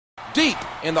deep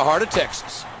in the heart of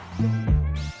Texas.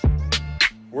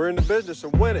 We're in the business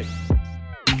of winning.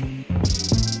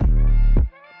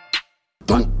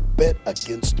 Don't bet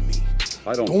against me.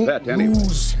 I don't bet anyway.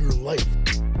 Lose your life.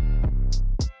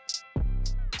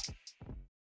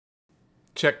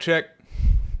 Check.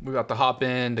 We got to hop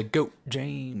in the GOAT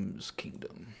James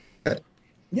Kingdom.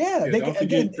 Yeah, don't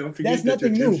forget that's that your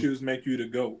nothing gym new. shoes make you the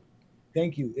GOAT.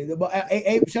 Thank you.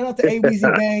 Shout out to A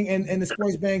Weezy Bang and the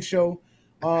Sports Bang Show,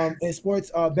 and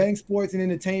Sports Bang Sports and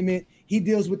Entertainment. He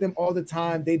deals with them all the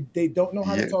time. They don't know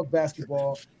how to talk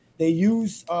basketball. They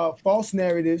use false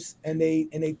narratives, and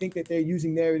they think that they're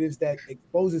using narratives that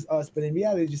exposes us, but in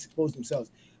reality, they just expose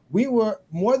themselves. We were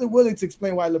more than willing to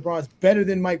explain why LeBron's better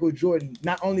than Michael Jordan,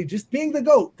 not only just being the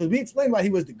GOAT, because we explained why he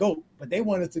was the GOAT, but they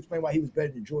wanted us to explain why he was better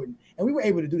than Jordan. And we were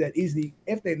able to do that easily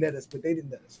if they let us, but they didn't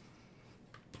let us.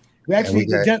 We actually,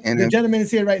 the gentleman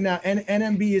is here right now. And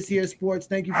NMB is here, Sports.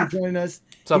 Thank you for joining us.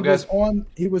 What's up, guys?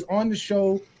 He was on the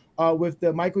show with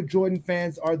the Michael Jordan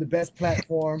Fans Are the Best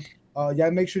platform. Y'all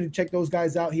make sure to check those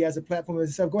guys out. He has a platform as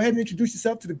himself. Go ahead and introduce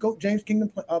yourself to the GOAT James Kingdom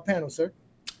panel, sir.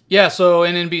 Yeah, so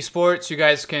NNB Sports, you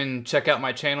guys can check out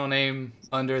my channel name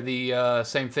under the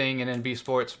same thing, NNB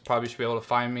Sports. Probably should be able to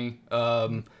find me.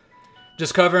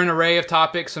 Just cover an array of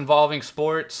topics involving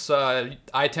sports.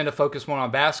 I tend to focus more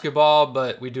on basketball,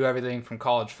 but we do everything from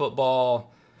college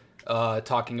football,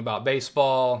 talking about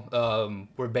baseball.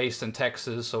 We're based in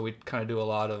Texas, so we kind of do a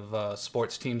lot of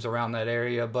sports teams around that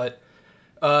area. But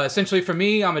essentially for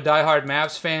me, I'm a diehard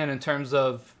Mavs fan in terms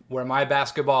of where my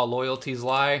basketball loyalties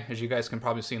lie, as you guys can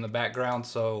probably see in the background.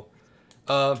 So,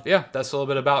 yeah, that's a little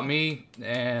bit about me,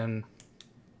 and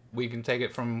we can take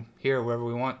it from here wherever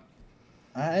we want.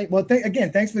 All right. Well,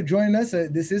 thanks for joining us.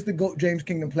 This is the GOAT James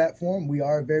Kingdom platform. We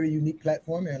are a very unique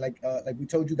platform, and like we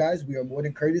told you guys, we are more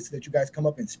than courteous that you guys come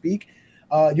up and speak.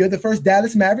 You're the first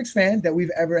Dallas Mavericks fan that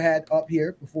we've ever had up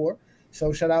here before.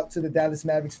 So shout out to the Dallas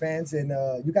Mavericks fans, and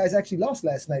you guys actually lost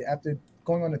last night after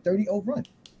going on a 30-0 run.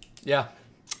 Yeah.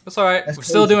 That's all right. We're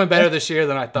still doing better this year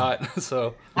than I thought.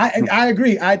 So I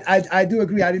agree. I do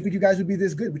agree. I didn't think you guys would be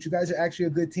this good, but you guys are actually a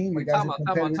good team. Wait, time out.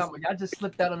 Y'all just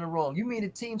slipped that on the wrong. You mean the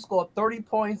team scored 30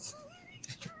 points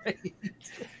straight?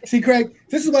 See, Craig,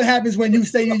 this is what happens when you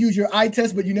say you use your eye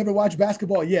test, but you never watch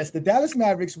basketball. Yes, the Dallas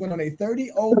Mavericks went on a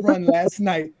 30-0 run last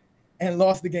night and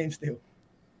lost the game still.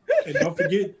 And don't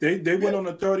forget, they went on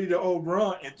a 30-0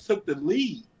 run and took the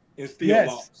lead and still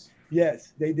lost.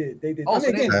 Yes, they did. Oh,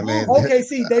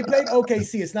 OKC, they played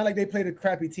OKC. It's not like they played a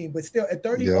crappy team, but still, a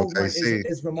 30-0 run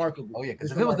is remarkable. Oh, yeah,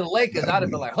 because if it was the Lakers, I'd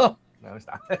have been like, huh. No, it's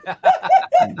not.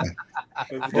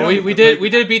 Well, we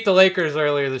did beat the Lakers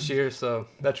earlier this year, so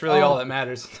that's really all that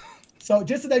matters. So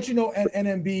just to let you know,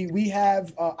 NMB, we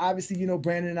have, obviously, you know,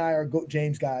 Brandon and I are GOAT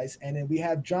James guys. And then we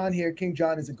have John here. King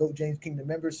John is a GOAT James Kingdom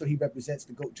member, so he represents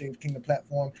the GOAT James Kingdom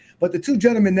platform. But the two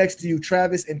gentlemen next to you,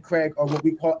 Travis and Craig, are what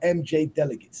we call MJ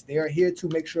delegates. They are here to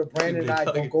make sure Brandon and I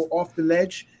don't go off the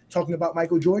ledge talking about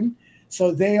Michael Jordan.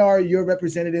 So they are your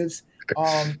representatives.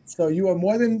 So you are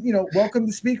more than, you know, welcome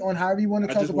to speak on however you want to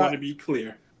talk about. I just want to be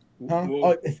clear. Huh?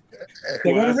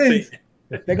 They go to rings.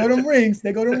 They go to rings.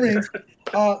 They go to rings.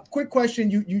 Quick question.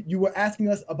 You were asking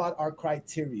us about our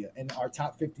criteria and our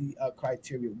top 50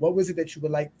 criteria. What was it that you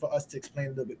would like for us to explain a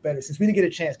little bit better? Since we didn't get a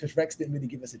chance, because Rex didn't really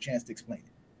give us a chance to explain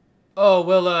it. Oh,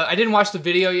 well, I didn't watch the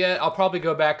video yet. I'll probably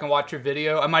go back and watch your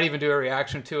video. I might even do a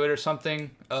reaction to it or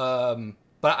something.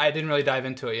 But I didn't really dive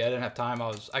into it yet. I didn't have time.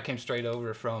 I came straight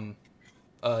over from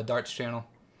Dart's channel.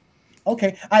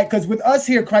 Okay, all right, because with us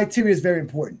here, criteria is very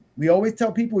important. We always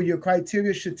tell people your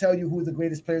criteria should tell you who are the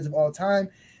greatest players of all time.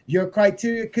 Your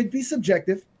criteria could be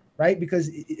subjective, right? Because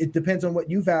it depends on what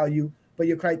you value, but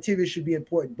your criteria should be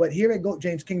important. But here at GOAT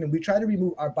James Kingdom, we try to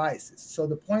remove our biases. So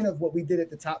the point of what we did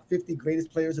at the top 50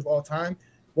 greatest players of all time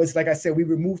was, like I said, we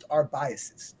removed our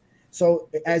biases. So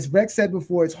as Rex said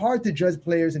before, it's hard to judge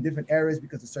players in different eras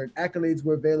because of certain accolades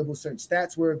were available, certain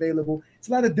stats were available. It's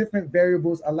a lot of different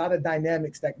variables, a lot of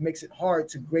dynamics that makes it hard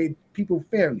to grade people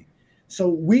fairly. So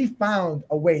we found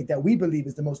a way that we believe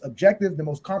is the most objective, the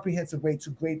most comprehensive way to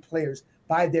grade players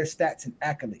by their stats and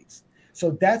accolades.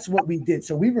 So that's what we did.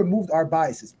 So we removed our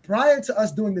biases. Prior to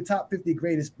us doing the top 50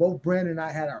 greatest, both Brandon and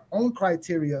I had our own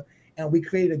criteria, and we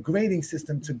created a grading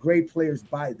system to grade players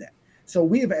by that. So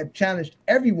we have challenged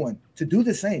everyone to do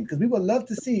the same, because we would love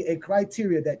to see a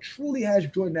criteria that truly has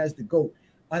Jordan as the GOAT,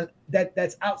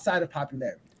 that's outside of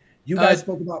popularity. You guys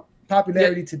spoke about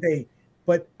popularity today,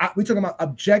 but we're talking about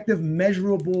objective,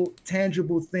 measurable,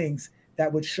 tangible things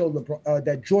that would show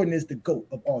that Jordan is the GOAT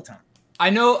of all time.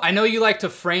 I know you like to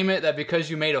frame it that because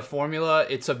you made a formula,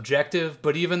 it's objective,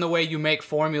 but even the way you make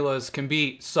formulas can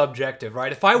be subjective,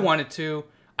 right? If I wanted to,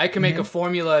 I can make a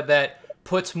formula that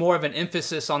puts more of an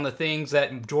emphasis on the things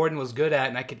that Jordan was good at,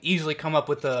 and I could easily come up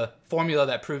with a formula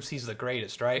that proves he's the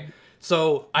greatest, right?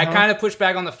 So I kind of push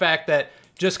back on the fact that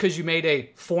just because you made a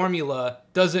formula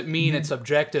doesn't mean it's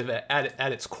objective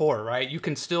at its core, right? You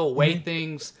can still weigh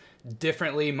things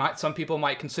differently. Some people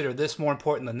might consider this more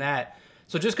important than that.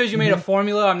 So just because you made a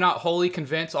formula, I'm not wholly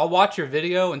convinced. I'll watch your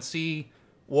video and see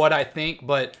what I think.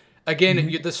 But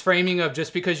again, this framing of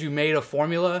just because you made a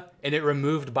formula and it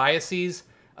removed biases,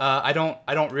 I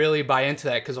don't really buy into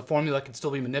that, because a formula can still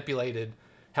be manipulated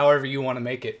however you want to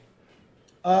make it.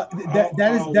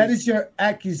 That is your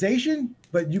accusation,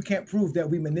 but you can't prove that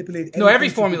we manipulated. No, every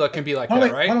formula can be like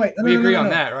that, right? We agree on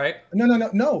that, right?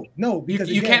 No. Because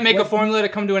you can't make a formula to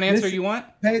come to an answer you want.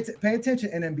 Pay attention,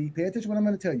 NMB. Pay attention to what I'm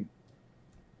going to tell you.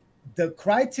 The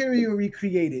criteria we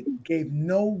created gave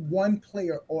no one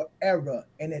player or era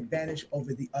an advantage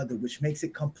over the other, which makes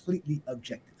it completely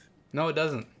objective. No, it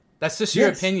doesn't. That's just your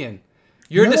opinion.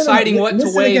 You're deciding what to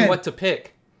weigh and what to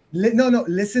pick.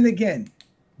 Listen again.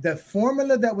 The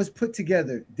formula that was put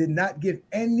together did not give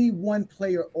any one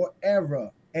player or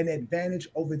era an advantage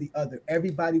over the other.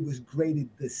 Everybody was graded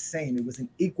the same. It was an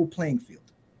equal playing field.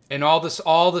 And all the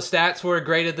stats were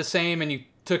graded the same, and you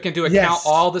took into account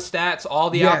all the stats,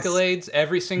 all the accolades,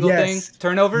 every single thing.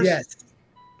 Turnovers?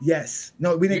 Yes.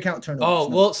 No, we didn't count turnovers. Oh,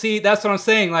 well, see, that's what I'm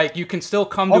saying. Like, you can still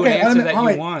come to an answer that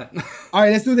you want. All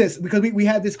right, let's do this, because we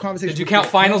had this conversation. Did you count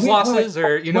finals losses,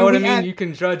 or you know what I mean? You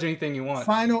can judge anything you want.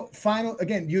 Final.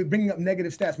 Again, you're bringing up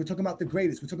negative stats. We're talking about the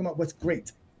greatest. We're talking about what's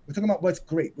great. We're talking about what's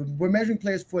great. We're measuring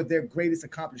players for their greatest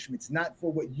accomplishments, not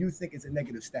for what you think is a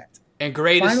negative stat. And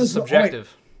greatest is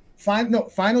subjective.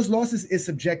 Finals losses is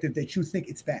subjective, that you think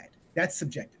it's bad. That's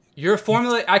subjective. Your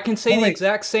formula, I can say the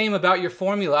exact same about your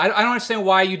formula. I don't understand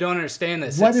why you don't understand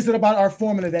this. What is it about our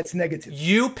formula that's negative?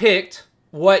 You picked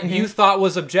what you thought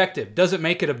was objective. Doesn't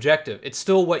make it objective. It's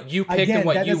still what you picked and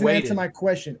what you weighted. That doesn't answer my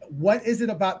question. What is it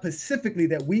about specifically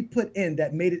that we put in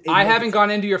that made it I haven't gone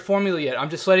into your formula yet. I'm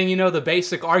just letting you know the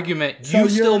basic argument. You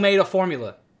still made a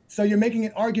formula. So you're making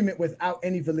an argument without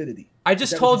any validity. I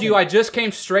just told you I just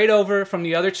came straight over from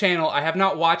the other channel. I have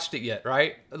not watched it yet,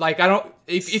 right? Like, I don't.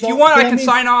 If you want, I can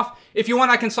sign off. If you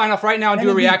want, I can sign off right now and do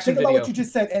a reaction video. Think about what you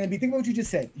just said, NB. Think about what you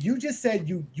just said. You just said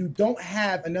you don't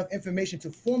have enough information to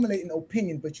formulate an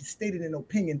opinion, but you stated an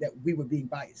opinion that we were being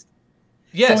biased.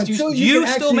 Yes, so you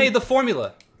still made the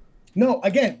formula. No,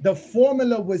 again, the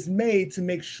formula was made to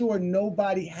make sure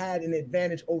nobody had an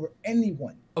advantage over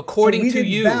anyone. According to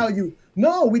you.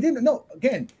 No, we didn't. No,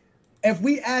 again, if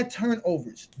we add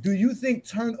turnovers, do you think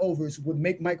turnovers would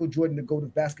make Michael Jordan the GOAT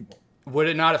of basketball? Would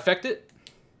it not affect it?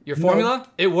 Your formula?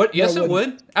 It would. Yes, it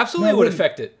would. Absolutely, it would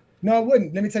affect it. No, it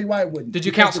wouldn't. Let me tell you why it wouldn't. Did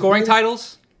you count scoring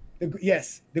titles?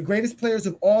 Yes. The greatest players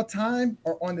of all time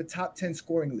are on the top 10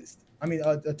 scoring list. I mean,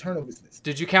 the turnovers list.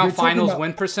 Did you count finals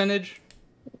win percentage?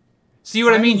 See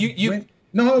what I mean?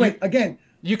 Wait. Again,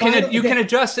 you can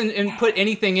adjust and put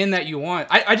anything in that you want.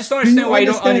 I just don't understand why you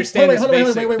don't understand this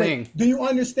basic thing. Do you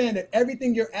understand that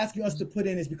everything you're asking us to put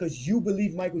in is because you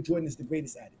believe Michael Jordan is the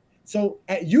greatest at it? So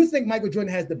you think Michael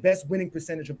Jordan has the best winning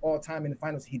percentage of all time in the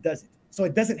finals. He doesn't. So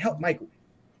it doesn't help Michael.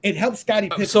 It helps Scottie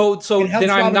Pippen. So then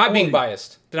I'm not being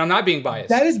biased. Then I'm not being biased.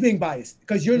 That is being biased,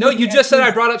 because you're. No, you just said I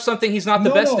brought up something he's not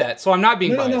the best at, so I'm not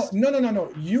being biased.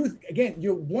 No. You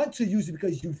want to use it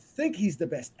because you think he's the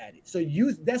best at it. So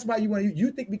that's why you want to.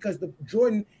 You think because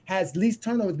Jordan has least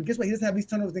turnovers, but guess what? He doesn't have least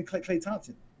turnovers than Klay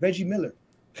Thompson, Reggie Miller,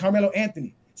 Carmelo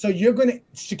Anthony. So you're gonna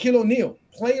Shaquille O'Neal.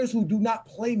 Players who do not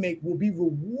play make will be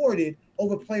rewarded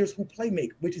over players who play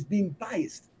make, which is being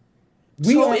biased.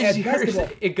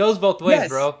 It goes both ways,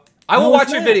 bro. I will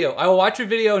watch your video. I will watch your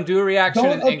video and do a reaction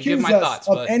and give my thoughts.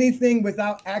 Of anything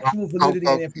without actual validity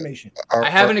and information.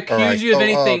 I haven't accused you of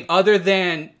anything other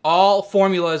than all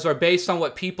formulas are based on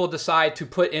what people decide to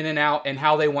put in and out and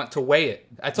how they want to weigh it.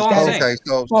 That's all I'm saying. Okay,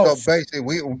 so basically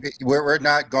we're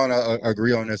not gonna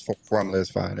agree on this formula.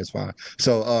 It's fine. It's fine.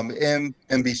 So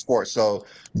MB Sports. So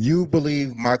you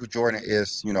believe Michael Jordan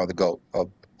is the GOAT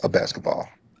of basketball?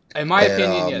 In my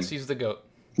opinion, yes, he's the GOAT.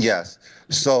 Yes.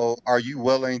 So are you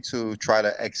willing to try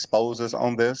to expose us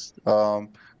on this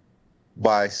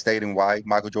by stating why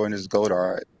Michael Jordan is the GOAT,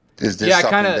 or is this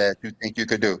something that you think you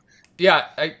could do? Yeah,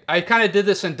 I kind of did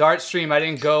this in Dart Stream. I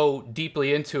didn't go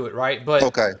deeply into it, right? But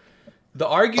the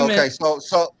argument. Okay,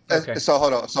 so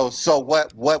hold on. So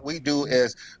what we do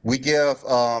is we give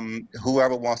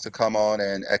whoever wants to come on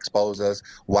and expose us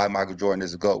why Michael Jordan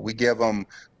is the GOAT. We give them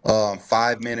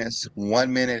 5 minutes,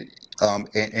 1 minute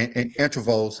in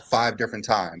intervals 5 different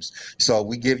times. So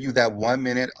we give you that 1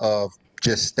 minute of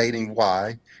just stating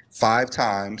why 5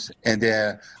 times, and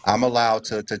then I'm allowed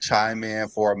to chime in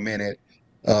for a minute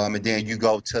and then you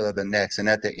go to the next, and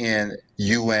at the end,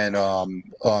 you and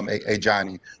a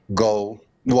Johnny go.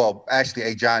 Well, actually,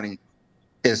 a Johnny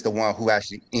is the one who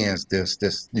actually ends this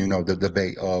the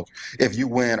debate of if you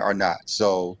win or not.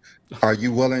 So, are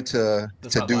you willing to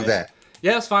do that?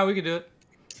 Yeah, that's fine. We can do it.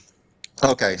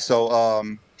 Okay, so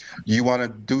you want to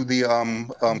do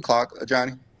the clock,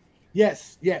 Johnny?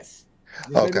 Yes. Just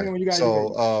let me know when you guys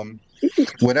are ready.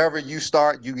 Whenever you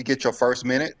start, you can get your first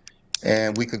minute,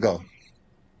 and we could go.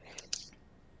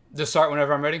 Just start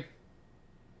whenever I'm ready.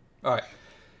 All right.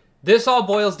 This all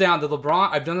boils down to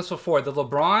LeBron. I've done this before. The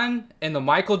LeBron and the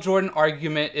Michael Jordan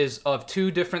argument is of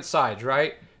two different sides,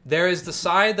 right? There is the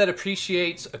side that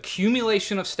appreciates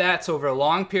accumulation of stats over a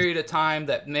long period of time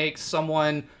that makes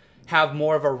someone have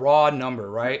more of a raw number,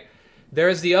 right? There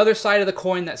is the other side of the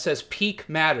coin that says peak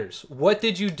matters. What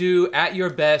did you do at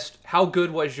your best? How good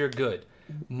was your good?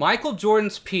 Michael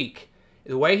Jordan's peak,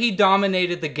 the way he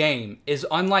dominated the game, is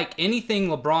unlike anything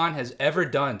LeBron has ever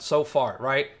done so far,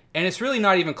 right? And it's really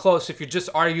not even close if you're just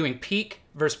arguing peak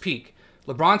versus peak.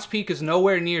 LeBron's peak is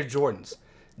nowhere near Jordan's.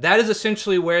 That is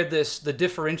essentially where the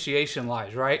differentiation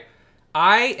lies, right?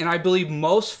 I believe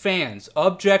most fans,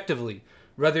 objectively,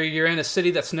 whether you're in a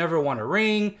city that's never won a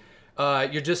ring,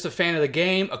 you're just a fan of the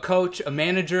game, a coach, a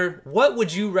manager, what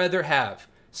would you rather have?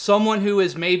 Someone who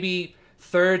is maybe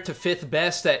third to fifth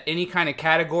best at any kind of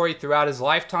category throughout his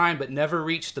lifetime but never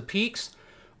reached the peaks?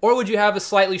 Or would you have a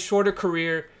slightly shorter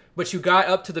career but you got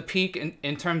up to the peak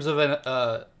in terms of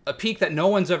a peak that no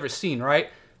one's ever seen, right?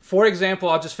 For example,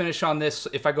 I'll just finish on this.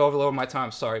 If I go over a little my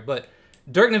time, sorry. But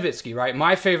Dirk Nowitzki, right?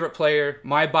 My favorite player.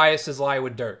 My biases lie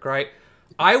with Dirk, right?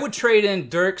 I would trade in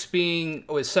Dirk's being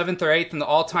 7th or 8th in the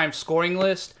all-time scoring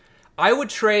list. I would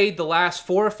trade the last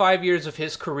 4 or 5 years of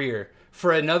his career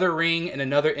for another ring and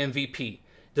another MVP.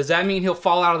 Does that mean he'll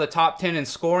fall out of the top 10 in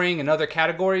scoring and other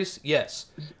categories? Yes.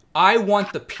 I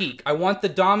want the peak. I want the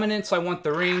dominance. I want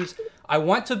the rings. I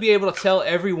want to be able to tell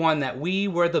everyone that we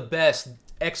were the best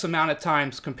X amount of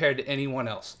times compared to anyone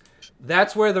else.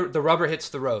 That's where the rubber hits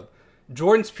the road.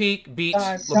 Jordan's peak beats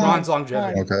LeBron's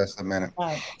longevity. Okay, that's a minute.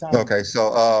 Okay,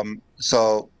 so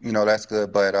that's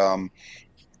good, but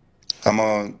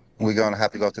we're gonna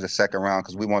have to go to the second round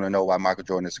because we want to know why Michael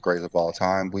Jordan is the greatest of all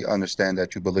time. We understand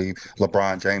that you believe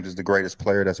LeBron James is the greatest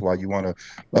player. That's why you want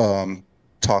to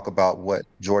talk about what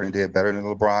Jordan did better than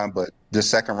LeBron. But the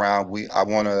second round, I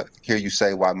want to hear you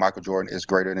say why Michael Jordan is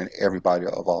greater than everybody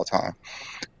of all time.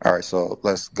 All right, so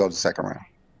let's go to the second round.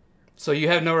 So you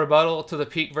have no rebuttal to the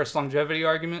peak versus longevity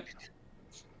argument?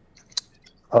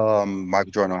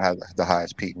 Michael Jordan don't have the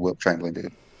highest peak. Wilt Chamberlain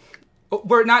did.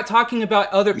 We're not talking about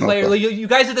other players. Okay. You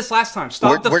guys did this last time.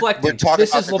 Stop deflecting.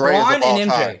 This is LeBron and MJ.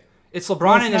 Time. It's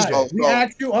LeBron and MJ. We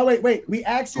asked you. Oh wait. We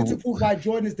asked you to prove why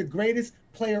Jordan is the greatest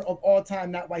player of all time,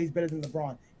 not why he's better than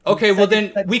LeBron. Okay, well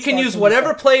then we can use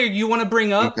whatever player you want to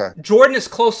bring up. Okay. Jordan is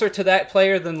closer to that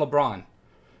player than LeBron.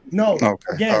 No.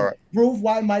 Okay. Again, prove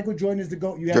why Michael Jordan is the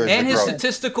GOAT. And his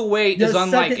statistical weight is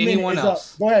unlike anyone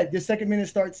else. Go ahead. Your second minute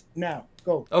starts now.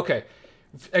 Go. Okay.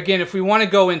 Again, if we want to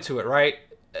go into it, right?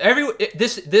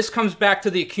 This comes back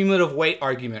to the cumulative weight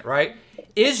argument, right?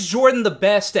 Is Jordan the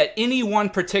best at any one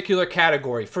particular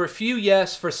category? For a few,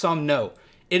 yes. For some, no.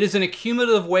 It is an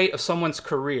accumulative weight of someone's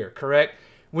career, correct?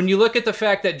 When you look at the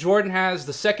fact that Jordan has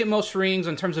the second most rings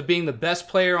in terms of being the best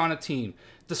player on a team,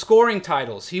 the scoring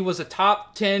titles, he was a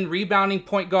top 10 rebounding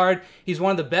point guard. He's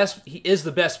one of the best. He is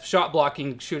the best shot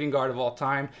blocking shooting guard of all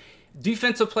time.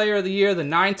 Defensive player of the year, the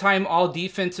 9-time all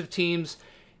defensive teams.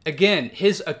 Again,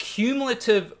 his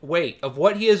accumulative weight of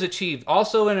what he has achieved,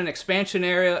 also in an expansion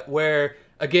area where,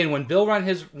 again, when Bill won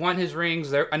his rings,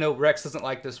 there, I know Rex doesn't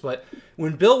like this, but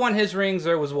when Bill won his rings,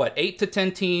 there was, 8 to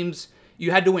 10 teams.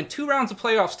 You had to win 2 rounds of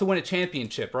playoffs to win a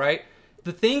championship, right?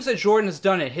 The things that Jordan has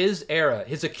done in his era,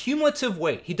 his accumulative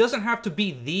weight, he doesn't have to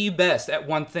be the best at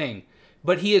one thing,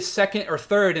 but he is second or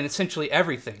third in essentially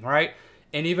everything, right?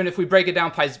 And even if we break it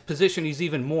down by position, he's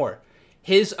even more.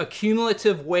 His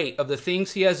accumulative weight of the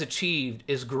things he has achieved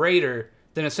is greater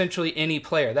than essentially any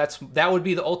player. That would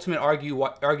be the ultimate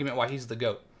argument why he's the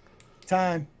GOAT.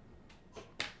 Time.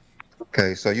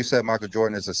 Okay, so you said Michael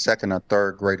Jordan is the second or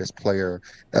third greatest player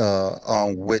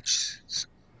on what?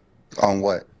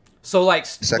 So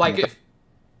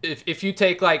if you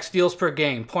take like steals per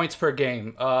game, points per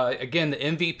game, again the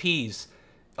MVPs,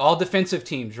 all defensive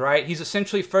teams, right? He's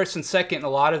essentially first and second in a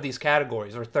lot of these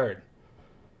categories, or third.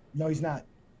 No, he's not.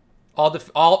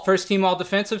 All first team, all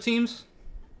defensive teams.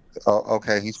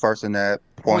 Okay, he's first in that.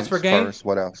 Points per game. First.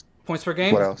 What else? Points per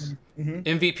game. What else? Mm-hmm.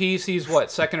 MVPs, he's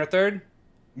what, second or third?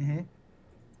 Mm-hmm.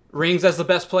 Rings as the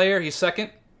best player, he's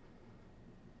second.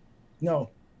 No.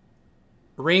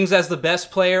 rings as the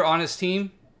best player on his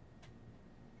team?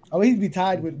 Oh, he'd be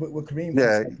tied with Kareem.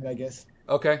 Yeah. Second, I guess.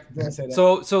 Okay. If you wanna say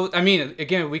that. So I mean,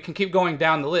 again, we can keep going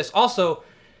down the list. Also,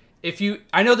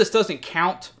 I know this doesn't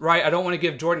count, right? I don't want to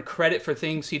give Jordan credit for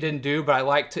things he didn't do, but I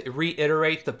like to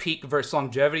reiterate the peak versus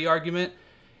longevity argument.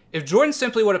 If Jordan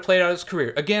simply would have played out his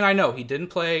career, again, I know he didn't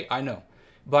play, I know,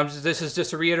 but this is just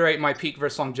to reiterate my peak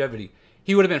versus longevity.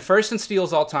 He would have been first in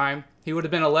steals all time. He would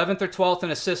have been 11th or 12th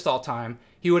in assists all time.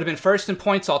 He would have been first in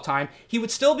points all time. He would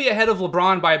still be ahead of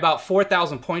LeBron by about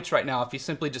 4,000 points right now if he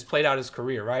simply just played out his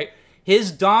career, right?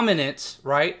 His dominance,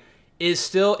 right, is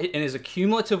still, in his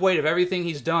accumulative weight of everything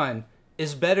he's done,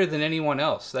 is better than anyone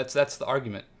else. That's the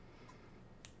argument.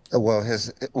 Well,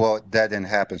 that didn't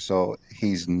happen, so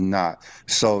he's not.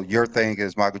 So your thing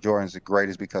is Michael Jordan's the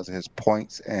greatest because of his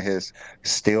points and his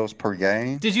steals per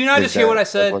game. Did you not just hear what I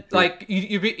said? Like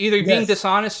you're either being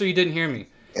dishonest or you didn't hear me.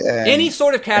 Any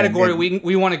sort of category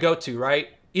we want to go to, right?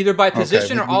 Either by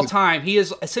position or all time, he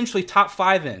is essentially top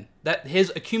 5 in. That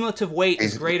his accumulative weight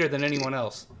is greater than anyone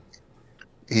else.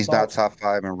 He's not top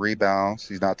 5 in rebounds.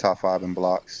 He's not top 5 in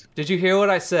blocks. Did you hear what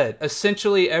I said?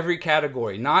 Essentially every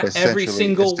category, not every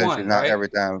single one, not right? every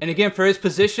time. And again, for his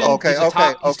position,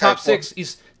 he's top 6.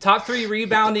 He's top 3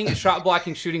 rebounding and shot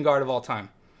blocking shooting guard of all time.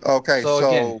 Okay,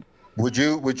 so would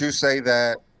you say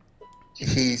that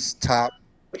he's top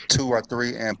 2 or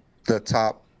 3 in the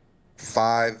top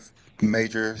 5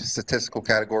 major statistical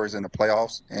categories in the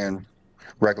playoffs and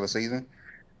regular season?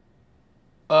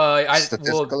 Well,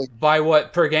 by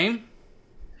what, per game?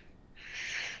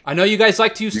 I know you guys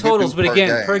like to use totals, but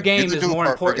again, per game is more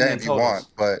important than totals.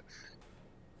 But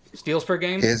steals per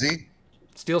game? Is he?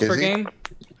 Steals per game?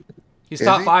 He's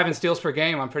top 5 in steals per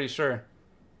game, I'm pretty sure.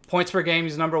 Points per game,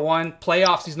 he's number 1.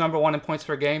 Playoffs, he's number 1 in points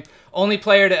per game. Only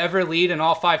player to ever lead in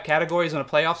all 5 categories in a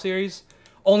playoff series.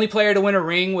 Only player to win a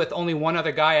ring with only one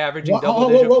other guy averaging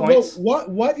double-digit points.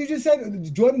 What you just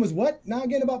said? Jordan was what? Now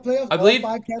again about playoffs? I believe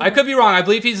I could be wrong. I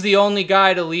believe he's the only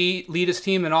guy to lead his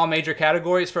team in all major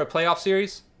categories for a playoff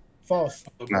series. False.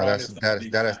 No, that's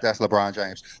LeBron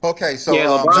James. Okay,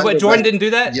 so but Jordan didn't do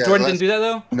that. Yeah, Jordan didn't do that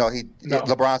though. No,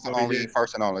 LeBron's the only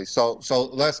first and only. So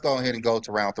let's go ahead and go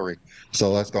to round 3.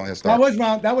 So let's go ahead and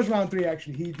start. That was round 3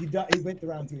 actually. He went to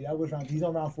round 3. That was round. He's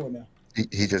on round 4 now.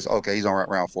 He's on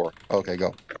round 4. Okay,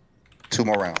 go. 2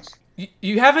 more rounds.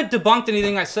 You haven't debunked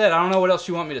anything I said. I don't know what else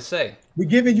you want me to say. We're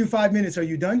giving you 5 minutes. Are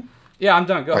you done? Yeah, I'm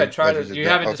done. Go ahead. Try to. You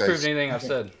haven't disproved anything I've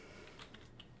said.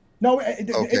 No,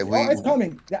 it's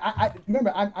coming.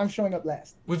 Remember, I'm showing up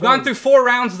last. We've gone through 4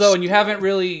 rounds though, and you haven't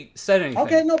really said anything.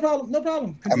 Okay, no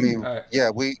problem. Continue. I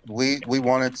mean, we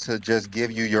wanted to just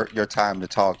give you your time to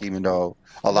talk, even though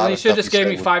a lot of you should just gave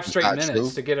me 5 straight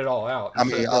minutes to get it all out. I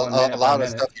mean, a lot of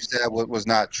stuff you said was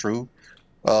not true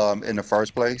in the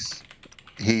first place.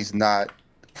 He's not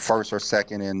first or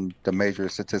second in the major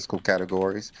statistical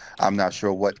categories. I'm not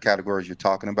sure what categories you're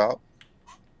talking about.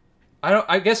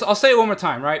 I guess I'll say it one more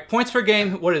time, right? Points per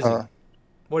game, what is he?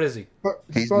 What is he?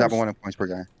 He's number 1 in points per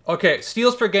game. Okay,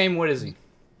 steals per game, what is he?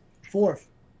 4th.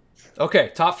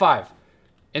 Okay, top 5.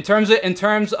 In terms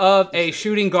of a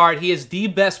shooting guard, he is the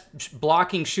best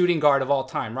blocking shooting guard of all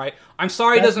time, right? I'm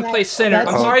sorry he doesn't play center.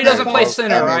 I'm sorry he doesn't play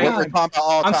center, right?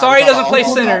 I'm sorry he doesn't play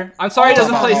center. I'm sorry he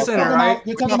doesn't play center, right?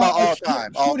 You're talking about all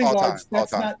time. Shooting guards.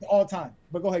 That's not all time.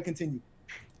 But go ahead, continue.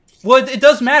 Well, it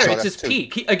does matter. It's his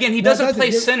peak. He doesn't play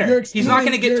center. He's not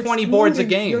going to get 20 boards a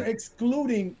game. You're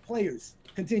excluding players.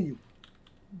 Continue.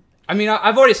 I mean,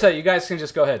 I've already said it. You guys can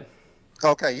just go ahead.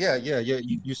 Okay, yeah.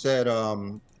 You said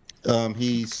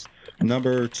he's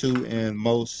number 2 in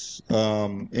most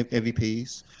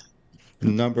MVPs,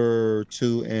 number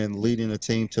 2 in leading a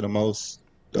team to the most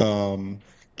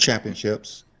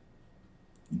championships.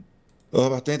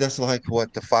 I think that's like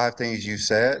what the 5 things you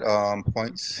said: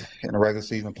 points in the regular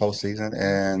season, postseason,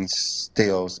 and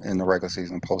steals in the regular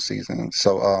season, postseason.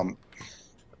 So,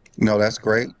 that's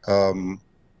great.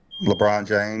 LeBron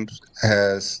James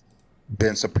has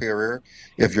been superior.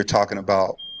 If you're talking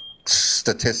about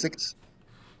statistics,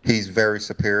 he's very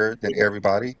superior than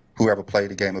everybody who ever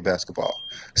played a game of basketball.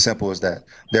 Simple as that.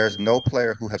 There's no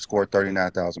player who has scored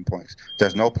 39,000 points.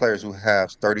 There's no players who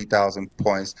have 30,000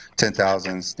 points,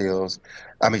 10,000 steals.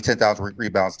 10,000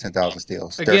 rebounds, 10,000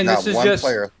 steals. Again, this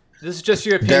is just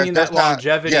your opinion that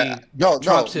longevity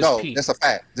trumps his peak. That's a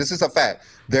fact. This is a fact.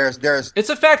 It's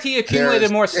a fact he accumulated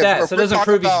more stats. That doesn't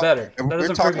prove he's better. If we're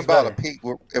talking about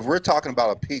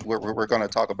a peak, we're going to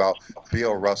talk about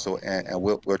Bill Russell and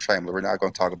Will Chamberlain. We're not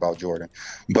going to talk about Jordan.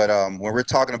 But when we're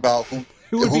talking about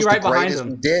Who would be right behind him?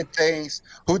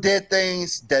 Who did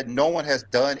things that no one has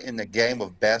done in the game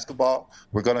of basketball.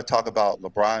 We're going to talk about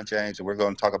LeBron James, and we're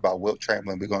going to talk about Wilt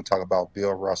Chamberlain. We're going to talk about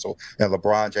Bill Russell, and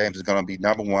LeBron James is going to be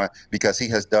number one because he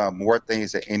has done more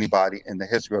things than anybody in the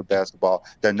history of basketball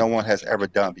that no one has ever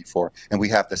done before. And we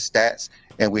have the stats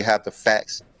and we have the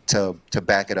facts to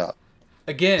back it up.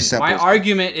 Again, my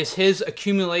argument is his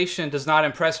accumulation does not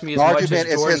impress me as much as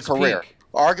Jordan's peak.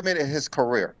 Argument is his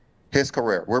career. His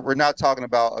career. We're not talking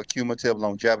about accumulative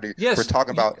longevity. Yes, we're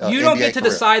talking about you don't get to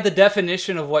decide the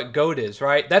definition of what GOAT is,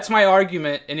 right? That's my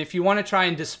argument, and if you want to try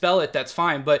and dispel it, that's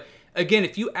fine. But again,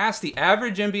 if you ask the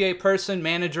average NBA person,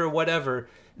 manager, whatever,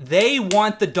 they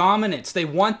want the dominance, they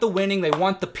want the winning, they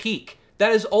want the peak.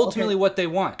 That is ultimately what they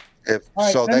want. Let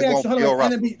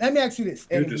me ask you this.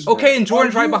 Okay, and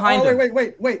Jordan's right behind him.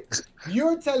 Wait.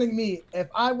 You're telling me if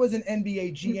I was an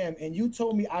NBA GM and you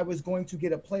told me I was going to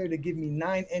get a player to give me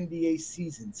 9 NBA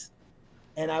seasons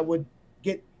and I would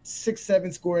get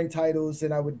 6-7 scoring titles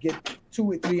and I would get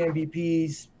 2 or 3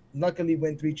 MVPs, luckily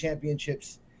win 3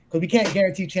 championships, because we can't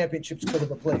guarantee championships because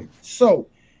of a player. So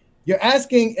you're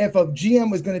asking if a GM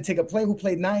was going to take a player who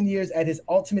played 9 years at his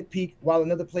ultimate peak while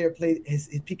another player played his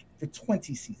peak for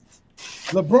 20 seasons.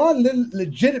 LeBron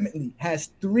legitimately has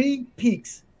 3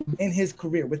 peaks in his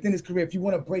career, within his career, if you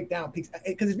want to break down peaks,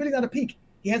 because it's really not a peak.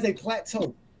 He has a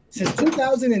plateau. Since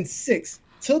 2006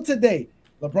 till today,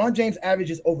 LeBron James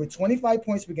averages over 25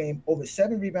 points per game, over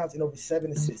 7 rebounds, and over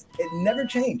 7 assists. It never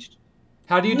changed.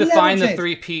 How do you define the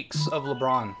 3 peaks of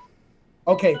LeBron?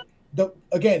 Okay,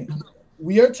 again,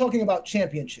 we are talking about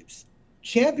championships.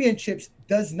 Championships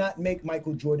does not make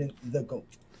Michael Jordan the GOAT.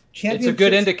 It's a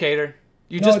good indicator.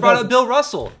 You just brought up Bill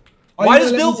Russell. Why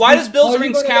does Bill's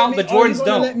rings count but Jordan's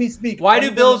don't? Why do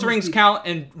Bill's rings count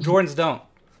and Jordan's don't?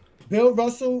 Bill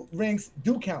Russell rings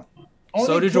do count.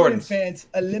 So do Jordan Jordan's. Fans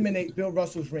eliminate Bill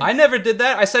Russell's rings. I never did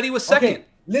that. I said he was second. Okay,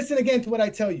 listen again to what I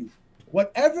tell you.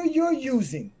 Whatever you're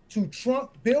using to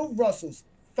trump Bill Russell's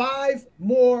 5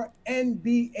 more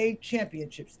NBA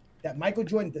championships that Michael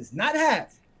Jordan does not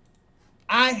have,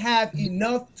 I have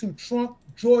enough to trump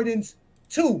Jordan's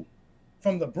 2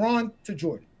 from LeBron to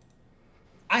Jordan.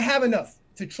 I have enough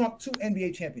to trump 2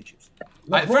 NBA championships.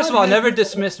 First of all, never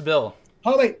dismiss Bill.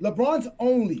 Oh wait, LeBron's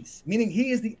onlys, meaning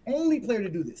he is the only player to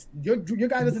do this. Your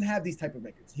guy doesn't have these type of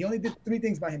records. He only did 3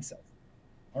 things by himself.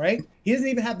 All right, he doesn't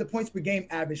even have the points per game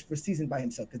average for season by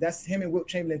himself, because that's him and Wilt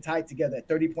Chamberlain tied together at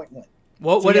 30.1.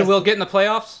 What did Wilt get in the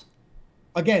playoffs?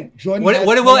 Again, Jordan.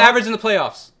 What did Wilt average in the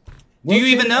playoffs? Do you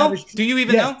even know? Do you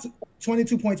even know?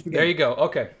 22 points per game. There you go.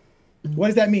 Okay. What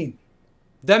does that mean?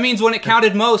 That means when it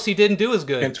counted most, he didn't do as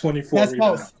good. And 24 That's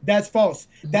rebounds. false. That's false.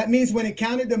 That means when it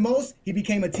counted the most, he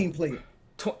became a team player.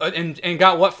 And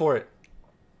got what for it?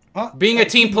 Being a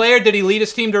team player, did he lead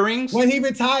his team to rings? When he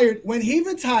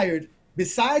retired,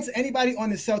 besides anybody on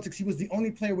the Celtics, he was the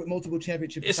only player with multiple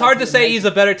championships. It's hard to say he's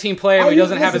a better team player when he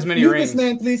doesn't have as many rings.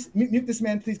 Mute this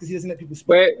man, please, because he doesn't let people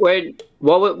speak. Wait.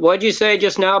 What'd you say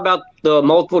just now about the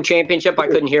multiple championship? I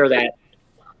couldn't hear that.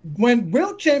 When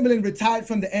Wilt Chamberlain retired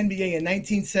from the NBA in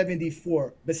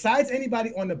 1974, besides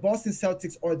anybody on the Boston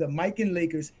Celtics or the Mikan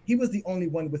Lakers, he was the only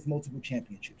one with multiple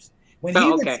championships.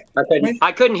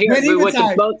 I couldn't hear it. We were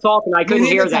both talking. I couldn't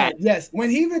hear that. Yes, when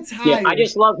he retired. Yeah,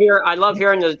 I love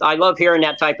hearing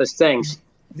that type of things.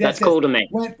 That's cool to me.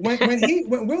 When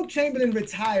Wilt Chamberlain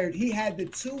retired, he had the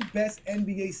 2 best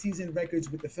NBA season records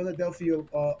with the Philadelphia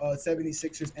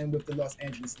 76ers and with the Los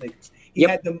Angeles Lakers. He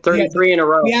had 33 in a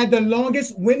row. He had the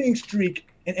longest winning streak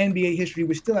in NBA history,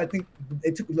 which still I think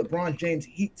it took LeBron James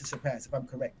Heat to surpass, if I'm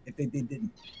correct. If they didn't.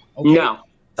 Okay? No.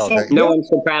 No one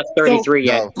surpassed 33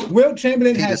 yet. Wilt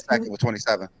Chamberlain has second with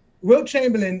 27. Wilt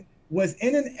Chamberlain was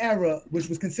in an era which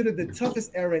was considered the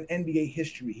toughest era in NBA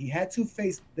history. He had to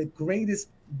face the greatest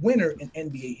winner in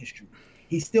NBA history.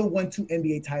 He still won 2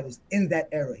 NBA titles in that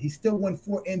era. He still won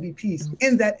 4 MVPs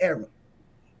in that era.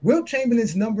 Wilt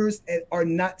Chamberlain's numbers are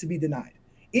not to be denied.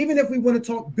 Even if we want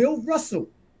to talk Bill Russell,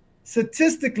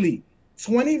 statistically,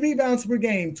 20 rebounds per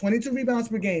game, 22 rebounds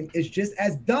per game is just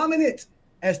as dominant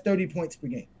as 30 points per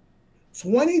game.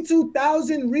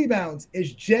 22,000 rebounds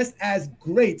is just as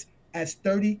great as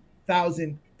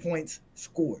 30,000 points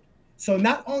scored. So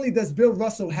not only does Bill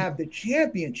Russell have the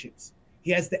championships,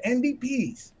 he has the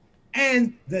MVPs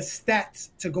and the stats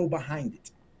to go behind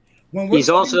it. He's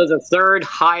also the 3rd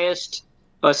highest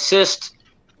assist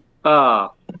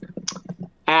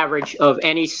average of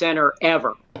any center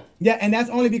ever. Yeah, and that's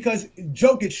only because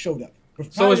Jokic showed up.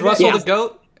 So is Russell the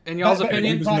GOAT? In y'all's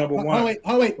opinion? He was number 1.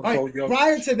 Oh wait.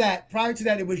 Prior to that,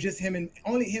 it was just him and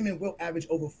Wilt averaged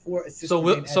over 4 assists.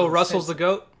 So Russell's the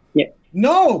GOAT? Yeah.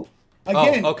 No.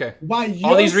 Again. Okay. By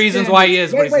all these reasons why he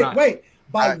is, but he's not. Wait.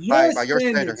 By your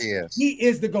standard, standards, he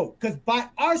is the GOAT. Because by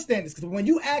our standards, because when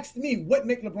you asked me what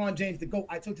makes LeBron James the GOAT,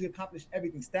 I told you he accomplished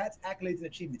everything: stats, accolades, and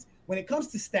achievements. When it comes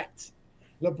to stats,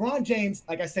 LeBron James,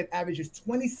 like I said, averages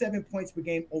 27 points per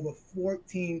game over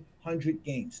 1,400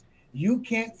 games. You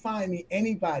can't find me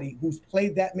anybody who's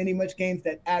played that many much games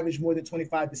that average more than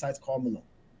 25 besides Karl Malone.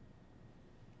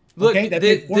 Look, okay,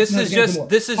 this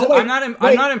is I'm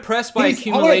not impressed by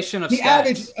accumulation of stats.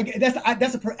 Average, okay,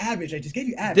 that's a per average. I just gave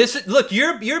you average. Look,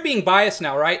 you're being biased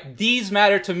now, right? These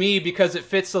matter to me because it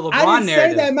fits the LeBron I didn't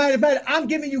narrative. say that matter. I'm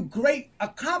giving you great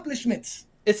accomplishments.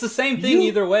 It's the same thing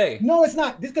either way. No, it's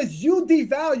not. Because you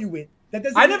devalue it. That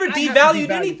doesn't. I never devalued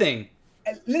anything.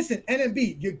 Listen,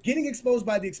 NMB, you're getting exposed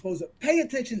by the exposer. Pay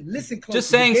attention. Listen closely. Just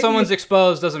saying someone's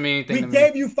exposed doesn't mean anything to me. We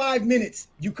gave you 5 minutes.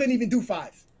 You couldn't even do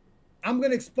 5. I'm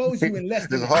going to expose you in less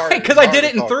than because I did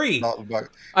it in 3.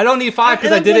 I don't need 5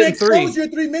 because I did it in 3. I'm expose your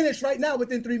 3 minutes right now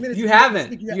within 3 minutes. You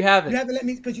haven't. You haven't let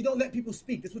me, because you don't let people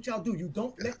speak. That's what y'all do. You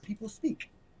don't let people speak.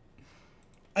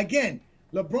 Again,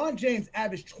 LeBron James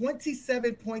averaged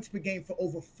 27 points per game for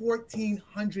over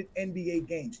 1,400 NBA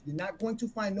games. You're not going to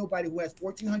find nobody who has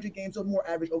 1,400 games or more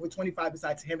average over 25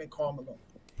 besides him and Karl Malone.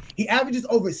 He averages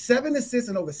over 7 assists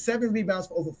and over 7 rebounds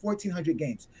for over 1,400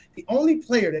 games. The only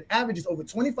player that averages over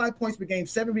 25 points per game,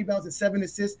 7 rebounds, and 7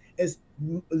 assists is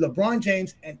LeBron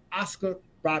James and Oscar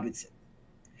Robertson.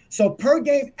 So per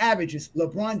game averages,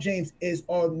 LeBron James is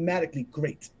automatically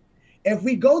great. If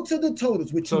we go to the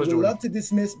totals, which you would love to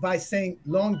dismiss by saying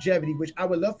longevity, which I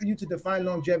would love for you to define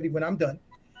longevity when I'm done,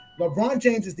 LeBron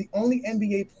James is the only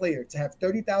NBA player to have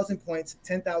 30,000 points,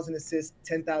 10,000 assists,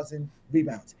 10,000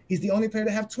 rebounds. He's the only player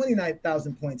to have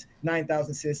 29,000 points,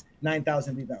 9,000 assists,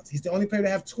 9,000 rebounds. He's the only player to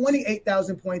have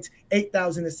 28,000 points,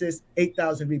 8,000 assists,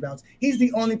 8,000 rebounds. He's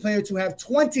the only player to have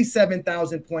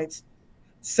 27,000 points,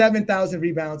 7,000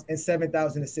 rebounds, and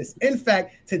 7,000 assists. In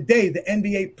fact, today, the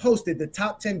NBA posted the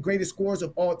top 10 greatest scorers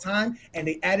of all time, and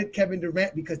they added Kevin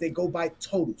Durant because they go by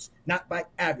totals, not by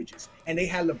averages. And they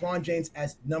had LeBron James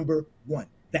as number 1,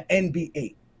 the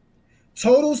NBA.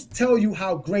 Totals tell you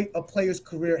how great a player's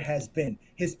career has been.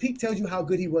 His peak tells you how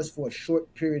good he was for a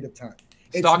short period of time.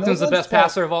 Stockton's the best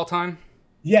passer of all time?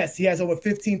 Yes, he has over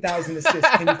 15,000 assists.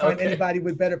 Can you find anybody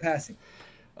with better passing?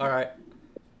 All right.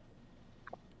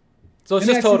 So it's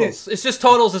just totals. It's just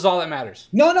totals is all that matters.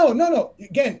 No.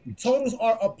 Again, totals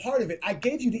are a part of it. I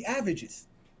gave you the averages.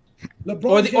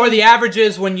 LeBron or the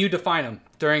averages when you define them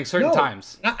during certain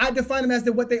times. I define them as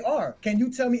what they are. Can you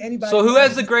tell me anybody? So who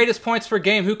has the greatest points per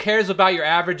game? Who cares about your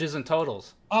averages and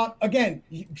totals? Again,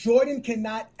 Jordan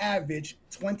cannot average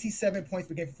 27 points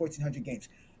per game for 1,400 games.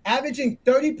 Averaging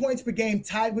 30 points per game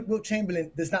tied with Wilt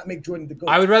Chamberlain does not make Jordan the GOAT.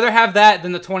 I would rather have that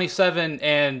than the 27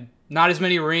 and not as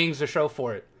many rings to show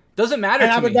for it. Doesn't matter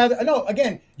to me.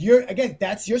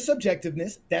 That's your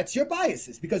subjectiveness. That's your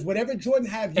biases. Because whatever Jordan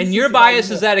have, and your bias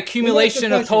is that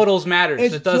accumulation of totals matters.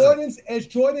 It doesn't. Is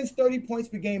Jordan's 30 points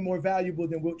per game more valuable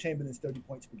than Wilt Chamberlain's 30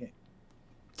 points per game?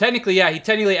 Technically, yeah. He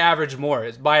technically averaged more.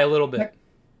 It's by a little bit.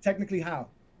 Technically, how?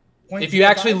 If you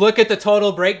actually look at the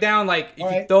total breakdown, like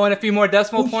if you throw in a few more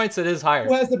decimal points, it is higher.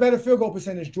 Who has the better field goal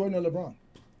percentage, Jordan or LeBron?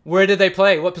 Where did they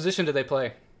play? What position did they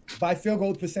play? By field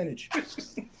goal percentage.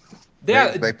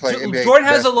 Yeah, they play NBA Jordan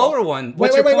has a lower one.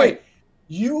 What's your point?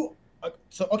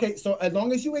 So as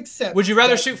long as you accept. Would you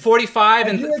rather shoot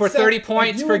 45 for 30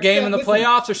 points per game in the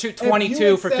playoffs, or shoot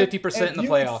 22 for 50% in the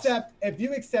playoffs? If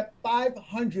you accept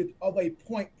 500 of a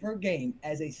point per game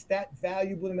as a stat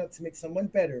valuable enough to make someone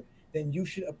better, then you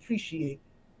should appreciate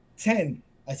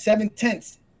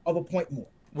 7/10 of a point more.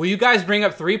 Well, you guys bring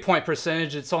up 3-point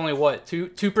percentage. It's only what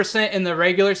 2% in the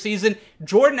regular season.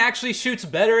 Jordan actually shoots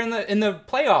better in the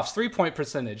playoffs. 3-point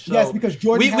percentage. So yes, because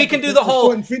Jordan. We can do the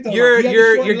whole.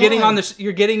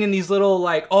 You're getting in these little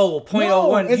like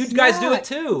 0.01. You guys do it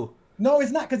too. No,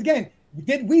 it's not. Because again,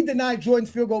 did we deny Jordan's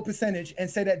field goal percentage and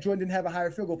say that Jordan didn't have a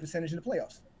higher field goal percentage in the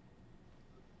playoffs?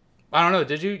 I don't know.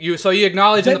 Did you? So you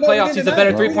acknowledge in the playoffs he's a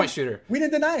better 3-point shooter. We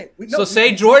didn't deny it. So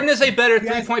say Jordan is a better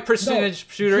 3-point percentage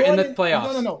shooter in the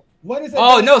playoffs. No. What is?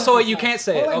 So you can't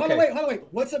say it. Okay. Hold on, wait.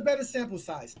 What's a better sample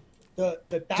size? The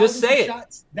Just say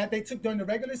shots that they took during the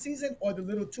regular season, or the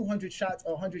little 200 shots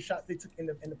or 100 shots they took in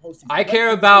the postseason? I care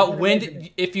about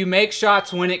if you make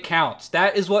shots when it counts.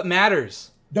 That is what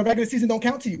matters. The regular season don't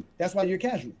count to you. That's why you're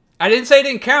casual. I didn't say it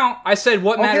didn't count. I said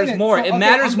what matters more. It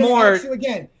matters more.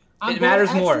 It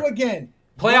matters more.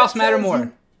 Playoffs matter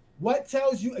more. What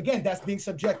tells you, again, that's being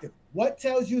subjective. What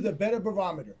tells you the better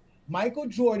barometer? Michael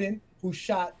Jordan, who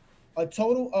shot a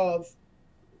total of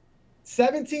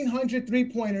 1,700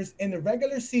 3-pointers in the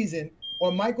regular season,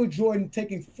 or Michael Jordan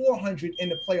taking 400 in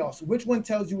the playoffs? Which one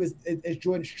tells you is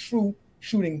Jordan's true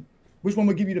shooting Which one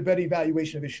would give you the better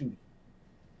evaluation of his shooting?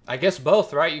 I guess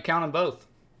both, right? You count them both.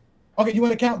 Okay, you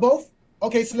want to count both?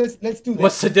 Okay, so let's do that.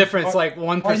 What's the difference? Like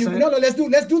 1%? No, let's do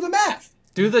the math.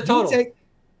 Do the total.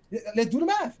 Let's do the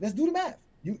math. Let's do the math.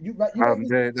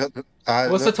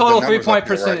 What's the total 3-point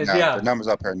percentage? Yeah, the numbers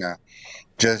up here now.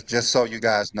 Just so you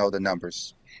guys know the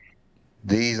numbers.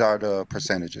 These are the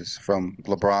percentages from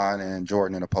LeBron and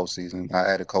Jordan in the postseason.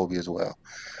 I added Kobe as well.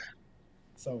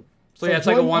 So yeah, it's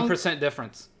Jordan, like a 1%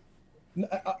 difference. Not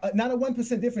a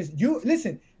 1% difference. You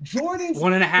listen, Jordan's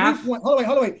 1.5. Hold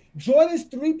on, wait. Jordan's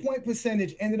 3-point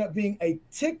percentage ended up being a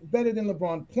tick better than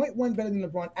LeBron, 0.1 better than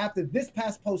LeBron after this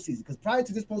past postseason. Because prior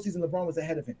to this postseason, LeBron was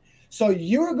ahead of him. So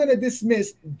you're gonna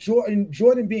dismiss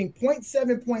Jordan being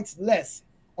 0.7 points less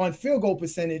on field goal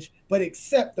percentage, but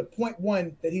accept the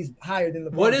 0.1 that he's higher than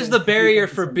LeBron. What is the barrier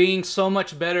for being so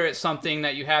much better at something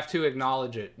that you have to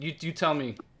acknowledge it? You tell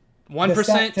me.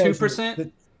 1%,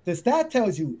 2%? The stat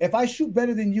tells you if I shoot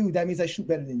better than you, that means I shoot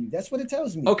better than you. That's what it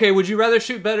tells me. Okay, would you rather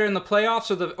shoot better in the playoffs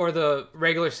or the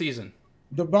regular season?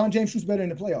 LeBron James shoots better in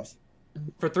the playoffs.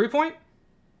 For 3-point?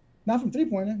 Not from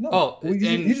 3-pointer. No. Oh,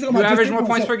 you average more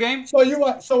points per game? So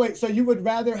you would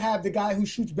rather have the guy who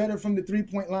shoots better from the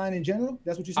 3-point line in general?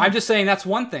 That's what you're saying? I'm just saying that's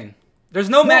one thing. There's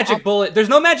no magic bullet. There's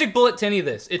no magic bullet to any of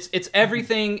this. It's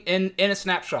everything in a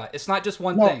snapshot. It's not just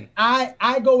one thing.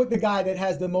 I go with the guy that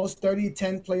has the most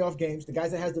 30-10 playoff games, the guy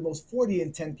that has the most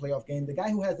 40-10 playoff game, the guy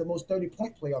who has the most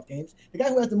 30-point playoff games, the guy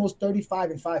who has the most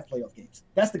 35-5 playoff games.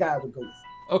 That's the guy I would go with.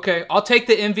 Okay, I'll take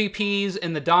the MVPs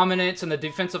and the dominance and the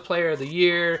defensive player of the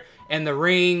year and the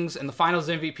rings and the finals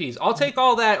MVPs. I'll take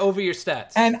all that over your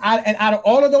stats. And out of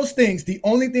all of those things, the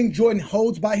only thing Jordan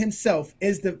holds by himself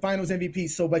is the finals MVP.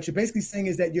 So what you're basically saying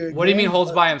is that you're... What do you mean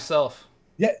holds by himself?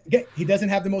 Yeah, he doesn't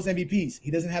have the most MVPs. He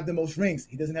doesn't have the most rings.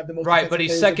 He doesn't have the most... Right, but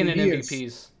he's second in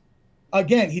MVPs.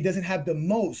 Again, he doesn't have the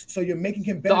most, so you're making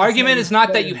him better. The argument is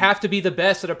not that you have to be the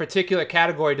best at a particular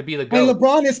category to be the GOAT. And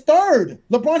LeBron is third.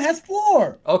 LeBron has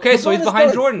 4. Okay, so he's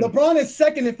behind Jordan. LeBron is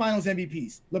second in Finals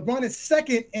MVPs. LeBron is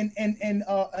second and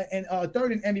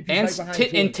third in MVPs. And right behind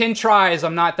Jordan. in 10 tries,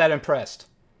 I'm not that impressed.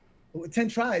 10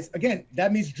 tries. Again,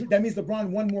 that means LeBron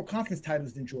won more conference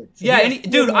titles than Jordan. So yeah,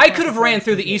 dude, I could have ran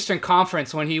through the Eastern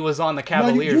Conference when he was on the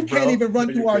Cavaliers, you can't even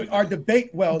run through our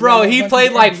debate well. Bro, he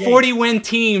played like 40-win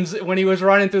teams when he was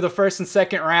running through the first and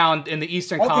second round in the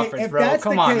Eastern Conference, bro.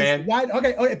 Come on, man.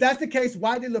 If that's the case,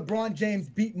 why did LeBron James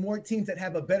beat more teams that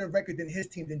have a better record than his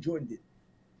team than Jordan did?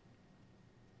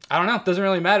 I don't know. It doesn't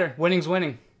really matter. Winning's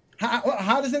winning.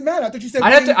 How does it matter? I thought you said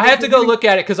I have to go look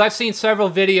at it because I've seen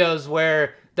several videos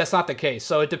where that's not the case.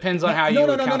 So it depends on how you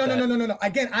count that. No.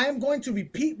 Again, I am going to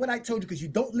repeat what I told you because you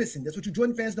don't listen. That's what you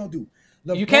Jordan fans don't do.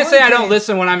 You can't say I don't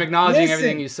listen when I'm acknowledging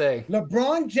everything you say.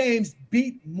 LeBron James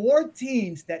beat more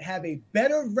teams that have a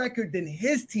better record than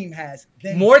his team has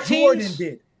than Jordan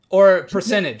did. Or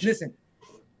percentage? Listen.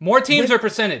 More teams or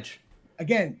percentage?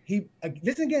 Again,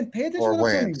 listen again. Pay attention or to what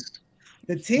I'm telling you. wins.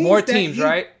 The teams more teams,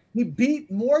 right? He beat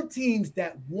more teams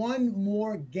that won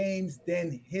more games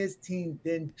than his team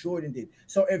than Jordan did.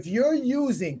 So if you're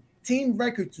using team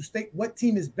record to state what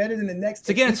team is better than the next,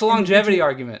 it's a longevity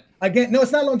argument. Again, no,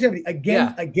 it's not longevity.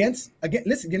 Again,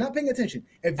 listen, you're not paying attention.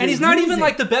 And he's not even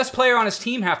like the best player on his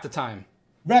team half the time.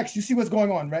 Rex, you see what's going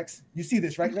on, Rex? You see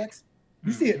this, right, Rex?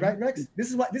 You see it, right, Rex?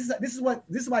 This is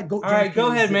why GOAT. All right,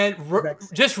 go ahead, man.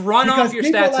 Just run off your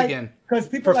stats again. Because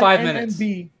people for 5 minutes.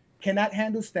 NMB cannot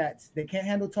handle stats. They can't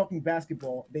handle talking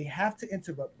basketball. They have to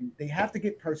interrupt you. They have to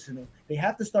get personal. They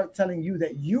have to start telling you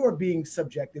that you are being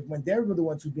subjective when they're the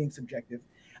ones who are being subjective.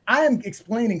 I am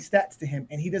explaining stats to him,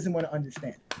 and he doesn't want to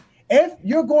understand. If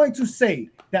you're going to say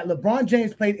that LeBron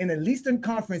James played in the Eastern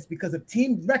Conference because of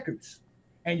team records,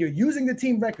 and you're using the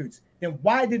team records, then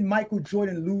why did Michael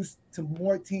Jordan lose to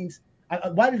more teams?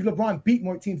 Why did LeBron beat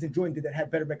more teams than Jordan did that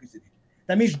had better records than him?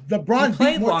 That means LeBron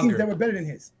beat more teams that were better than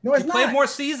his. No, it's not. He played more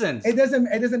seasons. It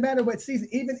doesn't matter what season.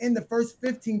 Even in the first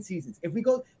 15 seasons, if we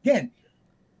go again,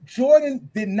 Jordan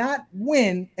did not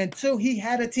win until he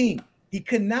had a team. He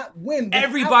could not win.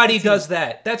 Everybody does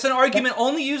that. That's an argument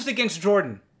only used against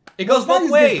Jordan. It goes both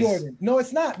ways. No,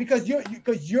 it's not because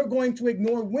you're going to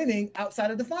ignore winning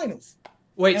outside of the finals.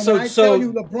 Wait, and so when I tell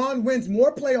you LeBron wins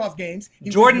more playoff games.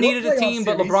 Jordan needed a team,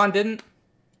 but LeBron didn't.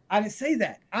 I didn't say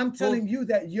that. I'm telling you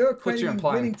that you're crediting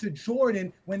winning to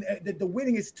Jordan when the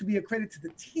winning is to be a credit to the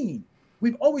team.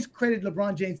 We've always credited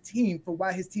LeBron James' team for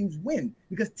why his teams win,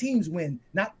 because teams win,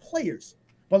 not players.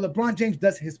 But LeBron James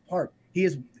does his part. He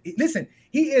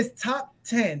is top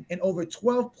 10 in over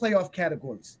 12 playoff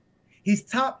categories. He's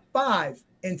top 5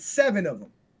 in 7 of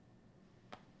them.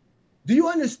 Do you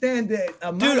understand that?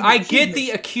 Dude, I get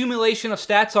the accumulation of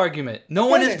stats argument. No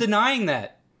one is denying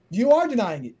that. You are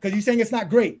denying it because you're saying it's not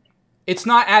great. It's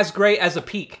not as great as a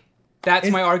peak. That's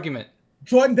my argument.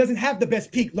 Jordan doesn't have the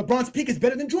best peak. LeBron's peak is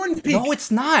better than Jordan's peak. No,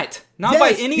 it's not. Not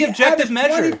by any objective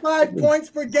measure. 25 points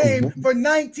per game for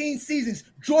 19 seasons.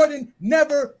 Jordan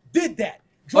never did that.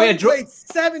 Jordan played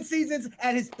 7 seasons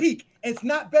at his peak. It's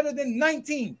not better than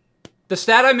 19. The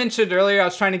stat I mentioned earlier I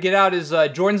was trying to get out is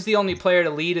Jordan's the only player to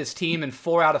lead his team in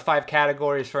 4 out of 5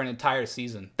 categories for an entire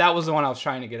season. That was the one I was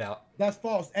trying to get out. That's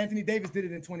false. Anthony Davis did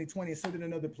it in 2020, and so did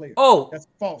another player. Oh. That's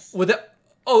false.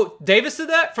 Davis did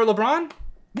that for LeBron?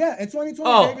 Yeah, in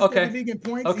 2020, Davis led the league in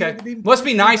points. Okay. Must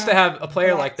be nice to have a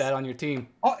player like that on your team.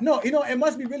 No, it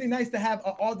must be really nice to have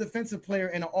an all-defensive player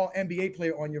and an all-NBA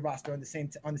player on your roster on the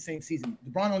same season.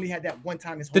 LeBron only had that one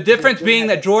time. The difference being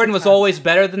that Jordan was always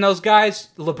better than those guys.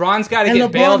 LeBron's got to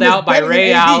get bailed out by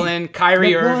Ray Allen,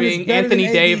 Kyrie Irving, Anthony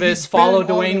Davis, follow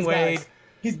Dwayne Wade.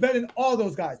 He's better than all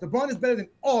those guys. LeBron is better than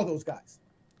all those guys.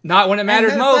 Not when it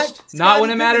mattered most. Not when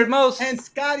it mattered most. And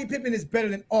Scottie Pippen is better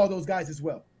than all those guys as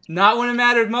well. Not when it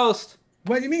mattered most.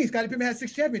 What do you mean? Scottie Pippen has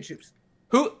 6 championships.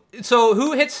 Who hits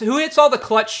all the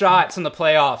clutch shots in the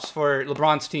playoffs for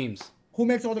LeBron's teams? Who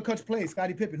makes all the clutch plays?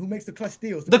 Scottie Pippen. Who makes the clutch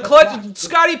steals?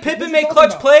 Scottie Pippen made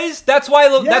clutch plays. That's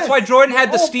why Jordan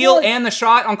had the steal and the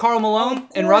shot on Karl Malone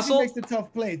and Russell. He makes the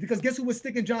tough plays because guess who was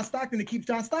sticking John Stockton to keep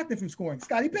John Stockton from scoring?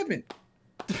 Scottie Pippen.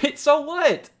 So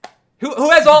what? Who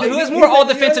has more all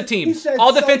defensive teams?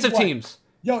 All defensive teams.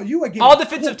 Yo, you again. All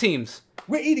defensive teams.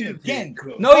 We're eating again.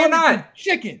 No, you're not.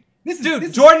 Chicken.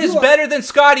 Dude, Jordan is better than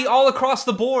Scottie all across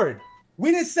the board.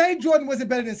 We didn't say Jordan wasn't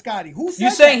better than Scottie. Who said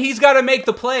You saying he's got to make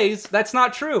the plays? That's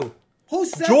not true. Who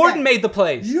said Jordan made the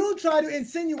plays. You try to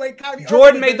insinuate Kyrie.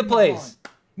 Jordan made the plays.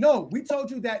 No, we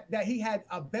told you that he had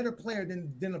a better player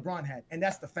than LeBron had, and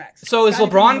that's the facts. So is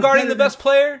LeBron guarding the best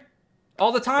player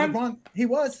all the time? LeBron, he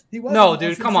was. No,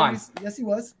 dude, come on. Yes, he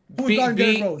was. Who was guarding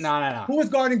Derrick Rose? No. Who was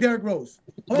guarding Derrick Rose?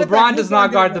 LeBron does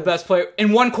not guard the best player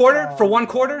in 1 quarter. For 1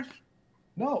 quarter.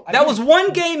 No, that was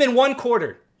 1 game in 1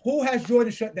 quarter. Who has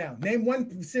Jordan shut down? Name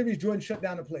 1 series Jordan shut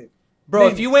down a player. Bro,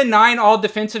 if you win 9 all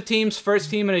defensive teams, first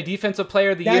team, and a defensive player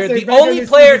of the year, the only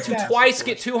player to twice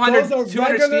get 200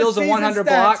 steals and 100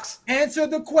 blocks. Answer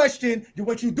the question.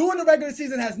 What you do in the regular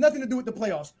season has nothing to do with the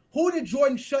playoffs. Who did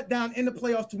Jordan shut down in the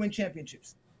playoffs to win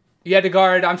championships? You had to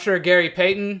guard, I'm sure, Gary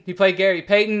Payton. He played Gary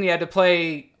Payton. He had to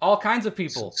play all kinds of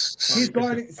people. He's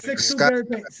guarding 6'2" Gary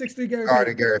Payton. 6'3" Gary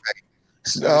Payton. Gary Payton.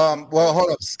 Well,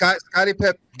 hold up.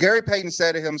 Gary Payton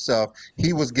said it himself.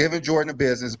 He was giving Jordan a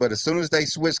business, but as soon as they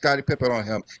switched Scottie Pippen on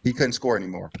him, he couldn't score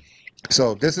anymore.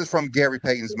 So this is from Gary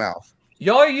Payton's mouth.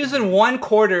 Y'all are using 1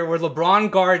 quarter where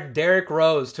LeBron guarded Derrick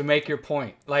Rose to make your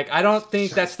point. Like, I don't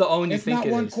think that's the only you think it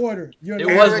is. It's not 1 quarter. It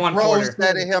was 1 quarter. Rose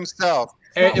said it himself.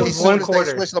 It was 1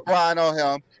 quarter. They switched LeBron on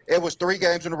him. It was 3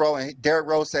 games in a row, and Derrick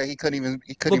Rose said he couldn't even.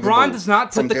 LeBron does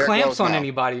not put the clamps on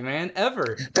anybody, man,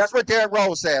 ever. That's what Derrick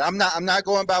Rose said. I'm not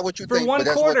going by what you think. For 1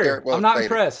 quarter, I'm not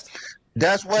impressed.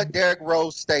 That's what Derrick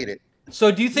Rose stated. So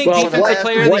do you think defensive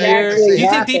player of the year? Do you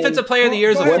think defensive player of the year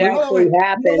is what actually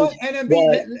happened?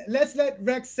 Let's let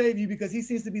Rex save you because he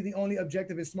seems to be the only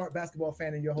objective and smart basketball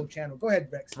fan in your whole channel. Go ahead,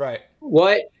 Rex. Right.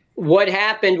 What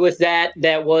happened with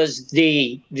that was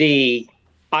the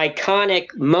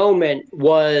iconic moment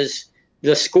was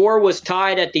the score was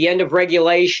tied at the end of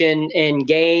regulation in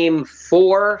game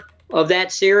 4 of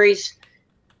that series.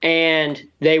 And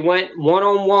they went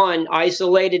 1-on-1,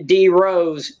 isolated D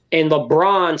Rose, and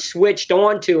LeBron switched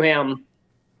on to him.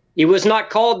 He was not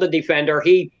called the defender.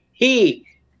 He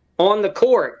on the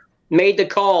court made the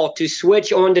call to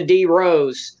switch on to D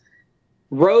Rose.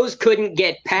 Rose couldn't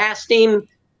get past him.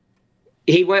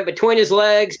 He went between his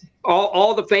legs,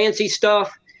 all the fancy stuff.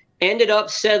 Ended up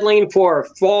settling for a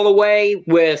fall away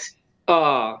with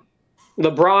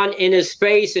LeBron in his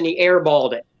face, and he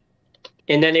airballed it.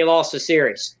 And then they lost the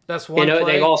series. That's one play.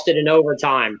 They lost it in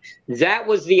overtime. That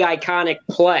was the iconic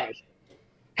play.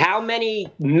 How many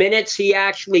minutes he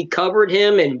actually covered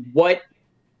him and what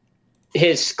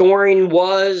his scoring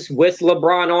was with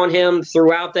LeBron on him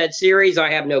throughout that series, I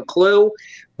have no clue.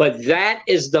 But that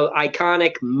is the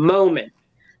iconic moment.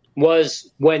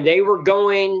 Was when they were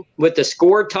going with the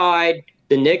score tied,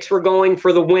 the Knicks were going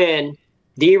for the win.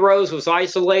 D Rose was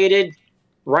isolated,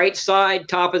 right side,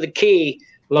 top of the key.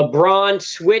 LeBron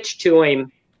switched to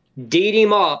him, D'd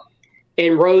him up,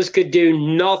 and Rose could do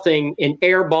nothing and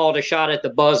airballed a shot at the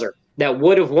buzzer that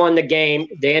would have won the game.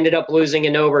 They ended up losing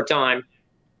in overtime.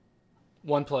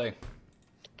 1 play.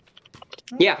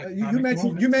 Yeah. You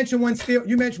mentioned one steal.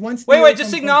 You mentioned one steal. Wait,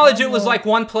 just acknowledge it was like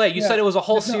 1 play. You said it was a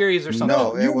whole series or something.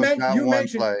 No, it was not 1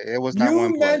 play. It was not 1 play.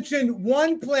 You mentioned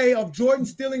 1 play of Jordan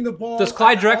stealing the ball. Does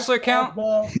Clyde Drexler count?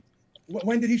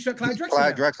 When did he shut Clyde Drexler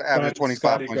Clyde down? Drexler averaged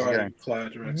 25 points a game.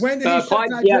 Clyde Drexler. When did he shut Clyde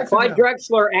Drexler down? Clyde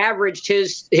Drexler averaged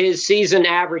his season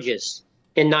averages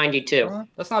in 92.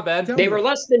 That's not bad. They were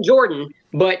less than Jordan,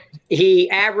 but he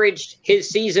averaged his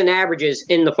season averages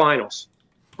in the finals.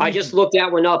 I just looked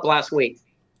that one up last week.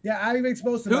 Yeah, I even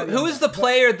exposed somebody. Who is the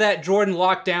player that Jordan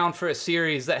locked down for a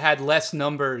series that had less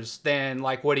numbers than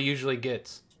like what he usually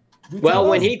gets? Well,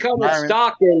 when he covered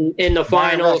Stockton in the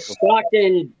finals,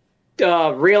 Stockton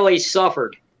really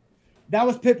suffered. That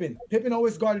was Pippen. Pippen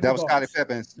always guarded. That was Scottie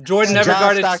Pippen. Jordan never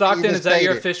guarded Stockton. Is that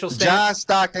your official stance? John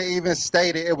Stockton even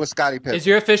stated it was Scottie Pippen. Is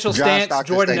your official stance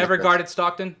Jordan never guarded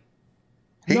Stockton?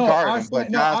 He guarded him,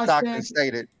 but John Stockton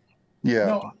stated, yeah.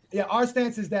 No, yeah, our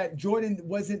stance is that Jordan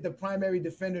wasn't the primary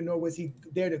defender, nor was he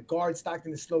there to guard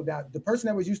Stockton to slow down. The person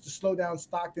that was used to slow down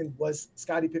Stockton was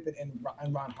Scottie Pippen and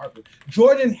Ron Harper.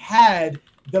 Jordan had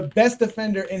the best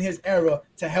defender in his era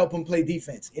to help him play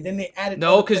defense, and then they added.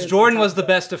 No, because Jordan was the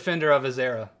best defender of his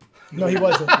era. No, he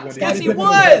wasn't. Yes, he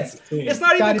was. It's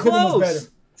not even close.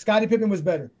 Scottie Pippen was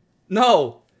better.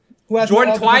 No.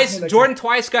 Jordan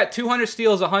twice got 200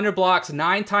 steals, 100 blocks,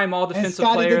 9-time All Defensive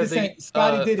Player of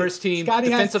the first team,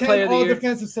 Defensive Player of the Year.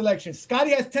 Defensive selections.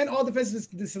 Scottie has 10 All Defensive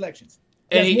selections.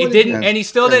 And he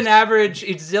still didn't average.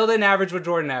 He still didn't average what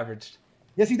Jordan averaged.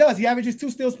 Yes, he does. He averages 2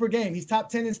 steals per game. He's top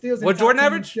 10 in steals. What Jordan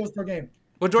averaged? Steals per game.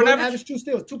 What Jordan averaged? 2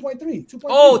 steals, 2.3.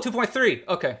 Oh, 2.3.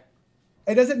 Okay.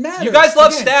 It doesn't matter. You guys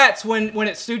love stats when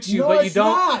it suits you, but you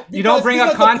don't. You don't bring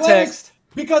up context.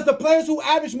 Because the players who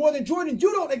average more than Jordan,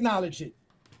 you don't acknowledge it.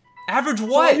 Average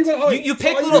what? So you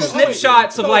pick little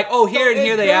snapshots of like, oh, here and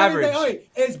here they average.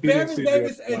 Is Baron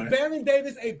Davis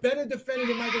a better defender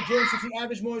than Michael Jordan since he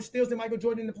averaged more steals than Michael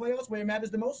Jordan in the playoffs where it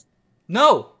matters the most?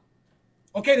 No.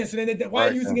 Okay, then. So then why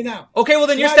are you using it now? Okay, well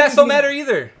then your stats don't matter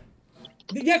either.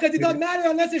 Yeah, because it doesn't matter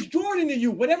unless it's Jordan to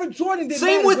you. Whatever Jordan did.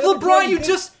 Same with LeBron.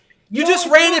 You just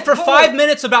ran it for 5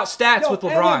 minutes about stats with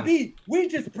LeBron. LMB, we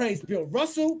just praised Bill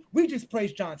Russell. We just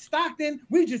praised John Stockton.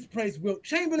 We just praised Wilt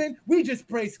Chamberlain. We just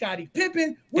praised Scottie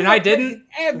Pippen. And I didn't?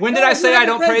 When did I say I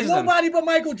don't praise them? Nobody but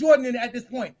Michael Jordan at this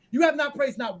point. You have not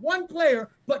praised not one player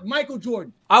but Michael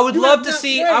Jordan. I would love to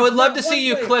see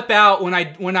you clip out when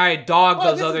I dog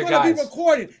those other guys. Be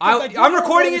recorded. I'm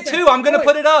recording it too. I'm going to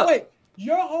put it up. Wait,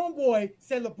 your homeboy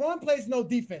said LeBron plays no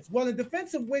defense. Well, in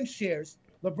defensive win shares,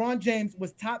 LeBron James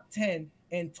was top 10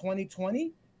 in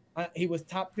 2020. He was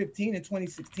top 15 in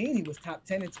 2016. He was top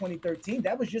 10 in 2013.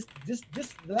 That was just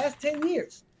the last 10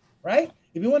 years, right?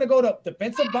 If you want to go to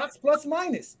defensive box plus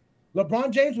minus, LeBron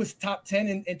James was top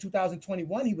 10 in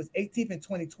 2021. He was 18th in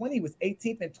 2020. He was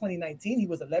 18th in 2019. He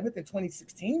was 11th in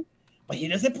 2016. But he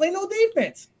doesn't play no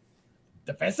defense.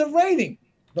 Defensive rating,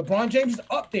 LeBron James is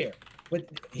up there. But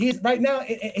he's right now.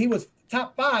 He was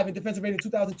top 5 in defensive rating in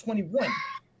 2021.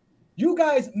 You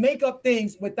guys make up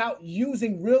things without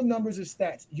using real numbers or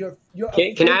stats.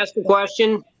 Can I ask a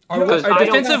question? Because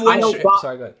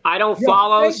I don't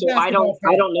follow, so I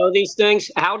don't know these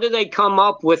things. How do they come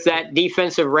up with that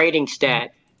defensive rating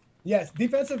stat? Yes,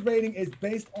 defensive rating is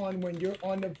based on when you're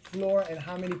on the floor and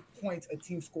how many points a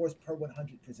team scores per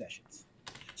 100 possessions.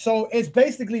 So it's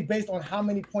basically based on how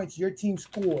many points your team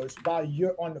scores while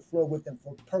you're on the floor with them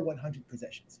per 100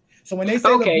 possessions. So when they say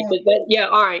all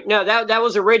right. No, that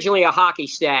was originally a hockey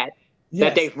stat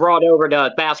that they brought over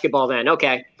to basketball then.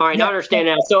 Okay. All right, I understand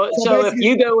now. So if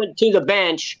you go into the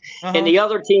bench and the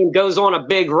other team goes on a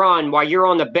big run while you're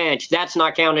on the bench, that's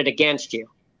not counted against you.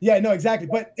 Yeah, no, exactly.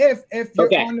 But if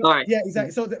you're on the, yeah,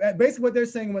 exactly. So basically what they're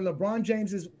saying, when LeBron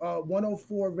James's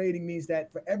 104 rating means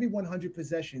that for every 100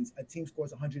 possessions, a team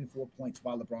scores 104 points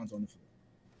while LeBron's on the floor.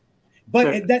 But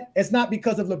it's not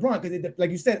because of LeBron, because like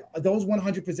you said, those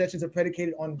 100 possessions are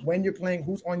predicated on when you're playing,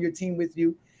 who's on your team with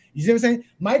you. You see what I'm saying?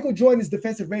 Michael Jordan's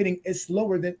defensive rating is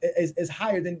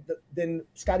higher than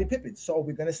Scottie Pippen. So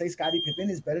we're gonna say Scottie Pippen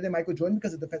is better than Michael Jordan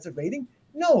because of defensive rating?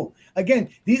 No. Again,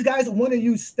 these guys want to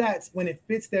use stats when it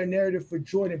fits their narrative for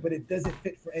Jordan, but it doesn't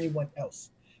fit for anyone else.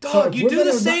 Dog, you do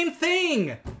the same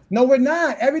thing. No, we're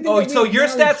not. Everything. Oh, so your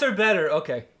stats are better.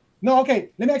 Okay. No, okay.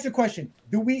 Let me ask you a question.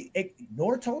 Do we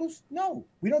ignore totals? No.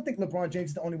 We don't think LeBron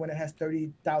James is the only one that has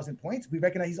 30,000 points. We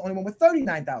recognize he's the only one with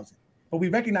 39,000. But we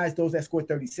recognize those that scored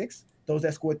 36, those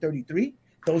that scored 33,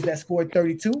 those that scored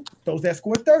 32, those that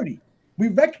scored 30. We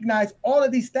recognize all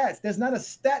of these stats. There's not a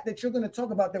stat that you're going to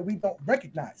talk about that we don't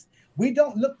recognize. We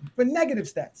don't look for negative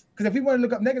stats. Because if we want to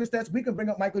look up negative stats, we can bring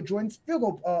up Michael Jordan's field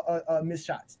goal missed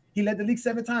shots. He led the league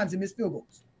 7 times in missed field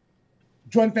goals.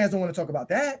 Jordan fans don't want to talk about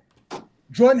that.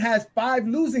 Jordan has 5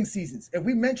 losing seasons. If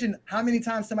we mention how many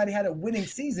times somebody had a winning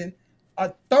season,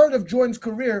 a third of Jordan's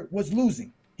career was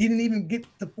losing. He didn't even get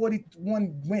to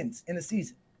 41 wins in a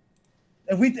season.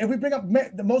 If we bring up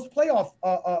the most playoff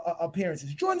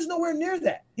appearances, Jordan's nowhere near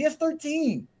that. He has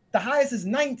 13. The highest is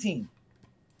 19.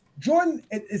 Jordan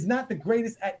is not the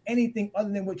greatest at anything other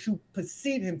than what you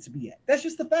perceive him to be at. That's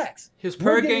just the facts. His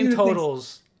per game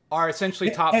totals are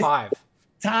essentially top 5,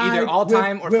 either all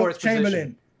time or for his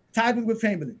position. Tied with Wilt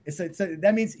Chamberlain. So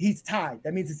that means he's tied.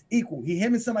 That means it's equal.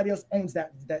 Him and somebody else owns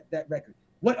that record.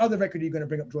 What other record are you going to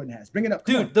bring up? Jordan has. Bring it up,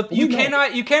 dude. You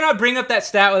cannot bring up that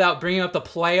stat without bringing up the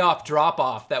playoff drop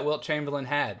off that Wilt Chamberlain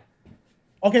had.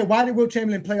 Okay, why did Wilt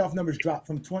Chamberlain playoff numbers drop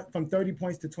from 30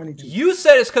 points to 22? You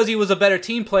said it's because he was a better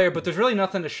team player, but there's really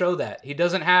nothing to show that. He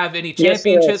doesn't have any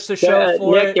championships to show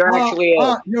for Nick,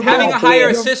 it. Having a higher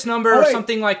assist number or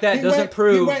something like that doesn't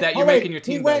prove that you're making your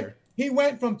team better. He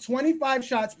went from 25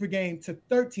 shots per game to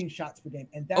 13 shots per game,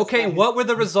 and that's okay. What were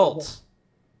the results?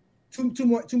 Two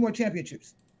more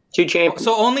championships. 2 championships.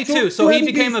 So only 2. So he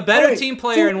became a better team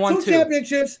player and won 2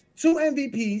 championships, 2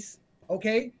 MVPs.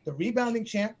 Okay, the rebounding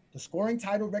champ, the scoring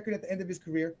title record at the end of his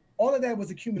career. All of that was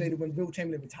accumulated when Wilt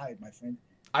Chamberlain retired, my friend.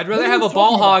 I'd rather have a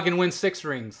ball hog and win 6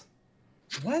 rings.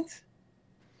 What?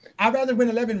 I'd rather win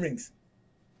 11 rings.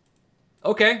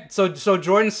 Okay, so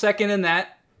Jordan's second in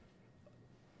that.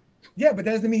 Yeah, but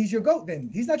that doesn't mean he's your GOAT then.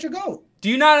 He's not your GOAT. Do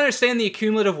you not understand the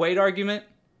accumulative weight argument?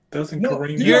 Doesn't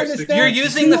Kareem you're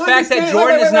using the fact that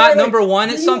Jordan is not number 1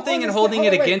 at something and holding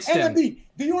it against him.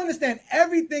 Do you understand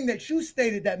everything that you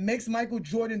stated that makes Michael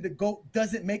Jordan the GOAT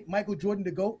doesn't make Michael Jordan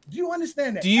the GOAT? Do you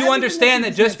understand that? Do you understand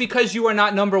that just because you are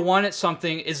not number 1 at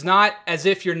something is not as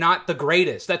if you're not the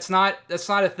greatest? That's not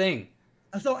a thing.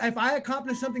 So if I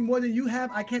accomplish something more than you have,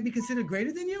 I can't be considered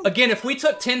greater than you? Again, if we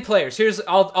took 10 players,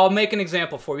 I'll make an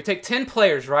example for you. We take 10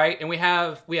 players, right? And we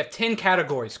have 10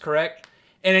 categories, correct?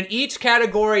 And in each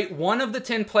category, one of the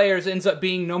 10 players ends up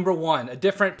being number 1, a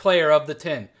different player of the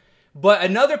 10. But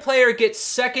another player gets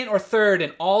second or third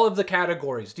in all of the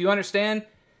categories. Do you understand?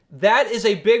 That is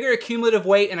a bigger accumulative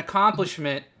weight and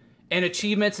accomplishment and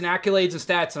achievements and accolades and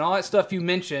stats and all that stuff you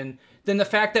mentioned than the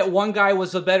fact that one guy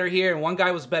was better here and one guy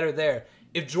was better there.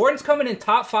 If Jordan's coming in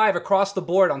top 5 across the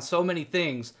board on so many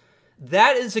things,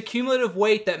 that is a cumulative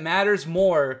weight that matters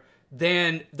more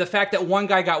than the fact that one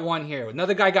guy got 1 here,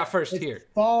 another guy got first here.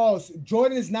 False.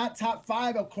 Jordan is not top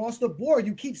 5 across the board.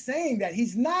 You keep saying that.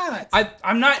 He's not.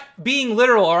 I'm not being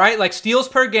literal, all right? Like steals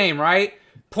per game, right?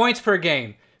 Points per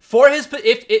game. For his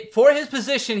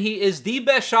position, he is the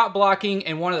best shot blocking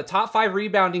and one of the top 5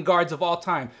 rebounding guards of all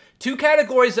time. 2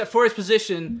 categories that for his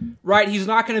position, right, he's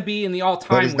not going to be in the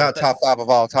all-time. But he's not top 5 of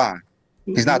all time.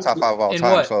 He's not top 5 of all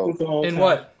time. What? So in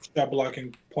what? Shot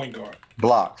blocking point guard.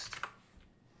 Blocks.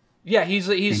 Yeah, he's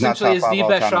essentially is the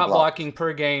best shot blocking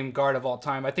per game guard of all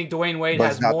time. I think Dwayne Wade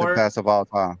has more. But he's not the best of all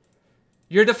time.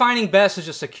 You're defining best as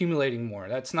just accumulating more.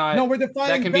 That's not. No, we're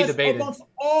defining that can best be debated amongst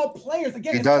all players.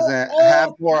 Again, he doesn't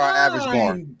have more or average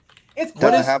more. It's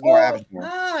doesn't have more average more.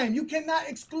 Time. You cannot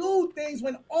exclude things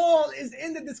when all is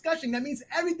in the discussion. That means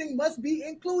everything must be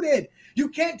included. You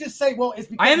can't just say, well, it's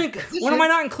because what am I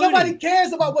not including? Nobody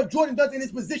cares about what Jordan does in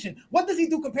his position. What does he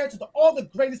do compared to all the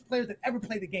greatest players that ever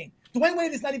played the game? Dwayne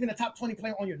Wade is not even a top 20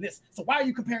 player on your list. So why are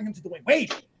you comparing him to Dwayne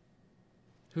Wade?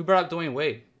 Who brought up Dwayne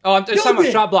Wade? Oh, I'm talking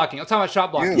about shot blocking. I'm talking about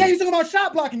shot blocking. Yeah, you're talking about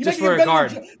shot blocking. You just for a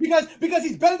guard. Because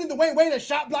he's better than Dwayne Wade at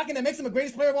shot blocking that makes him the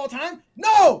greatest player of all time?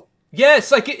 No!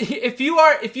 Yes, like if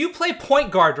you play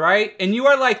point guard, right, and you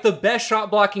are like the best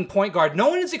shot blocking point guard, no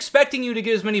one is expecting you to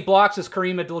get as many blocks as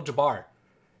Kareem Abdul-Jabbar.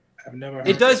 I've never heard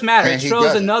it does matter. It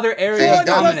shows another area of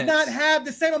dominance. Jordan does not have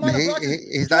the same amount of blocks.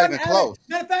 He's not even close.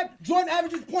 Matter of fact, Jordan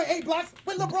averages 0.8 blocks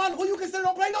with LeBron, who you consider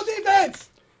don't play no defense.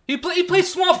 He plays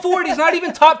small forward. He's not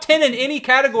even top 10 in any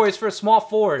categories for a small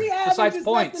forward besides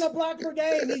points. Less than a block per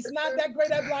game. He's not that great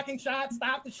at blocking shots.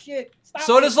 Stop the shit.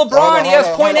 So does LeBron. He has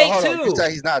 0.8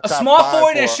 too. A small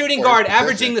forward and a shooting guard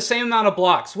averaging the same amount of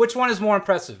blocks. Which one is more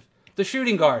impressive? The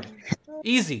shooting guard.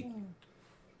 Easy.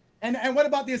 And what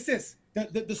about the assists?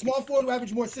 The small forward will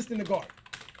average more assists than the guard.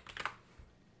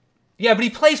 Yeah, but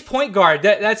he plays point guard.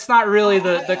 That's not really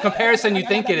the comparison you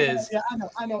think it is. Yeah,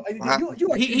 I know.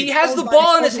 He has the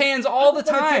ball in his hands all the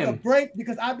time. Take a break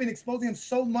because I've been exposing him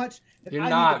so much. You're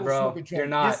not, bro. You're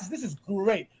not. This is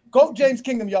great. Go James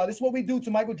Kingdom, y'all. This is what we do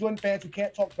to Michael Jordan fans who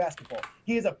can't talk basketball.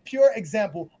 He is a pure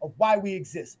example of why we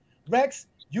exist. Rex,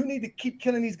 you need to keep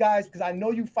killing these guys because I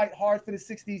know you fight hard for the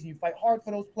 60s and you fight hard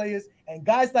for those players. And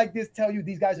guys like this tell you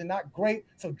these guys are not great,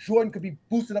 so Jordan could be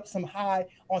boosted up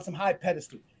on some high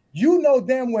pedestal. You know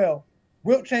damn well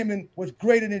Wilt Chamberlain was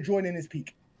greater than Jordan in his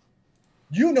peak.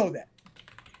 You know that.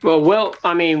 Well, Wilt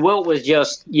was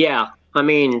just, thank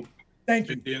you.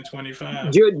 50 and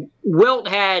 25. Wilt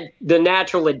had the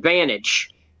natural advantage.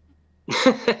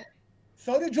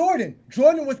 So did Jordan.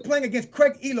 Jordan was playing against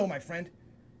Craig Elo, my friend.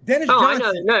 Dennis Oh, Johnson.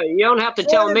 I know. No, you don't have to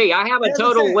tell me. I have a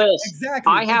total list.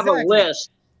 Exactly. I have a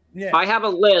list. Yeah. I have a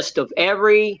list of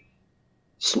every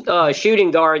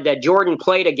shooting guard that Jordan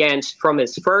played against from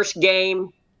his first game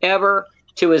ever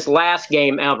to his last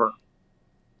game ever.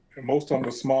 And most of them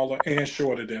are smaller and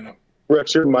shorter than him.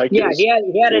 Rex, your mic Yeah, is. he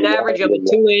had an average of a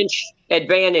 2-inch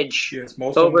advantage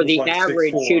over the like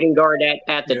average 6'4". shooting guard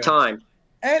at the time.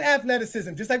 And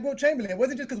athleticism, just like Wilt Chamberlain. It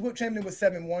wasn't just because Wilt Chamberlain was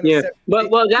 7'1" or Yeah, 7'8".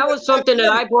 but that was something that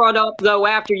I brought up though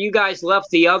after you guys left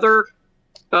the other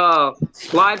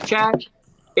live chat.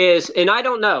 And I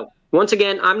don't know. Once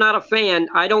again, I'm not a fan.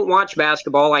 I don't watch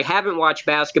basketball. I haven't watched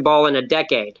basketball in a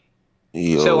decade.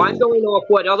 So I'm going off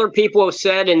what other people have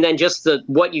said and then just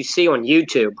what you see on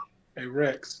YouTube. Hey,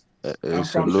 Rex, I'm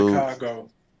from Chicago,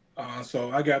 so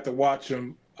I got to watch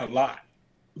him a lot,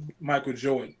 Michael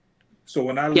Jordan. So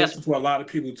when I listen to a lot of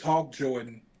people talk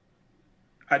Jordan,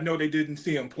 I know they didn't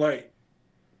see him play.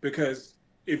 Because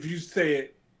if you said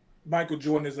Michael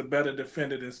Jordan is a better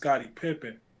defender than Scottie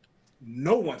Pippen,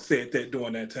 no one said that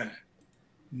during that time.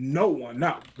 No one,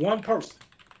 not one person.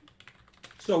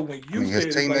 So when you said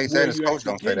his teammates and his coach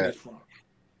don't say that.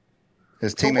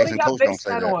 His teammates and coach don't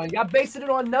say that. Y'all basing it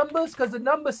on numbers because the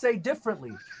numbers say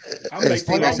differently. His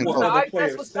teammates and coach. I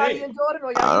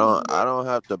don't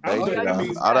have to base it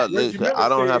off. I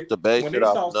don't have to base it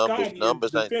off numbers.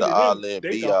 Numbers ain't the all in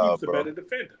be all, bro.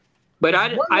 But I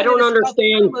don't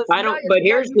understand. But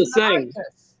here's the thing.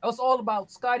 It's all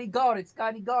about Scotty guarded,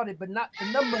 but not the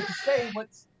numbers to say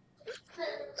what's.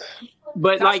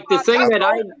 But like the thing that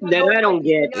I don't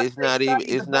get,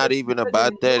 it's not even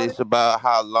about that. It's about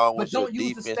how long was your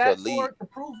defense elite.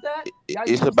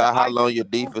 It's about how long your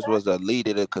defense was elite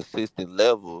at a consistent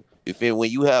level. When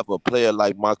you have a player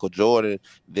like Michael Jordan,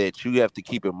 that you have to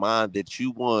keep in mind that he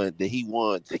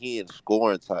won 10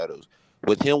 scoring titles.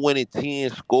 With him winning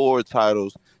 10 scoring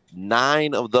titles,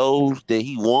 9 of those that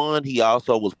he won, he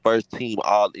also was first team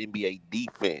All NBA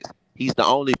defense. He's the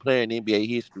only player in NBA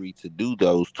history to do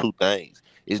those two things.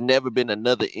 It's never been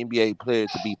another NBA player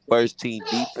to be first team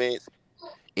defense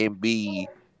and win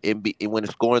a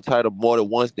scoring title more than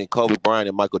once than Kobe Bryant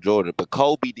and Michael Jordan. But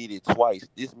Kobe did it twice.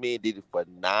 This man did it for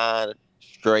 9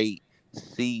 straight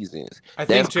seasons. I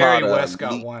think Jerry West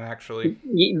got one actually.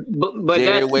 But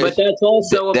that's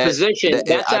also a position.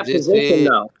 That's a position,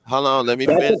 though. Hold on, let me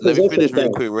finish real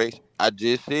quick, Ray. I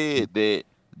just said that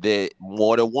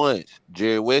more than once.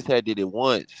 Jerry West did it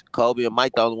once. Kobe and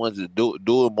Mike the only ones that do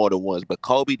it more than once. But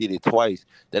Kobe did it twice.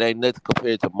 That ain't nothing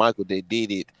compared to Michael. They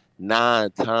did it 9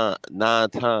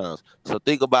 times. So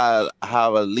think about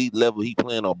how elite level he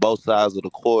playing on both sides of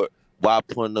the court while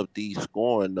putting up these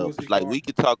scoring numbers. Like we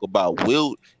could talk about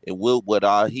Wilt and what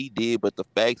all he did, but the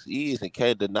facts is and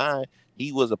can't deny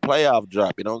he was a playoff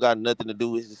drop. It don't got nothing to do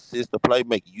with his assist or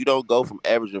playmaking. You don't go from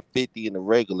averaging 50 in the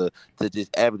regular to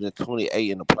just averaging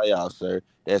 28 in the playoffs, sir.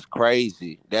 That's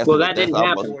crazy. That didn't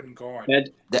happen.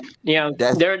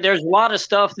 There's a lot of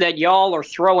stuff that y'all are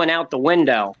throwing out the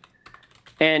window.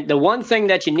 And the one thing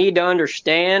that you need to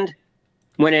understand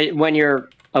when you're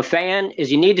a fan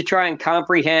is you need to try and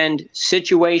comprehend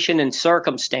situation and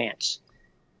circumstance.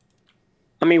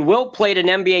 I mean, Wilt played an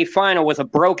NBA final with a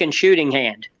broken shooting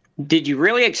hand. Did you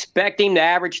really expect him to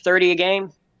average 30 a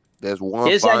game? There's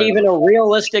one. Is that even a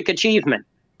realistic achievement?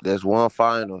 There's one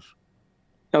finals.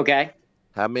 Okay.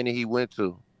 How many he went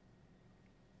to?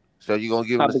 So you gonna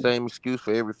give him the same excuse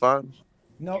for every finals?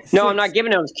 No, I'm not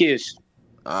giving him an excuse.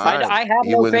 I have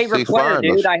no favorite player,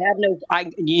 dude.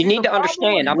 You need to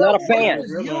understand. I'm not a fan.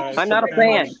 I'm not a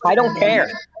fan. I don't care.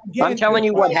 I'm telling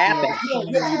you what happened.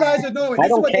 You guys are doing. I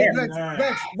don't care.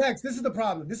 Rex, this is the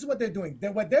problem. This is what they're doing.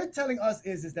 What they're telling us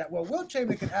is that Wilt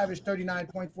Chamberlain can average 39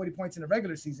 points, 40 points in the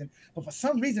regular season, but for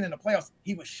some reason in the playoffs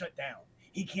he was shut down.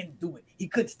 He can't do it. He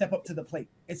couldn't step up to the plate.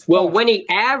 When he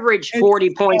averaged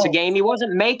 40 points a game, he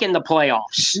wasn't making the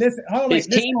playoffs. His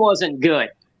team wasn't good.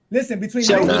 Listen, between he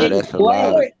didn't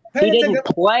play. He didn't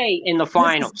play in the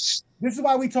finals. This is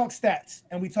why we talk stats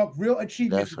and we talk real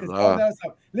achievements.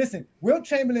 Listen, Wilt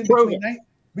Chamberlain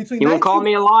between you want to call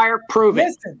me a liar? Prove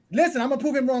it. Listen, I'm gonna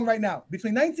prove him wrong right now.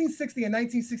 Between 1960 and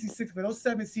 1966, for those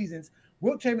 7 seasons,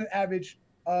 Wilt Chamberlain averaged.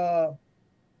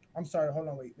 I'm sorry, hold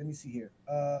on, wait. Let me see here.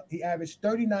 He averaged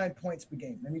 39 points per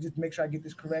game. Let me just make sure I get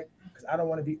this correct because I don't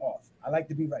want to be off. I like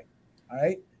to be right. All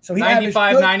right. So he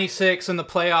 95, 96 in the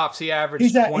playoffs. He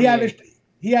averaged 28.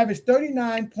 He averaged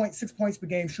 39.6 points per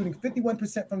game, shooting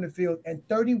 51% from the field and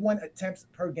 31 attempts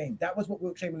per game. That was what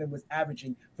Wilt Chamberlain was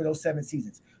averaging for those 7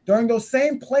 seasons. During those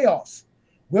same playoffs,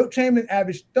 Wilt Chamberlain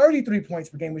averaged 33 points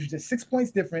per game, which is just 6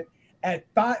 points different, at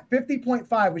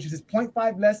 50.5, which is his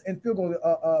 0.5 less in field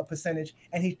goal percentage,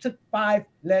 and he took 5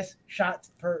 less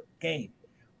shots per game.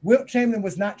 Wilt Chamberlain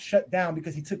was not shut down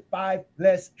because he took 5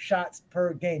 less shots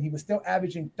per game. He was still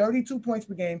averaging 32 points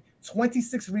per game,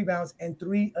 26 rebounds, and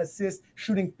 3 assists,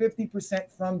 shooting 50%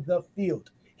 from the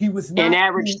field. He was not and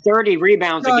averaged 30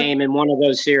 rebounds a game in one of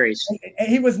those series. And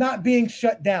he was not being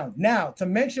shut down. Now, to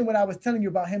mention what I was telling you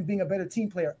about him being a better team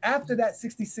player, after that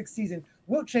 66 season,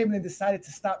 Wilt Chamberlain decided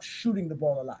to stop shooting the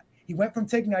ball a lot. He went from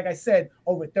taking, like I said,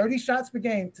 over 30 shots per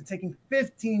game to taking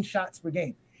 15 shots per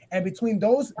game. And between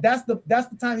those, that's the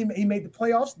time he made the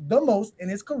playoffs the most in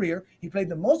his career. He played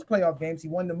the most playoff games. He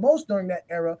won the most during that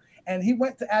era. And he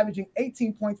went to averaging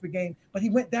 18 points per game, but he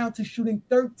went down to shooting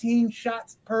 13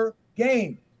 shots per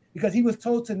game because he was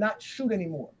told to not shoot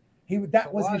anymore.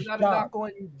 That was his job.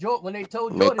 When they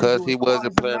told Jordan because he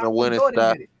wasn't playing a winning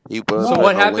style. So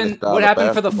what happened? What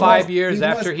happened for the 5 years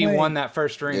after he won that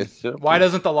first ring? Why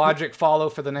doesn't the logic follow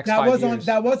for the next 5 years?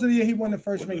 That was the year he won the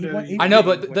first ring. I know,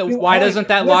 but why doesn't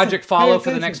that logic follow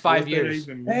for the next 5 years?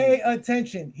 Pay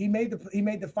attention. He made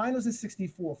the finals in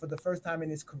 '64 for the first time in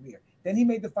his career. Then he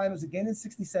made the finals again in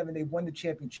 '67. They won the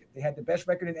championship. They had the best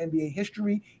record in NBA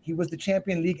history. He was the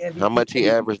champion, league MVP. How much he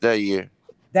averaged that year?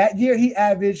 That year, he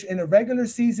averaged in a regular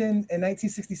season in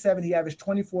 1967. He averaged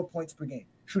 24 points per game,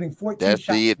 shooting 14 shots.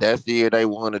 That's the year they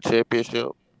won the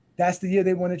championship. That's the year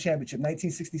they won the championship,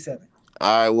 1967.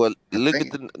 All right. Well, look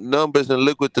at the numbers and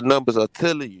look what the numbers are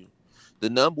telling you.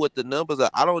 What the numbers are.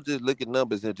 I don't just look at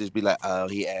numbers and just be like, oh,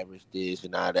 he averaged this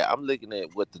and all that. I'm looking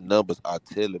at what the numbers are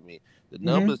telling me. The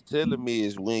numbers telling me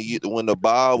is when the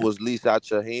ball was least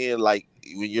out your hand, like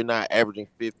when you're not averaging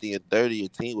 50 and 30, your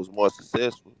team was more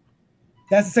successful.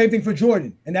 That's the same thing for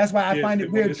Jordan, and that's why I find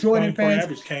it weird. Jordan fans,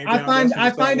 I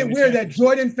find it weird that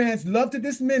Jordan fans love to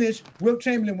diminish Wilt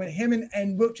Chamberlain when him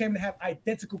and Wilt Chamberlain have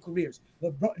identical careers.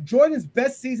 Jordan's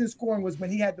best season scoring was when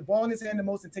he had the ball in his hand the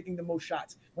most and taking the most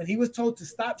shots. When he was told to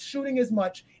stop shooting as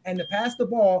much and to pass the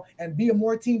ball and be a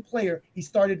more team player, he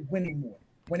started winning more.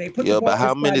 When they put the ball but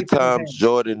how many times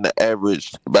Jordan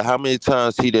averaged? But how many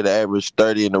times he did average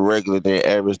 30 in the regular, then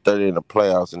averaged 30 in the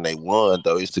playoffs, and they won?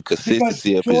 Though it's the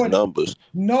consistency of his numbers.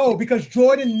 No, because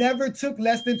Jordan never took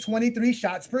less than 23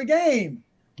 shots per game.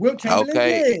 Wilt Chamberlain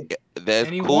did. That's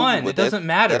and he cool, won. It doesn't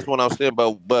matter. That's what I'm saying.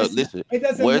 But listen, it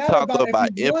doesn't we're matter talking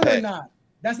about if he won impact. or not.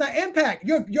 That's not impact.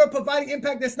 You're providing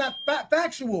impact that's not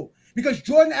factual. Because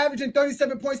Jordan averaging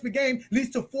 37 points per game leads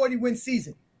to 40-win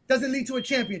season. Doesn't lead to a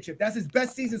championship. That's his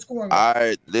best season scoring. All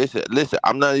right, listen.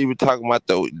 I'm not even talking about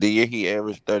the year he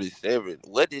averaged 37.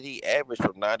 What did he average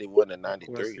from 91 to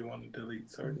 93? You want to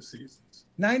delete certain seasons.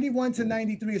 91 to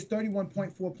 93 is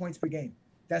 31.4 points per game.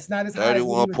 That's not as high.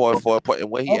 31.4 points.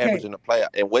 And what he averaged in the playoffs?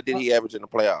 And what did he average in the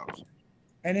playoffs?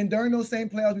 And then during those same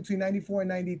playoffs between 94 and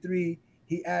 93,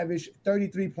 he averaged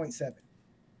 33.7.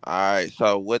 All right,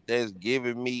 so what that's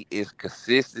giving me is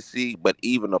consistency, but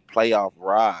even a playoff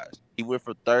rise. He went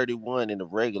from 31 in the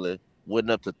regular, went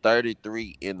up to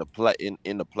 33 in the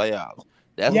playoffs.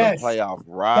 That's a playoff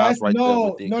rise there.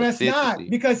 No, that's not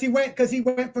because he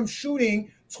went from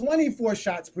shooting 24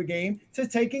 shots per game to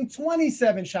taking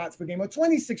 27 shots per game or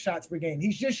 26 shots per game. He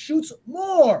just shoots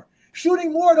more.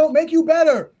 Shooting more don't make you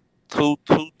better. 3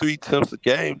 attempts a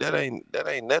game. That ain't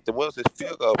nothing. What's his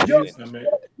field goal? You're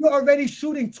already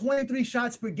shooting 23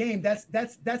 shots per game. That's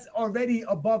already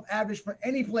above average for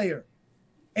any player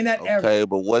in that era. Okay,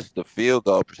 but what's the field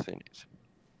goal percentage?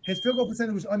 His field goal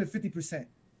percentage was under 50%.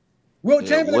 Wilt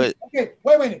Chamberlain. Okay,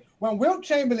 wait a minute. When Wilt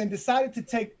Chamberlain decided to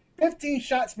take 15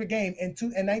 shots per game in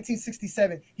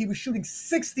 1967, he was shooting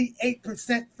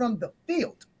 68% from the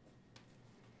field.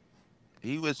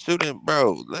 He was shooting,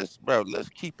 let's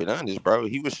keep it honest, bro.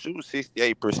 He was shooting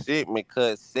 68%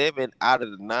 because 7 out of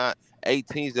the 8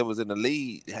 teams that was in the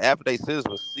league, half of their seasons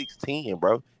was 6'10",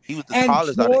 bro. He was the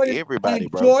tallest out of everybody,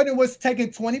 bro. Jordan was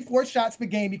taking 24 shots per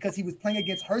game because he was playing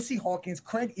against Hersey Hawkins,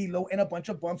 Craig Elo, and a bunch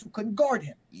of bums who couldn't guard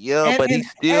him. Yeah, but he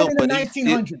still, in the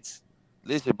 1900s.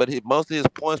 Listen, but most of his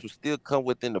points would still come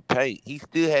within the paint. He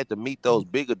still had to meet those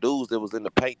bigger dudes that was in the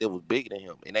paint that was bigger than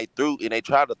him, and they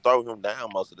tried to throw him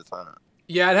down most of the time.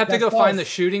 Yeah, I'd have to go find the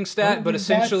shooting stat, but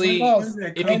essentially,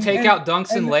 if you take out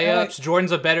dunks and layups,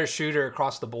 Jordan's a better shooter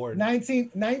across the board.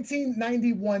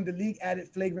 1991, the league added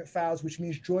flagrant fouls, which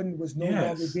means Jordan was no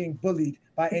longer being bullied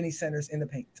by any centers in the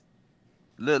paint.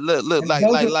 Look, like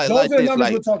this.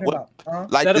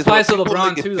 That applies to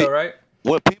LeBron too, though, right?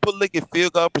 When people look at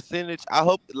field goal percentage, I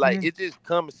hope it's just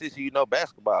common sense.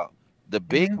 Basketball. The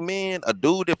big men, a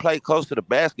dude that played close to the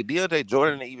basket, DeAndre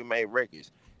Jordan even made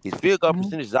records. His field goal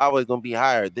percentage is always going to be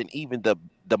higher than even the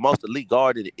most elite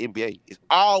guard in the NBA. It's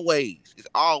always.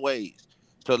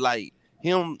 So, like,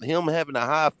 him having a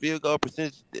high field goal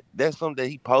percentage, that's something that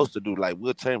he supposed to do. Like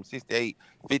Will Chamberlain, 68,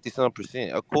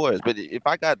 50-some%, of course. But if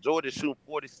I got Jordan shooting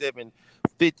 47,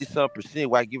 50-some%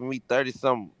 while giving me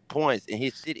 30-some points, and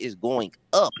his shit is going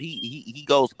up, he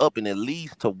goes up, and it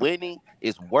leads to winning.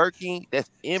 It's working.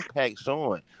 That's impact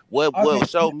showing. What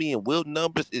showed me in Will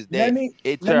numbers is that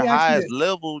at your highest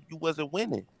level, you wasn't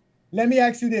winning. Let me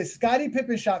ask you this. Scottie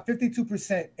Pippen shot 52%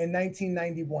 in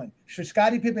 1991. Should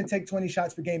Scottie Pippen take 20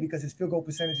 shots per game because his field goal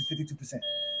percentage is 52%?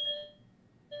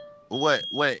 What?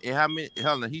 And how many?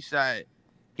 Hold on. He shot.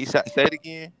 Say it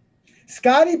again.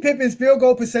 Scottie Pippen's field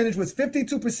goal percentage was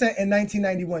 52% in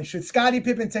 1991. Should Scottie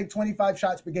Pippen take 25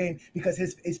 shots per game because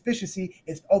his efficiency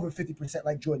is over 50%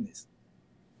 like Jordan is?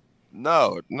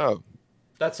 No.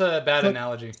 That's a bad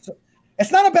analogy.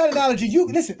 It's not a bad analogy. You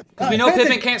listen. Because we know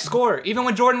Pippen can't score. Even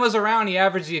when Jordan was around, he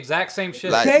averaged the exact same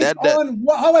shit. Like based on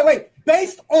what? Oh, wait.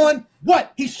 Based on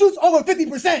what? He shoots over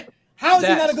 50%. How is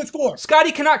he not a good scorer?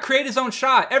 Scottie cannot create his own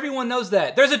shot. Everyone knows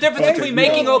that. There's a difference between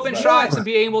making open shots and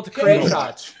being able to create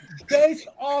shots. Based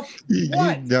off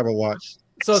what? You never watched.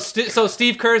 So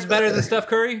Steve Kerr's better than Steph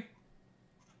Curry?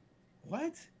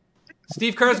 What?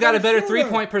 Steve Kerr's got a better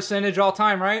three-point percentage all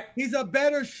time, right? He's a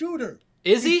better shooter.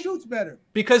 Is he? He shoots better.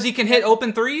 Because he can hit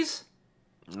open threes?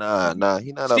 Nah,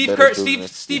 he not Steve a Kerr, better shooter.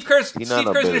 Steve Kerr's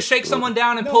going to shake someone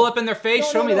down and pull up in their face.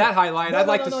 Show me that highlight. I'd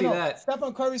like to see that.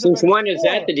 Stephen Curry's Since when is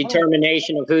that the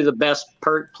determination of who the best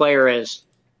player is?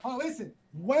 Oh, listen.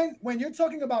 When you're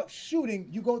talking about shooting,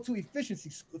 you go to efficiency,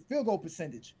 field goal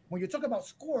percentage. When you're talking about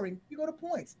scoring, you go to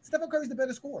points. Stephen Curry's the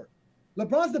better scorer.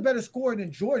 LeBron's the better scorer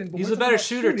than Jordan. But he's a better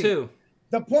shooter too.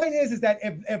 The point is that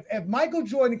if Michael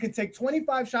Jordan can take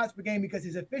 25 shots per game because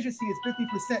his efficiency is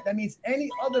 50%, that means any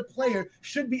other player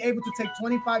should be able to take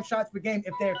 25 shots per game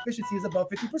if their efficiency is above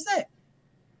 50%.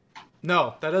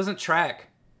 No, that doesn't track.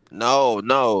 No.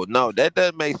 That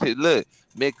doesn't make sense. Look,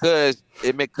 because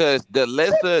the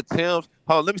lesser attempts.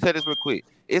 Hold on, let me say this real quick.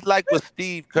 It's like with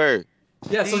Steve Kerr.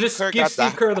 Yeah, so just give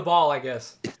Steve Kerr the ball, I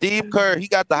guess. Steve Kerr, he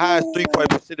got the highest three-point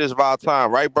percentage of all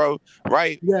time, right, bro?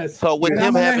 Right? Yes. So with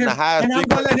him having the highest and I'm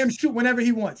going to let him shoot whenever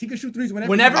he wants. He can shoot threes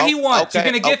whenever he wants. You're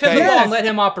going to give him the ball and let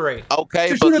him operate.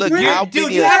 Okay, but look,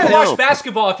 dude, you haven't watched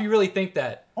basketball if you really think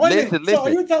that. Listen. So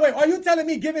are you telling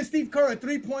me giving Steve Kerr a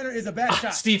three-pointer is a bad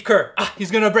shot? Steve Kerr,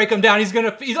 he's going to break him down.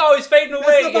 He's always fading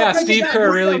away. Yeah, Steve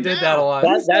Kerr really did that a lot.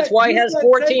 That's why he has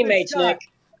 4 teammates, Nick.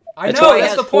 I know,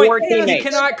 that's the point. He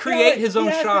cannot create his own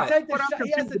shot.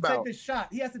 He has to take the shot.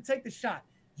 He has to take the shot.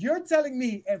 You're telling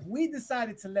me if we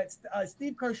decided to let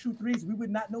Steve Kerr shoot threes, we would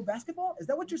not know basketball? Is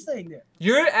that what you're saying there?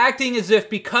 You're acting as if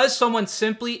because someone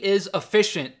simply is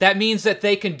efficient, that means that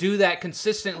they can do that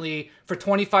consistently for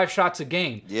 25 shots a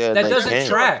game. Yeah, that doesn't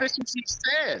track.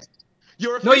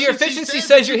 Your efficiency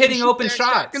says you're hitting open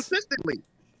shots consistently.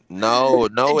 No,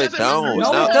 it don't.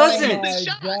 No, it doesn't.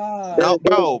 No,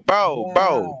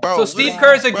 bro. So Steve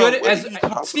Kerr is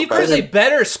Steve Kerr is a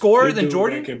better scorer than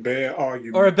Jordan,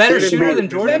 or a better shooter than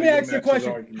Jordan. Let me ask you a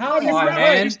question. How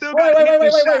wait.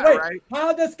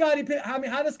 How does Scottie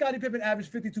Pippen average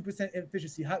 52%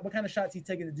 efficiency? What kind of shots he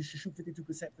taking to shoot 52%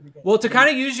 for the game? Well, to kind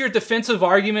of use your defensive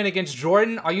argument against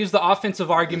Jordan, I'll use the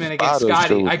offensive argument against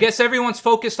Scottie. I guess everyone's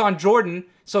focused on Jordan,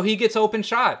 so he gets open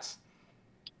shots.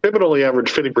 Pippen only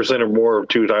averaged 50% or more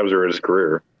 2 times during his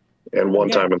career and one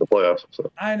time in the playoffs.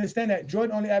 So. I understand that.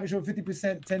 Jordan only averaged over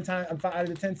 50% 10 times out of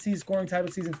the 10 scoring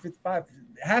title seasons, 55,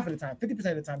 half of the time, 50%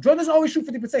 of the time. Jordan doesn't always shoot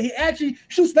 50%. He actually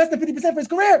shoots less than 50% for his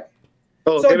career.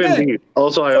 Oh, so again,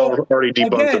 also, I already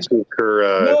debunked the Steve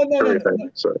Kerr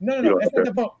thing. No. It's not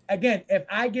the bump. Again, if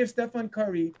I give Stephen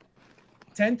Curry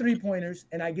 10 3-pointers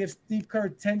and I give Steve Kerr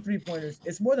 10 3-pointers,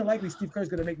 it's more than likely Steve Kerr's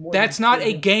going to make more. That's not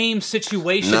a game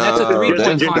situation. That's a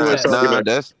 3-point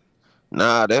contest.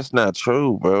 That's not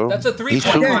true, bro. That's a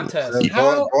 3-point contest.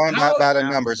 Going by the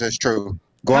numbers is true.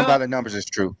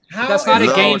 That's not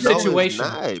a game situation.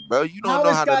 Not, bro. You don't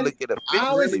know how to look at it.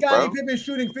 How is Scottie Pippen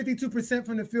shooting 52%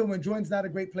 from the field when Jordan's not a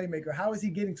great playmaker? How is he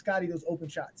getting Scottie those open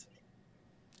shots?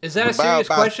 Is that a serious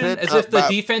question? As if the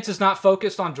defense is not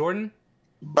focused on Jordan?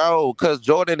 Bro, because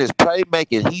Jordan is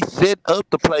playmaking. He set up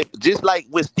the play, just like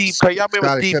with Steve Kerr. Y'all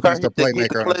remember Steve Kerr? The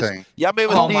playmaker on the team. Y'all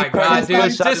remember Steve Kerr? Oh my God,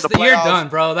 dude! You're done,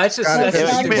 bro. That's just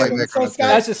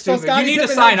stupid. You need to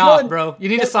sign off, bro. You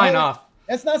need to sign off.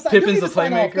 That's not Pippen's the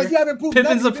playmaker.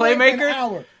 Pippen's the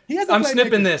playmaker. I'm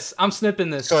snipping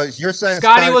this. So you're saying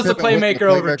Scottie was the playmaker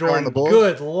over Jordan?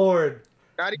 Good Lord.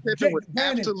 Scottie Pippen was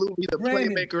absolutely the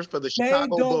playmakers for the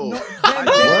Chicago Bulls.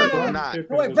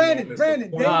 Brandon,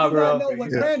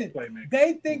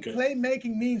 they think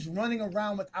playmaking means running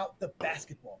around without the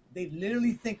basketball. They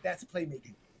literally think that's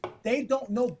playmaking. They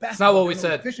don't know basketball. That's not what we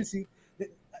said. Efficiency.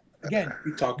 again,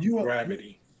 we talking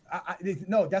gravity.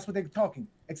 No, that's what they're talking.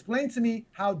 Explain to me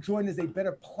how Jordan is a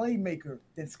better playmaker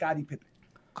than Scottie Pippen.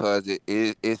 Because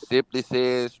it simply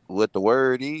says what the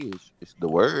word is. It's the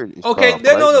word. It's okay,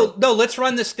 no. Let's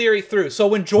run this theory through. So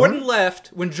when Jordan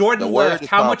left,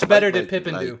 how much better did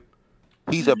Pippen do?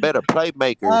 He's a better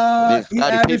playmaker than He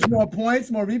Scottie averaged Pippen. more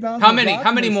points, more rebounds. How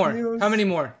many more? How many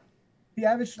more? He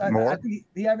averaged. I think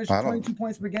he averaged 22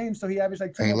 points per game, so he averaged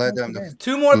like 2 more points per game.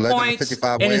 2 more points,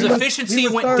 and his efficiency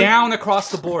went down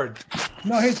across the board.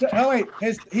 No, he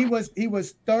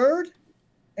was third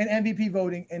in MVP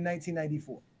voting in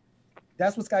 1994.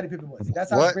 That's what Scottie Pippen was.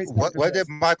 That's how great. What did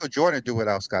Michael Jordan do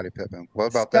without Scottie Pippen? What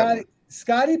about that?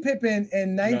 Scottie Pippen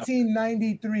in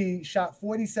 1993 shot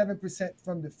 47%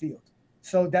 from the field.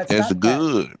 So that's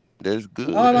good. That's good.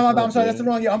 Oh, no, I'm sorry. That's the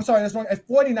wrong year. I'm sorry. That's wrong. At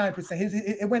 49%.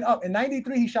 It went up. In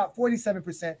 93, he shot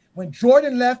 47%. When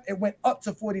Jordan left, it went up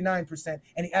to 49%,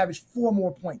 and he averaged 4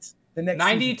 more points the next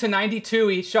 90 season. to 92,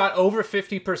 he shot over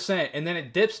 50%, and then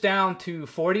it dips down to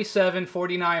 47,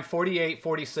 49, 48,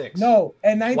 46. No.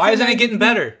 Why isn't it getting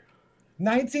better?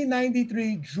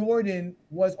 1993, Jordan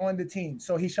was on the team.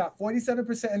 So he shot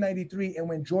 47% in 93, and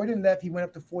when Jordan left, he went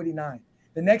up to 49.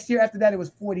 The next year after that, it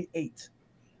was 48.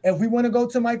 If we want to go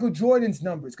to Michael Jordan's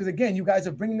numbers, because again, you guys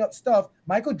are bringing up stuff,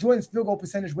 Michael Jordan's field goal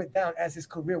percentage went down as his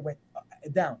career went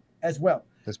down as well.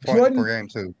 His points per game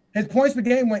too. His points per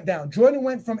game went down. Jordan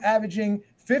went from averaging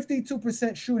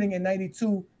 52% shooting in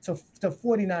 92 to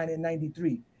 49 in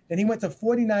 93. Then he went to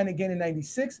 49 again in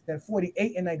 96, then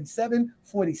 48 in 97,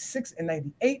 46 in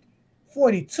 98,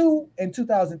 42 in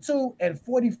 2002, and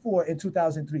 44 in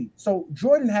 2003. So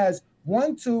Jordan has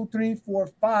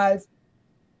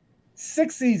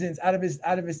 6 seasons out of his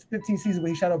 15 seasons where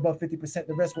he shot above 50%.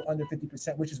 The rest were under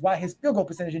 50%, which is why his field goal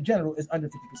percentage in general is under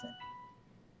 50%.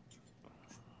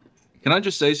 Can I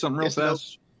just say something real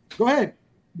fast? Go ahead.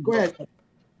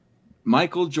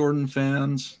 Michael Jordan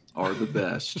fans are the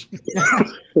best.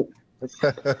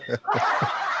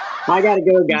 I gotta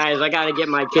go, guys. I gotta get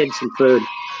my kids some food.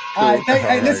 All right,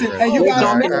 hey, listen,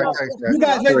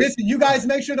 you guys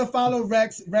make sure to follow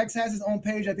Rex. Rex has his own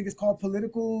page. I think it's called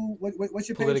Political. What's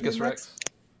your page? Politicus Rex.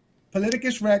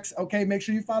 Politicus Rex. Okay, make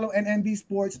sure you follow NMB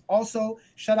Sports. Also,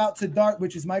 shout out to Dart,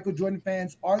 which is Michael Jordan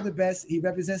fans are the best. He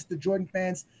represents the Jordan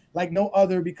fans like no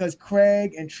other because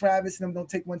Craig and Travis and them don't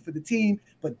take one for the team,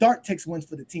 but Dart takes one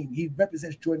for the team. He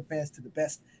represents Jordan fans to the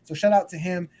best. So shout out to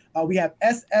him. We have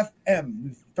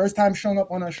SFM, first time showing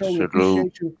up on our show. We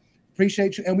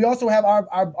appreciate you. And we also have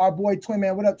our boy Twin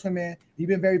Man. What up, Twin Man? You've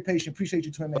been very patient. Appreciate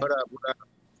you, Twin Man. What up?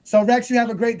 So Rex, you have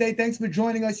a great day. Thanks for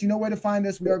joining us. You know where to find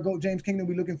us. We are Goat James Kingdom.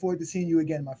 We're looking forward to seeing you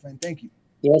again, my friend. Thank you.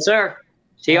 Yes, sir.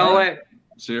 See y'all later.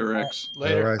 See you, Rex.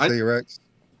 Later. All right, see you, Rex.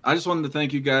 I just wanted to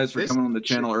thank you guys for coming on the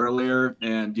channel earlier,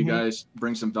 and you guys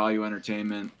bring some value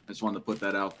entertainment. I just wanted to put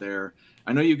that out there.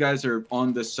 I know you guys are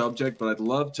on this subject, but I'd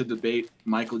love to debate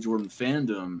Michael Jordan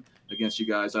fandom against you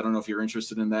guys. I don't know if you're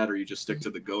interested in that or you just stick to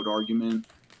the GOAT argument.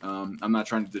 I'm not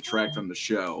trying to detract from the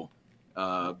show,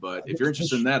 but if you're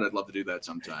interested in that, I'd love to do that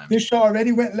sometime. This show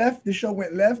already went left. This show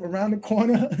went left around the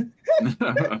corner.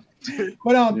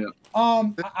 But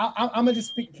I'm gonna just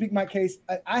speak my case.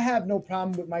 I have no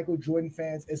problem with Michael Jordan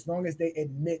fans as long as they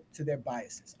admit to their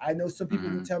biases. I know some people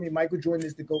who tell me Michael Jordan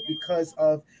is the GOAT because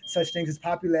of such things as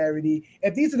popularity.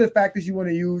 If these are the factors you want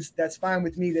to use, that's fine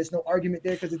with me. There's no argument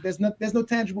there because there's no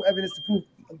tangible evidence to prove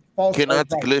false. Can I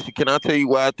tell you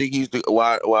why I think he's the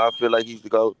why I feel like he's the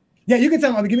GOAT? Yeah, you can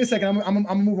tell me. Give me a second. I'm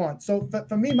gonna move on. So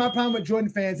for me, my problem with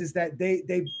Jordan fans is that they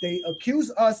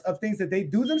accuse us of things that they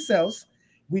do themselves.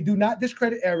 We do not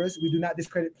discredit errors. We do not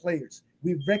discredit players.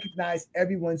 We recognize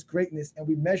everyone's greatness and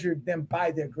we measure them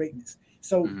by their greatness.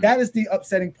 So that is the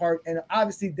upsetting part. And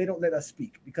obviously they don't let us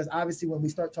speak because obviously when we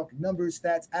start talking numbers,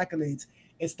 stats, accolades,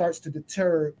 it starts to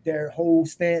deter their whole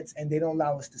stance and they don't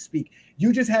allow us to speak.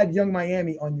 You just had Young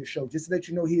Miami on your show, just to let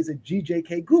you know he is a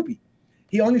GJK groupie.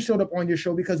 He only showed up on your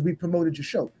show because we promoted your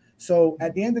show. So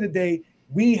at the end of the day,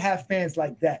 we have fans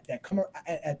like that come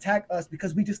and attack us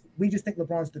because we just think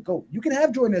LeBron's the GOAT. You can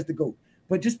have Jordan as the GOAT,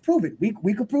 but just prove it.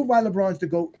 We could prove why LeBron's the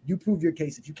GOAT. You prove your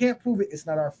case. If you can't prove it, it's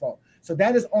not our fault. So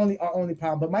that is our only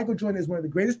problem. But Michael Jordan is one of the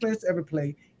greatest players to ever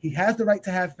play. He has the right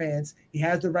to have fans. He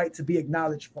has the right to be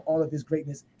acknowledged for all of his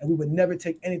greatness, and we would never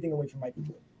take anything away from Michael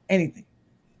Jordan. Anything.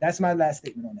 That's my last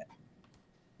statement on that.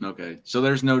 Okay, so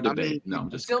there's no debate. No, I'm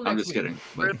just kidding.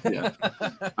 But, yeah.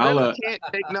 I can't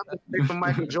take nothing away from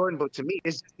Michael Jordan, but to me,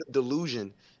 it's just a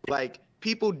delusion. Like,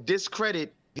 people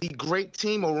discredit the great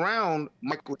team around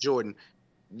Michael Jordan.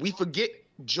 We forget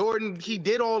Jordan, he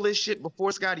did all this shit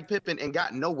before Scottie Pippen and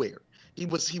got nowhere.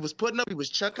 He was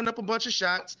chucking up a bunch of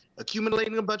shots,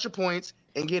 accumulating a bunch of points,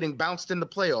 and getting bounced in the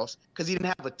playoffs because he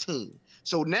didn't have a team.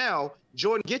 So now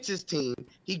Jordan gets his team,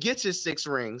 he gets his 6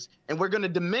 rings, and we're going to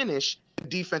diminish the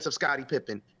defense of Scottie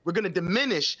Pippen. We're going to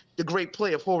diminish the great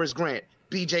play of Horace Grant,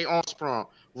 B.J. Armstrong,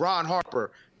 Ron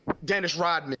Harper, Dennis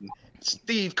Rodman,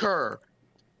 Steve Kerr.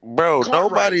 Bro,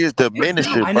 nobody is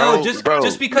diminishing. I know, bro,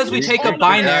 just because we take a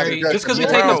binary,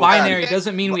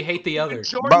 doesn't mean we hate the other.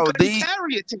 Bro,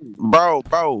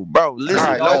 bro,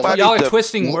 listen, y'all are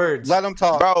twisting words. Let them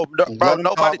talk, bro.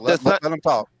 Nobody. Let them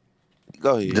talk.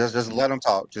 Go ahead. Just let them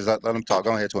talk. Just let them talk.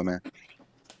 Go ahead to it, man.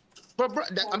 But bro,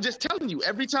 I'm just telling you,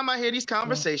 every time I hear these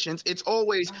conversations, it's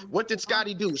always, what did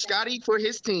Scottie do? Scottie, for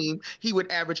his team, he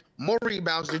would average more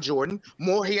rebounds than Jordan.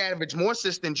 He averaged more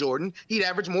assists than Jordan. He'd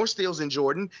average more steals than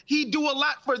Jordan. He'd do a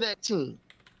lot for that team.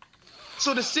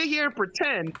 So to sit here and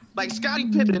pretend like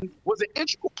Scottie Pippen was an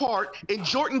integral part in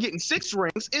Jordan getting 6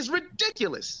 rings is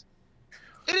ridiculous.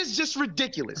 It is just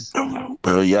ridiculous.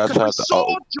 Bro, y'all tried to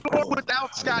saw Jordan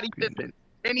without Scottie Pippen,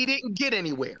 and he didn't get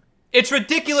anywhere. It's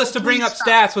ridiculous to bring up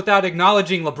stats without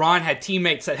acknowledging LeBron had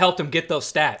teammates that helped him get those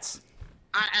stats.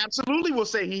 I absolutely will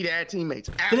say he had teammates.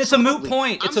 Absolutely. Then it's a moot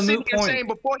point. It's a moot point. Saying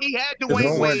before he had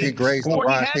Dwayne Wade, before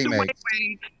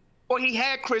he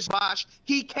had Chris Bosh,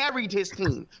 he carried his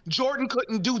team. Jordan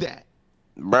couldn't do that.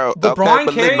 Bro,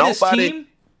 LeBron carried his team?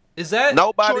 Is that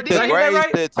nobody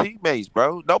degrades their teammates,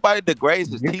 bro? Nobody degrades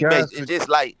his teammates.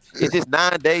 It's just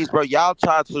 9 days, bro. Y'all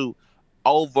try to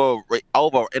over,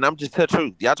 and I'm just telling the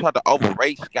truth. Y'all tried to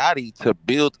overrate Scottie to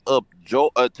build up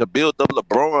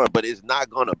LeBron, but it's not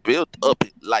gonna build up.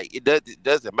 Like it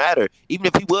doesn't matter. Even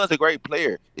if he was a great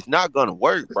player, it's not gonna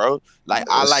work, bro. Like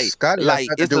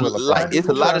it's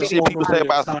a lot of shit people say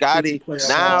about Scottie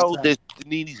now.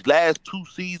 These last 2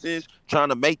 seasons trying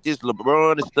to make this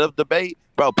LeBron and stuff debate,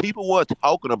 bro. People weren't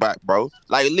talking about, bro.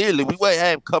 Like literally, we weren't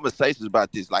having conversations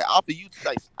about this. Like after you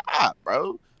say stop,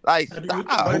 bro. Like,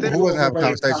 stop. Who wasn't having a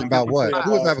conversation about what?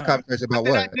 Who wasn't having a conversation about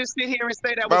what? I just sit here and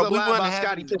say that was a lie about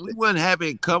Scottie Pippen. We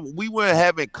weren't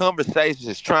having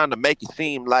conversations trying to make it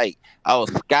seem like, oh,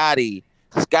 Scottie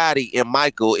and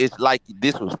Michael, it's like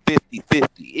this was 50-50.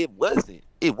 It wasn't.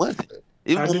 It was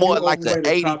more like an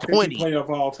 80-20 player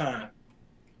of all time.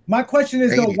 My question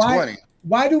is though,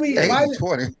 why do we?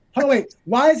 Hold on, wait.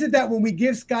 Why is it that when we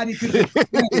give Scottie Pippen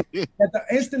that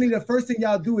instantly the first thing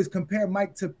y'all do is compare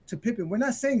Mike to Pippen? We're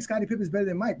not saying Scottie Pippen is better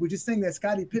than Mike. We're just saying that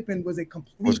Scottie Pippen was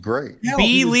great.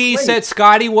 B. Lee said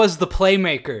Scottie was the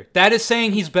playmaker. That is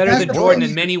saying he's better than Jordan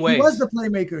in many ways. He was the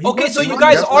playmaker. Okay, so you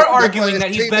guys are arguing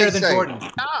that he's better than Jordan.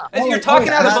 And you're talking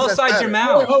out of both sides of your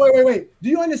mouth. Wait. Do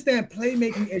you understand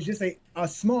playmaking is just a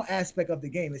small aspect of the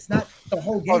game? It's not the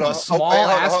whole game. A small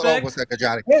aspect? Hold on one second,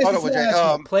 Johnny.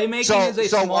 Playmaking is a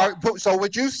small... So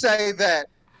would you say that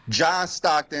John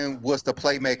Stockton was the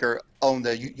playmaker on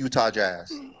the Utah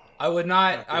Jazz? I would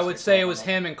not. I would say it was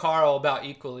him and Carl about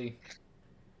equally.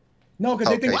 No,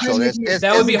 because they think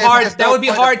that would be hard. That would be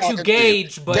hard to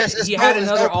gauge, but he had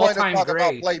another all-time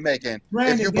great. Playmaking.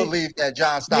 If you believe that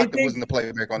John Stockton wasn't the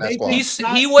playmaker on that squad,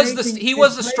 he was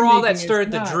the straw that stirred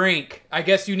the drink. I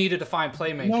guess you need to define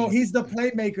playmaking. No, he's the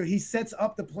playmaker. He sets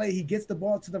up the play. He gets the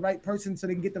ball to the right person so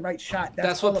they can get the right shot.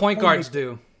 That's what point guards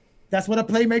do. That's what a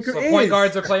playmaker is. Point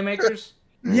guards are playmakers.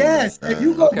 Yes, if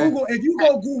you go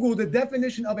Google the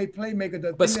definition of a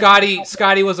playmaker. But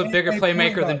Scottie was a bigger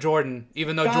playmaker than Jordan,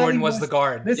 even though Jordan was the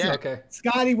guard. Listen,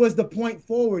 Scottie was the point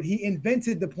forward. He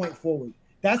invented the point forward.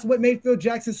 That's what made Phil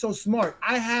Jackson so smart.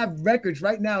 I have records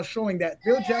right now showing that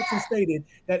Phil Jackson stated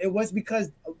that it was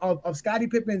because of Scottie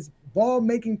Pippen's ball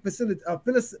making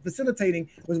facilitating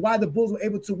was why the Bulls were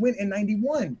able to win in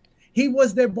 '91. He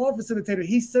was their ball facilitator.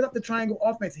 He set up the triangle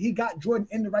offense. He got Jordan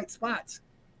in the right spots.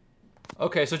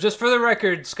 Okay, so just for the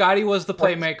record, Scottie was the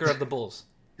playmaker of the Bulls.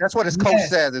 That's what his coach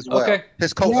says as well. Okay.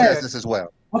 His coach says this as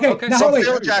well. Okay. Now, so wait.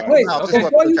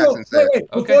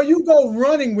 Before you go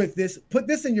running with this, put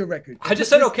this in your record. I just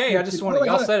said okay. I just wanted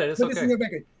y'all said it. It's okay. This in your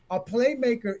record. A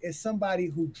playmaker is somebody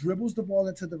who dribbles the ball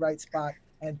into the right spot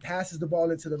and passes the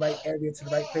ball into the right area to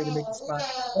the right player to make the spot,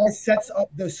 or sets up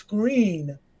the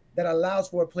screen that allows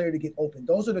for a player to get open.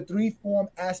 Those are the 3 form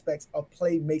aspects of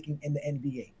playmaking in the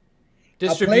NBA.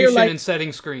 Distribution and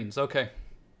setting screens. Okay.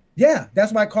 Yeah,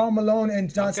 that's why Karl Malone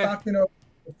and John Stockton are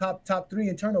top 3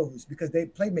 in turnovers because they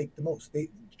playmake the most.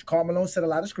 Karl Malone set a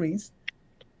lot of screens.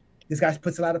 This guy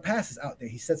puts a lot of passes out there.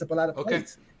 He sets up a lot of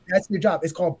plays. That's your job.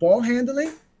 It's called ball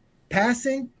handling,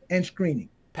 passing, and screening.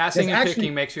 Passing and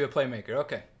picking makes you a playmaker.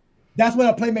 Okay. That's what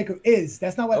a playmaker is.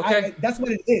 That's not what that's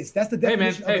what it is. That's the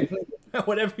definition of a playmaker.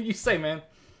 Whatever you say, man.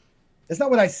 That's not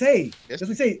what I say. That's not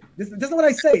what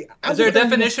I say. Is there a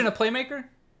definition of playmaker?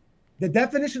 The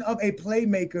definition of a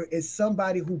playmaker is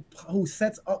somebody who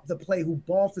sets up the play, who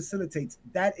ball facilitates.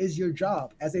 That is your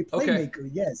job as a playmaker.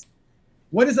 Yes.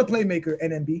 What is a playmaker,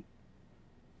 NMB?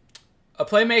 A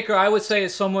playmaker, I would say,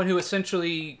 is someone who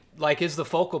essentially is the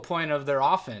focal point of their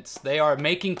offense. They are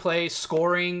making plays,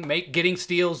 scoring, getting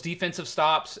steals, defensive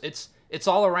stops. It's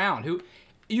all around.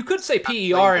 You could say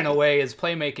PER in a way is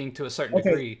playmaking to a certain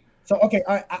degree. So,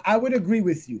 I would agree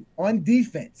with you. On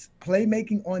defense,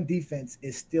 playmaking on defense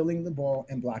is stealing the ball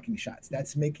and blocking shots.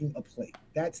 That's making a play.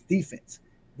 That's defense.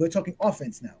 We're talking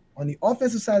offense now. On the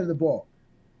offensive side of the ball,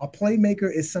 a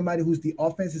playmaker is somebody who's the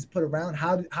offense is put around.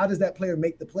 How does that player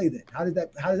make the play then? How does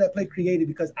that play created?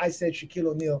 Because I said Shaquille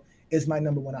O'Neal is my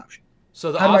 #1 option.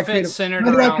 So the offense centered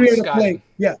around Scottie.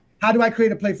 Yeah. How do I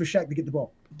create a play for Shaq to get the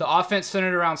ball? The offense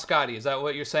centered around Scottie. Is that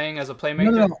what you're saying as a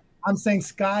playmaker? No. I'm saying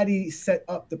Scottie set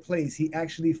up the plays. He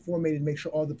actually formatted, make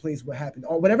sure all the plays were happening.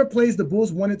 Or whatever plays the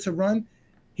Bulls wanted to run,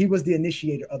 he was the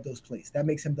initiator of those plays. That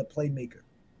makes him the playmaker.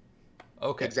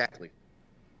 Okay. Exactly.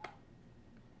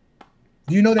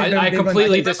 Do you know that? I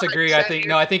completely disagree. I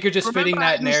think you're just fitting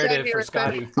that narrative for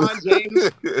Scottie.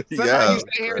 Yeah.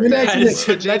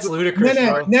 That's ludicrous,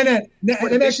 bro. No. Let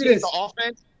me ask you this. The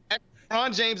offense,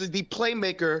 LeBron James is the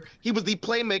playmaker. He was the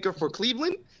playmaker for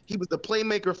Cleveland. He was the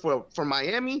playmaker for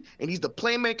Miami, and he's the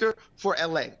playmaker for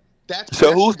LA.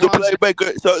 Who's the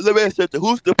playmaker? So let me ask you,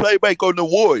 who's the playmaker on the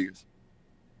Warriors?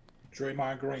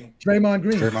 Draymond Green. Draymond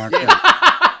Green. Draymond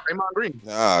Green.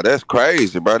 Nah, that's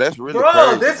crazy, bro. That's really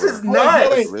crazy. This is nuts.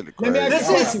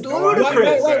 This is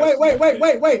ludicrous.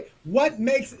 Wait. What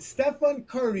makes Stephen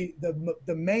Curry the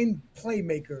main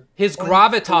playmaker? His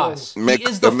gravitas. He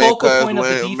is the focal point of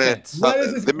the defense. What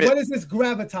is this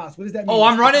gravitas? What does that mean? Oh,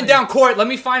 I'm running down court. Let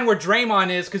me find where Draymond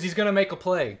is because he's gonna make a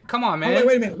play. Come on, man.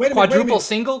 Wait a minute. Quadruple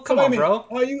single? Come on, bro.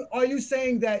 Are you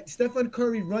saying that Stephen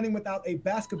Curry running without a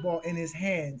basketball in his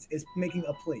hands is making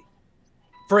a play?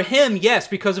 For him, yes,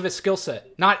 because of his skill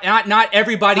set. Not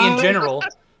everybody in general.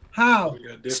 How?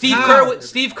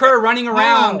 Steve Kerr running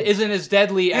around isn't as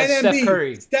deadly as Steph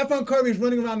Curry. Stephen Curry is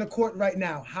running around the court right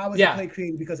now. How is the play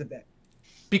created because of that?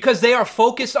 Because they are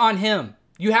focused on him.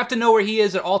 You have to know where he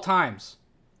is at all times.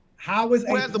 How is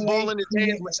who has the ball in his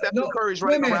hands when Stephen Curry's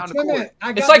running around the court?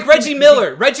 It's like Reggie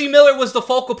Miller. Reggie Miller was the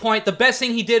focal point. The best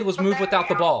thing he did was move without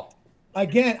the ball.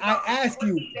 Again, I ask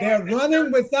you, they're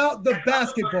running without the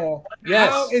basketball. Yes.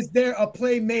 How is there a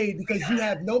play made because you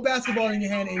have no basketball in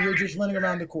your hand and you're just running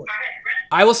around the court?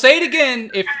 I will say it again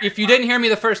if you didn't hear me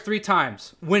the first 3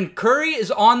 times. When Curry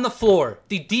is on the floor,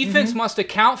 the defense must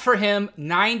account for him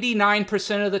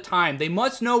 99% of the time. They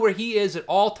must know where he is at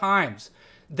all times.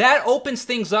 That opens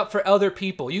things up for other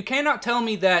people. You cannot tell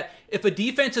me that if a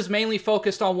defense is mainly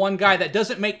focused on one guy, that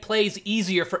doesn't make plays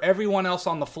easier for everyone else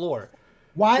on the floor.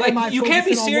 You can't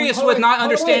be serious with not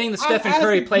understanding the Stephen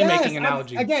Curry playmaking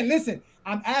analogy. Again, listen,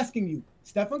 I'm asking you.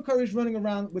 Stephen Curry's running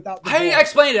around without the ball. I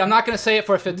explained it. I'm not going to say it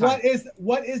for a 5th time.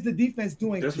 What is the defense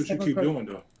doing? That's what you keep doing,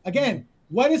 though. Again,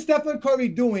 what is Stephen Curry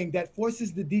doing that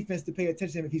forces the defense to pay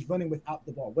attention to him if he's running without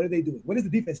the ball? What are they doing? What is the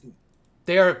defense doing?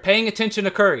 They are paying attention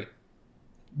to Curry.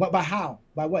 But by how?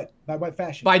 By what? By what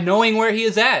fashion? By knowing where he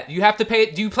is at. You have to pay.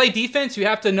 Do you play defense? You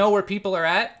have to know where people are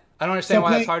at. I don't understand why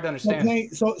that's hard to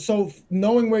understand. So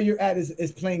knowing where you're at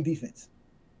is playing defense.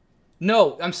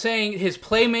 No, I'm saying his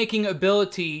playmaking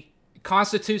ability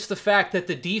constitutes the fact that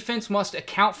the defense must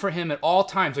account for him at all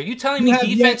times. Are you telling me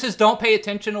defenses don't pay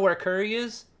attention to where Curry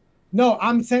is? No,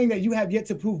 I'm saying that you have yet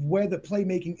to prove where the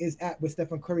playmaking is at with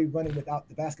Stephen Curry running without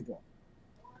the basketball.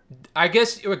 I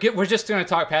guess we're just going to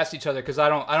talk past each other because I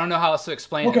don't know how else to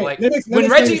explain it. Like was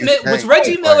Reggie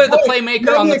Miller the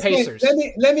playmaker on the Pacers?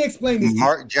 Let me explain this.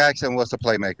 Mark Jackson was the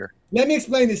playmaker. Let me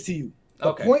explain this to you.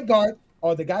 The point guard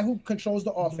or the guy who controls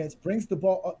the offense brings the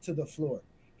ball up to the floor.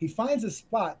 He finds a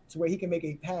spot to where he can make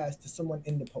a pass to someone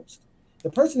in the post. The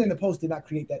person in the post did not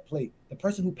create that play. The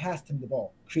person who passed him the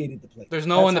ball created the play. There's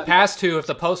no one to pass to if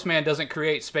the postman doesn't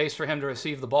create space for him to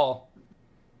receive the ball.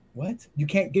 What? You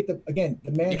can't get the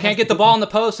man. You can't get the ball in the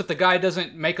post if the guy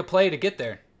doesn't make a play to get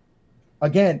there.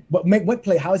 Again, what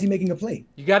play? How is he making a play?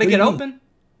 You got to get open.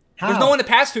 How? There's no one to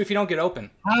pass to if you don't get open.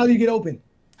 How do you get open?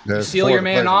 You seal your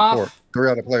man off.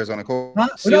 3 other players on the court.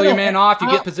 Seal your man off.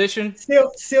 You get position.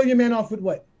 Seal your man off with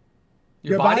what?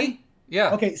 Your body?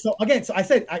 Yeah. Okay. So again, I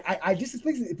said I just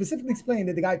specifically explained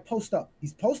that the guy posts up.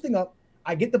 He's posting up.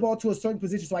 I get the ball to a certain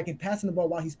position so I can pass him the ball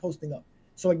while he's posting up.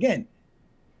 So again.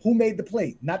 Who made the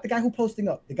play? Not the guy who posting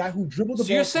up. The guy who dribbled the ball.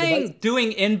 So you're saying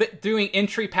doing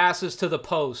entry passes to the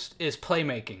post is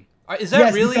playmaking? Is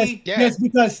that really? Yes,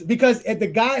 because if the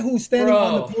guy who's standing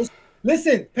on the post,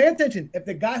 listen, pay attention. If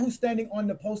the guy who's standing on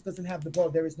the post doesn't have the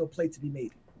ball, there is no play to be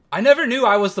made. I never knew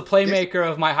I was the playmaker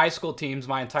of my high school teams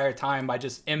my entire time by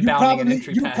just inbounding an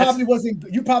entry pass.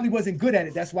 You probably wasn't good at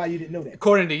it. That's why you didn't know that.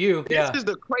 According to you, this is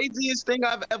the craziest thing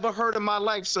I've ever heard in my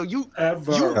life. So you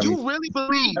really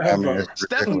believe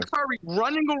Stephen Curry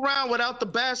running around without the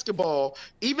basketball,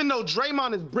 even though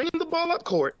Draymond is bringing the ball up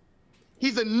court,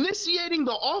 he's initiating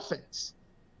the offense.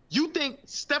 You think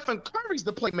Stephen Curry's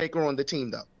the playmaker on the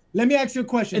team, though? Let me ask you a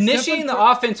question. Initiating the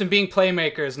offense and being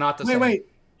playmaker is not the same. Wait.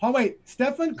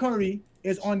 Stephen Curry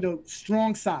is on the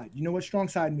strong side. You know what strong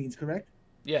side means, correct?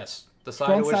 Yes, the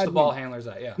side of which the ball handler's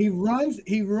at. Yeah.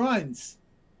 He runs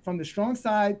from the strong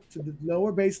side to the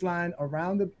lower baseline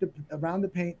around the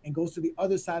paint and goes to the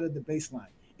other side of the baseline.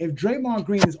 If Draymond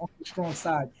Green is on the strong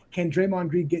side, can Draymond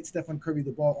Green get Stephen Curry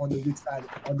the ball on the weak side,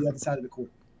 on the other side of the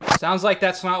court? Sounds like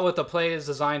that's not what the play is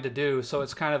designed to do, so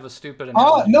it's kind of a stupid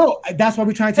analogy. Oh no, that's what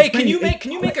we're trying to. Hey, can you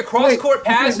make a cross court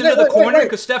pass into the corner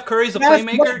because Steph Curry's a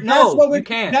playmaker? No, you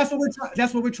can't.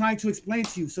 That's what we're trying to explain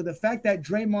to you. So the fact that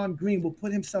Draymond Green will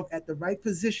put himself at the right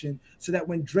position, so that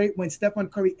when Stephen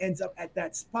Curry ends up at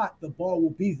that spot, the ball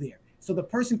will be there. So the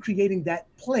person creating that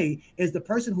play is the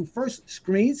person who first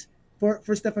screens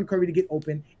for Stephen Curry to get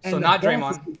open, and so not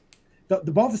Draymond,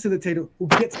 the ball facilitator who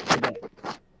gets the ball.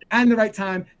 And the right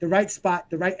time, the right spot,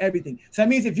 the right everything. So that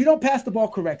means if you don't pass the ball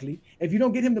correctly, if you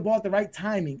don't get him the ball at the right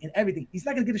timing and everything, he's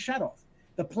not going to get a shot off.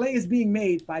 The play is being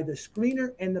made by the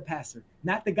screener and the passer,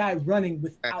 not the guy running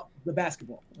without the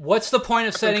basketball. What's the point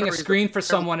of setting a screen for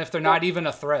someone if they're not even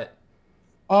a threat?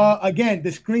 Again,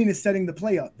 the screen is setting the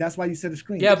play up. That's why you set a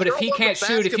screen. Yeah, but if he can't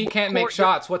shoot, if he can't make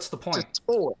shots, what's the point?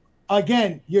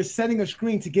 Again, you're setting a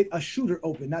screen to get a shooter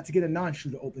open, not to get a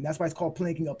non-shooter open. That's why it's called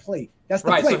playing a play. That's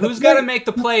the right. play. So who's got to make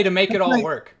the play to make it all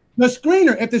work? The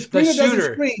screener. If the screener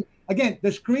doesn't screen, again, the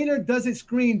screener doesn't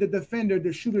screen the defender.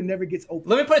 The shooter never gets open.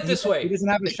 Let me put it this way: he doesn't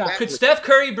have a shot. Could Steph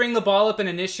Curry bring the ball up and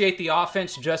initiate the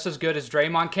offense just as good as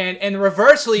Draymond can? And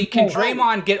reversely, can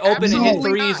Draymond get open and hit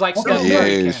threes like Steph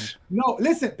Curry can? No,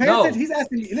 listen. Pay attention. He's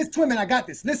asking me. Listen, Twin Man, I got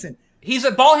this. Listen. He's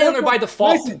a ball handler by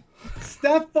default. Listen.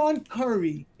 Stephen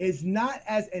Curry is not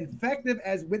as effective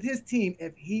as with his team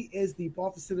if he is the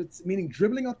ball facilitator, meaning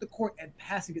dribbling up the court and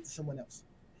passing it to someone else.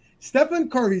 Stephen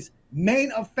Curry's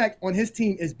main effect on his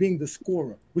team is being the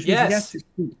scorer, which means he has to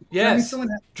shoot. Yes.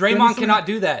 Draymond cannot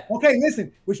do that. Okay,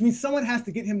 listen, which means someone has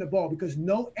to get him the ball because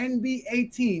no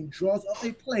NBA team draws up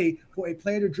a play for a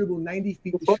player to dribble 90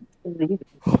 feet to shoot.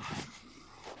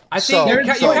 I think you're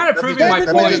kind of proving my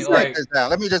point.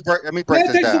 Let me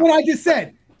break this down. What I just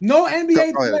said. No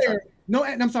NBA player, no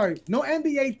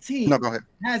NBA team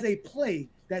has a play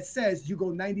that says you go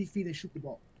 90 feet and shoot the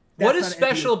ball. What is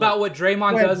special about what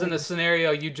Draymond does in the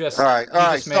scenario you just all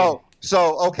right.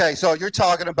 So you're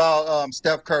talking about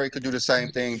Steph Curry could do the same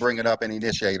thing, bring it up and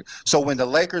initiate it. So when the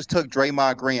Lakers took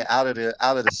Draymond Green out of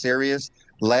the series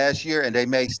last year and they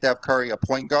made Steph Curry a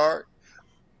point guard,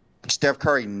 Steph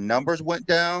Curry numbers went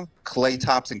down. Klay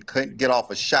Thompson couldn't get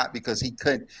off a shot because he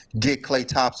couldn't get Klay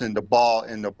Thompson the ball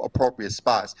in the appropriate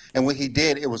spots. And when he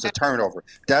did, it was a turnover.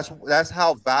 That's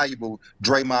how valuable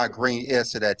Draymond Green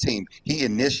is to that team. He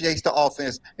initiates the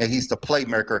offense and he's the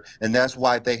playmaker, and that's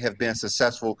why they have been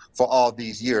successful for all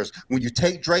these years. When you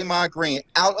take Draymond Green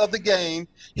out of the game,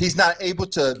 he's not able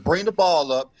to bring the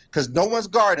ball up because no one's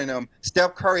guarding him.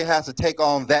 Steph Curry has to take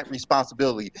on that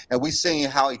responsibility. And we've seen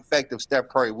how effective Steph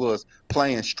Curry was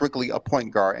playing strictly a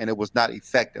point guard, and it was not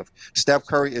effective. Steph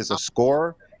Curry is a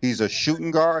scorer. He's a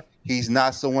shooting guard. He's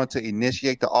not someone to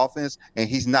initiate the offense, and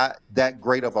he's not that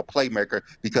great of a playmaker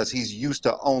because he's used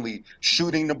to only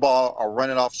shooting the ball or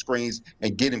running off screens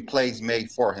and getting plays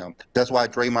made for him. That's why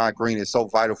Draymond Green is so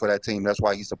vital for that team. That's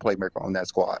why he's a playmaker on that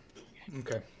squad.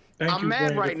 Okay. I'm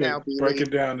mad right now, B-Lee.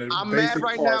 I'm mad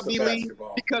right now, B-Lee,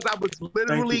 because I was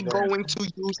literally going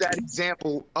to use that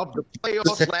example of the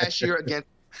playoffs last year against.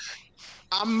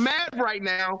 I'm mad right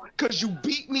now because you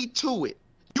beat me to it.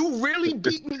 You really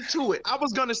beat me to it. I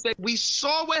was going to say we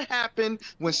saw what happened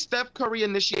when Steph Curry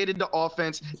initiated the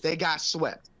offense. They got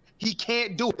swept. He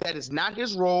can't do it. That is not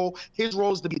his role. His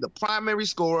role is to be the primary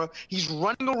scorer. He's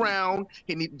running around.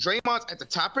 Draymond's at the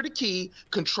top of the key,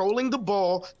 controlling the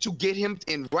ball to get him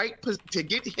and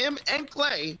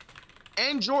Klay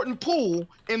and Jordan Poole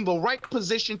in the right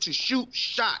position to shoot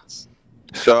shots.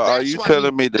 So are you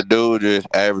telling me the dude that's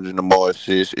averaging the more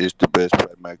assists is the best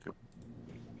playmaker?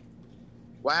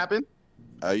 What happened?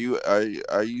 Are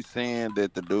you saying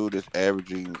that the dude that's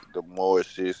averaging the more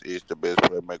assists is the best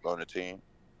playmaker on the team?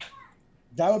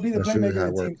 That would be the playmaker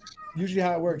on the team. Usually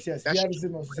how it works, yes. He averages the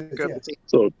most assists, yeah.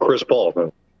 So Chris Paul,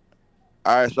 man.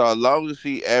 All right, so as long as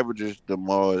he averages the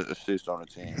more assists on the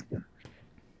team.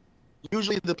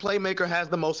 Usually the playmaker has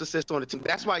the most assists on the team.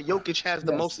 That's why Jokic has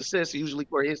the most assists usually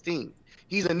for his team.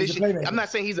 He's initiating. I'm not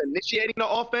saying he's initiating the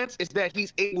offense. It's that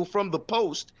he's able from the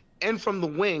post and from the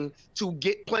wing to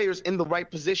get players in the right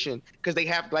position because they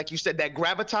have, like you said, that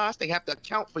gravitas. They have to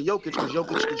account for Jokic because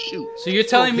Jokic can shoot. So you're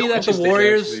telling me that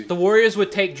the Warriors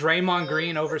would take Draymond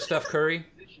Green over Steph Curry?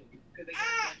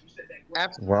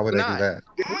 Absolutely. Why would they do that?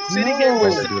 Why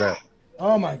would they do that?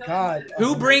 Oh my God!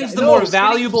 Who brings the more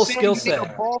valuable skill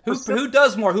set? Who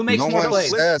does more? Who makes more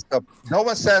plays? No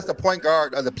one says the point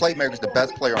guard or the playmaker is the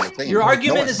best player on the team. Your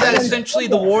argument is that essentially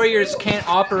the Warriors can't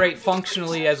operate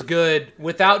functionally as good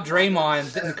without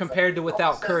Draymond compared to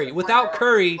without Curry. Without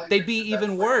Curry, they'd be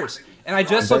even worse. And I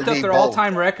just looked up their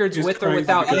all-time records with or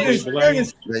without each. They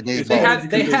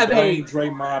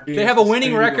have a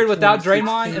winning record without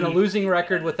Draymond and a losing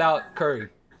record without Curry.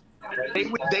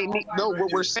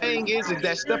 What we're saying is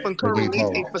that Stephen Curry needs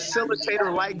a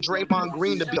facilitator like Draymond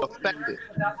Green to be effective.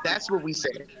 That's what we say.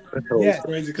 It's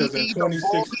crazy because in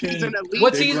 2016,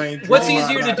 what's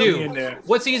easier to do?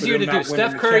 What's easier to do?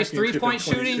 Steph Curry's three-point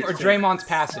shooting or Draymond's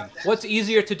passing? What's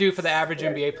easier to do for the average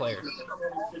NBA player?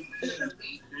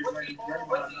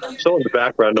 Someone's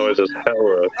background noise is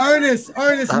hella. Ernest,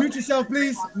 mute yourself,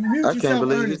 please. I can't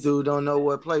believe this dude don't know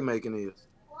what playmaking is.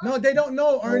 No, they don't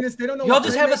know, Ernest. They don't know. Y'all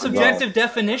just have a subjective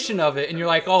definition of it, and you're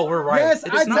like, "Oh, we're right." Yes,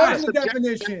 I told you the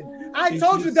definition. I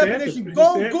told you the definition.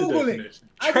 Go Google it.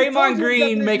 Draymond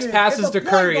Green makes passes to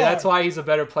Curry. That's why he's a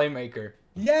better playmaker.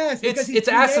 Yes, it's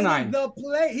asinine.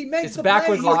 He makes the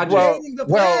backwards play. logic.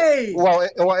 Well,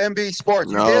 NB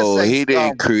Sports. No, he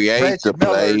didn't create the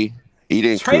play. He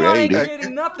didn't create it.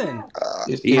 Created nothing.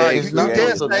 It's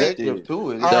not subjective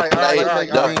too.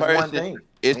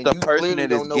 It's the person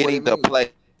that is getting the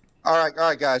play. All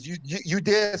right, guys. You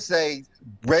did say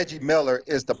Reggie Miller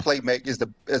is the playmaker, is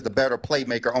the better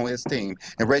playmaker on his team,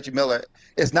 and Reggie Miller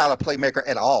is not a playmaker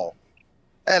at all.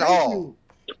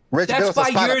 Reggie That's by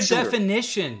your shooter.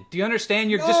 definition. Do you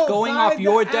understand? You're just going off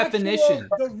your definition.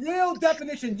 The real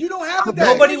definition. You don't have a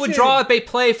definition. Nobody would draw up a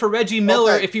play for Reggie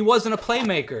Miller if he wasn't a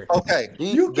playmaker. Okay.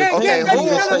 You can't get Reggie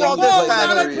Miller on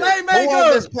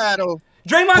this panel.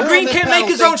 Draymond Green can't make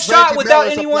his own shot without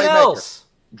anyone else.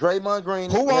 Draymond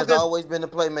Green has always been the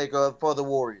playmaker for the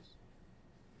Warriors.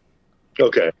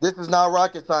 Okay. This is not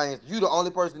rocket science. You the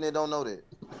only person that don't know that.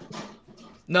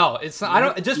 No, it's not. I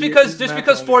don't. Just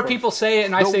because four people say it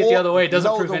and I say it the other way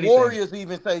doesn't prove anything. The Warriors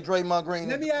even say Draymond Green.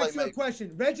 Let me ask you a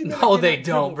question. Reggie Miller. No, they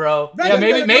don't, bro. Yeah,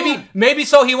 maybe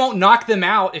so he won't knock them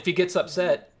out if he gets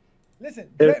upset. Listen,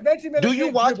 Reggie Miller. Do you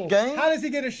watch games? How does he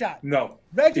get a shot? No.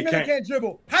 Reggie Miller can't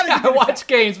dribble. How does he get I watch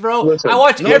games, bro. I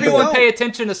watch everyone pay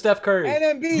attention to Steph Curry.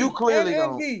 NMB. You clearly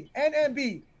don't.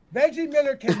 NMB. Reggie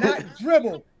Miller cannot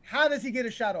dribble. How does he get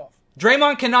a shot off?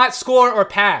 Draymond cannot score or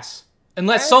pass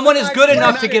unless someone is good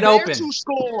enough to get open.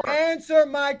 Answer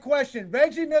my question.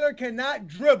 Reggie Miller cannot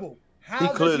dribble.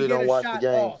 How does he get a shot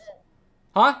off?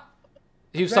 Huh?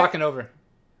 He was talking over.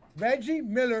 Reggie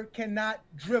Miller cannot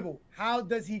dribble. How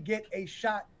does he get a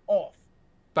shot off?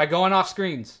 By going off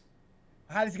screens.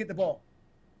 How does he get the ball?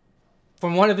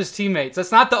 From one of his teammates.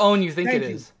 That's not the own you think it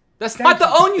is. That's not the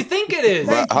own you think it is.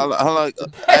 Hold on.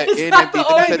 It's not the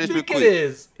own you think it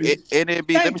is.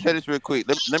 NB, let me say this real quick.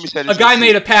 Let me say this. A guy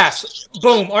made a pass.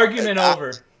 Boom. Argument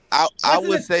over. I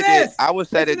would say that. I would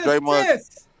say that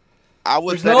Draymond. I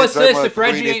would say no that assist if Draymond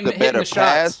Reggie Green ain't is the hitting better the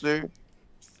shots. passer.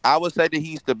 I would say that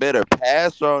he's the better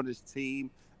passer on this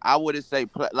team. I wouldn't say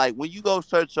like when you go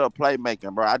search up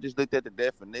playmaking, bro. I just looked at the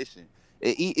definition.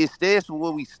 It stands for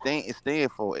what we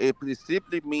stand for. It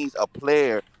simply means a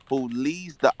player who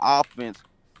leads the offense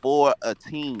for a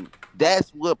team. That's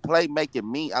what playmaking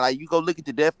means. Like you go look at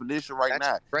the definition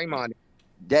now. Draymond.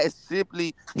 That's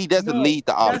simply he doesn't lead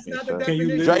the offense.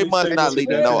 Draymond's not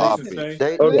leading no offense.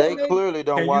 They clearly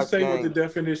don't watch games. Can you say what the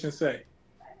definition say?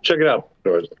 Check it out.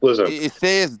 Listen. It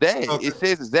says that. Okay. It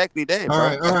says exactly that, bro.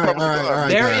 All right.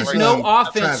 There is no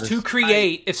offense to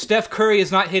create if Steph Curry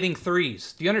is not hitting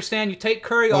threes. Do you understand? You take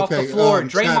Curry off the floor.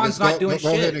 Draymond's not doing shit.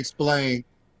 Go ahead and explain.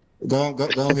 Go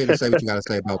ahead and say what you got to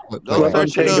say about play. Go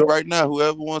search it up right now,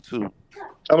 whoever wants to.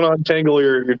 I'm going to untangle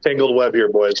your tangled web here,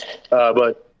 boys.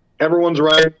 But everyone's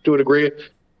right to a degree.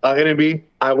 NB,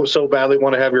 I would so badly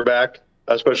want to have your back,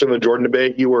 especially in the Jordan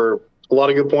debate. You were a lot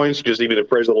of good points. You just needed to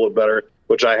phrase it a little bit better,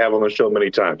 which I have on the show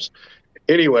many times.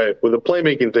 Anyway, with the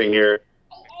playmaking thing here,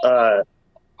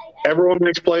 everyone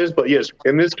makes plays, but yes,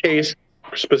 in this case,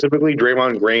 specifically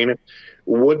Draymond Green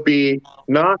would be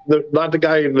not the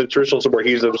guy in the traditional sense where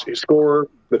he's a scorer,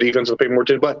 the defense will pay more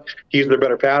attention, but he's their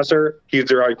better passer, he's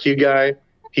their IQ guy,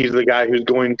 he's the guy who's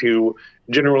going to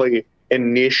generally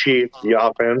initiate the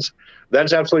offense.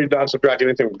 That's absolutely not subtracting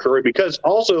anything from Curry, because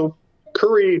also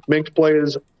Curry makes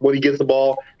plays when he gets the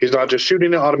ball. He's not just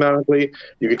shooting it automatically.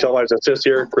 You can tell by his assists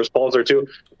here. Chris Paul's there too.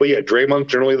 But yeah,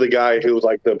 Draymond's generally the guy who,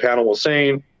 like the panel was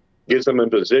saying, gets them in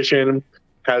position,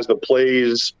 has the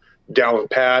plays down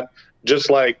pat, just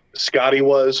like Scotty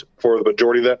was for the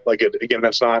majority of that. Like, again,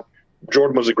 that's not –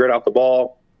 Jordan was a great off the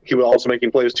ball. He was also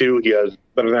making plays too. He has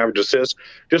better than average assists.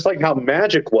 Just like how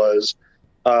Magic was,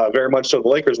 very much so the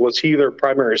Lakers, was he their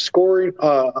primary scoring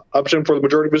option for the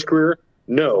majority of his career?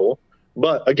 No.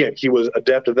 But, again, he was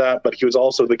adept at that, but he was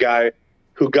also the guy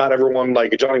who got everyone,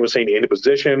 like Johnny was saying, into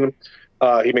position.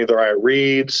 He made the right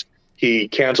reads. He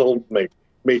canceled, made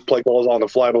play calls on the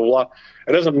fly, blah, blah, blah.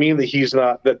 It doesn't mean that he's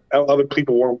not – that other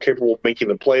people weren't capable of making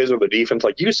the plays or the defense,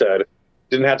 like you said,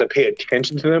 didn't have to pay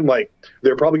attention to them. Like,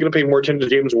 they're probably going to pay more attention to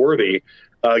James Worthy,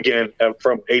 again,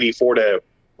 from 84 to,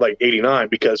 89,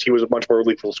 because he was a much more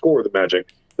lethal scorer than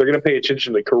Magic. They're going to pay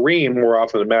attention to Kareem more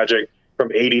often than Magic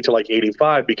from 80 to,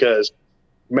 85, because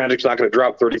Magic's not going to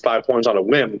drop 35 points on a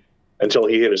whim until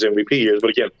he hit his MVP years. But,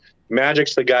 again,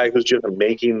 Magic's the guy who's just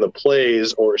making the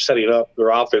plays or setting up their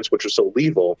offense, which was so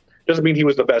lethal. Doesn't mean he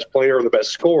was the best player or the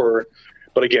best scorer.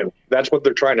 But again, that's what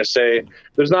they're trying to say.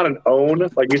 There's not an own,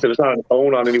 like you said, it's not an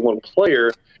own on any one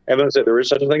player. And then I said there is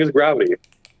such a thing as gravity.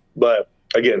 But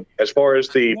again, as far as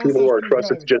the people who are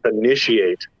trusted to just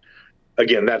initiate,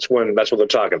 again, that's what they're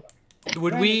talking about.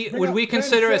 Would we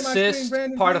consider assist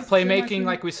part of playmaking,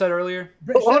 like we said earlier?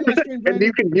 And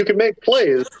you can make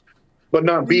plays, but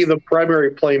not be the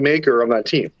primary playmaker on that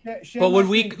team. But would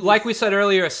we, like we said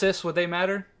earlier, assists, would they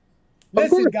matter?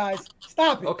 Listen, guys,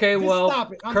 stop it. Okay, Just well,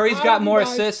 stop it. Curry's got more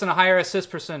assists and a higher assist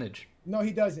percentage. No,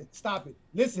 he doesn't. Stop it.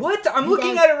 Listen. What? I'm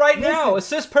looking at it right now.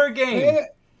 Assists per game.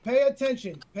 Pay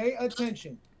attention. Pay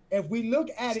attention. If we look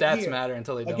at it here, stats matter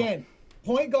until they don't. Again,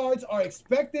 point guards are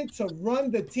expected to run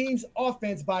the team's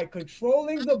offense by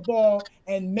controlling the ball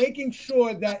and making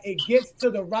sure that it gets to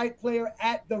the right player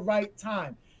at the right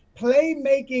time.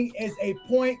 Playmaking is a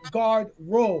point guard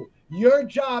role. Your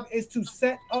job is to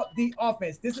set up the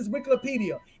offense. This is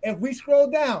Wikipedia. If we scroll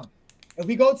down, if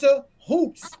we go to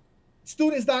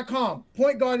hoopsstudents.com,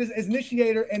 point guard is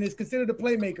initiator and is considered a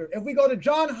playmaker. If we go to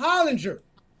John Hollinger,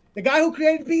 the guy who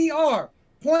created PER,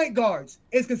 point guards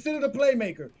is considered a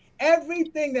playmaker.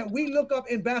 Everything that we look up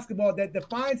in basketball that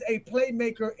defines a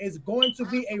playmaker is going to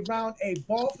be around a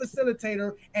ball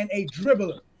facilitator and a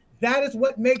dribbler. That is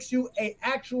what makes you an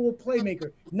actual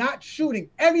playmaker, not shooting.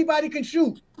 Everybody can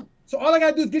shoot. So all I got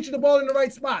to do is get you the ball in the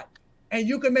right spot, and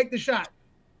you can make the shot.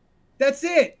 That's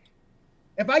it.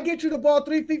 If I get you the ball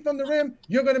 3 feet from the rim,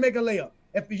 you're going to make a layup.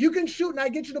 If you can shoot and I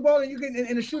get you the ball and you can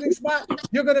in a shooting spot,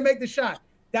 you're going to make the shot.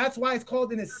 That's why it's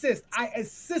called an assist. I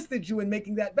assisted you in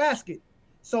making that basket.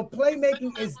 So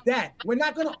playmaking is that. We're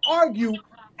not going to argue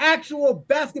actual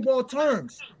basketball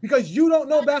terms because you don't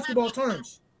know basketball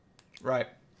terms. Right.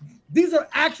 These are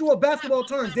actual basketball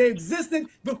terms. They existed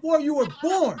before you were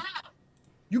born.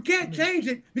 You can't change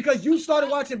it because you started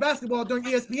watching basketball during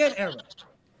ESPN era.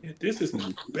 Yeah, this is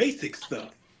basic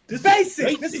stuff. This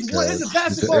is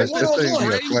basketball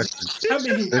 101.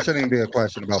 There shouldn't even be a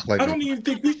question about playmaking. I don't even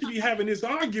think we should be having this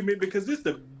argument because this is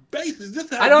the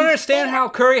basis. I don't understand how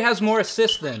Curry has more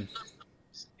assists than.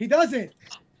 He doesn't.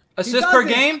 Assists per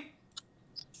game?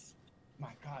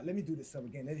 My God, let me do this up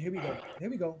again. Here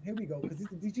we go. Because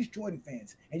these Jordan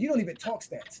fans, and you don't even talk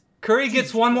stats. Curry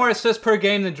gets one more assist per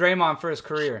game than Draymond for his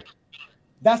career.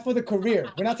 That's for the career.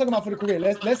 We're not talking about for the career.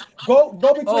 Let's go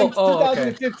between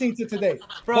 2015 to today.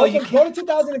 Bro, go to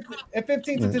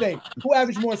 2015 to today. Who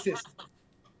averaged more assists?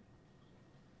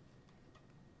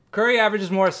 Curry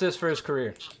averages more assists for his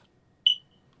career.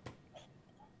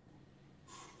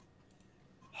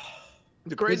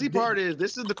 The crazy part is,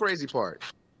 this is the crazy part.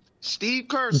 Steve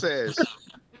Kerr says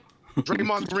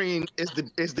Draymond Green is the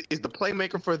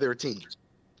playmaker for their team.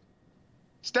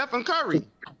 Stephen Curry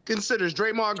considers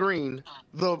Draymond Green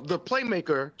the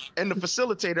playmaker and the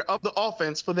facilitator of the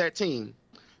offense for that team.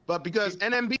 But because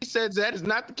NMB says that is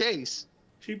not the case,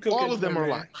 all of them are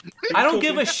lying. I don't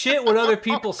give a shit what other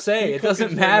people say. It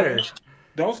doesn't matter.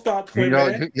 Don't stop. You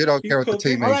don't care what the teammates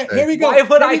say. All right, here we go. Why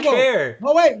would I care?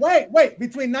 Oh, wait.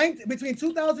 Between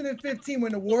 2015,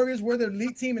 when the Warriors were the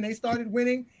elite team and they started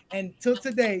winning, and till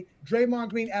today, Draymond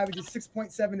Green averages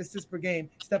 6.7 assists per game.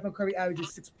 Stephen Curry averages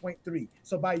 6.3.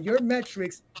 So by your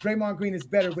metrics, Draymond Green is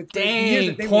better with 3 years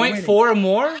that they were winning. 0.4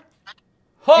 more? It's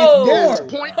more.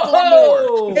 0.4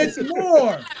 more. It's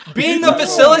more. Being the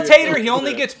facilitator, he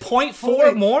only gets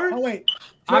 0.4 more? Oh, wait.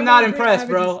 I'm not impressed,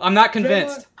 bro. I'm not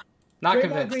convinced.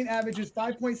 Draymond Green averages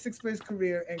 5.6 for his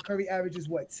career, and Curry averages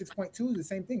what? 6.2 is the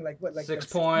same thing. Like what? Like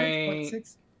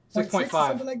 6.6, 6.5,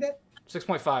 something like that.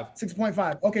 6.5.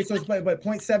 6.5. Okay, so it's but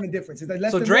 0.7 difference. It's like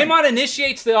less so than Draymond 1.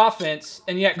 initiates the offense,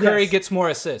 and yet Curry gets more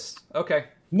assists. Okay.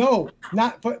 No,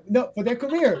 not for their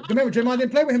career. Remember, Draymond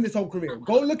didn't play with him this whole career.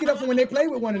 Go look it up for when they play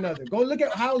with one another. Go look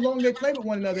at how long they play with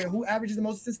one another and who averages the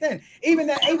most assists then. Even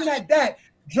at that,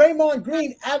 Draymond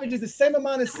Green averages the same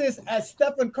amount of assists as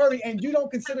Stephen Curry, and you don't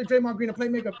consider Draymond Green a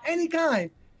playmaker of any kind.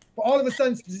 But all of a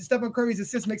sudden, Stephen Curry's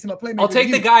assist makes him a playmaker. I'll take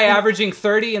the guy averaging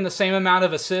 30 and the same amount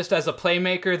of assist as a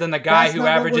playmaker than the guy who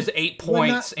averages 8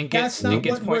 points and gets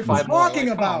 0.5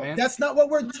 more. That's not what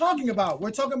we're talking about.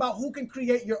 We're talking about who can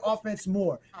create your offense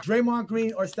more, Draymond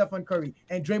Green or Stephen Curry.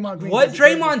 And Draymond Green. What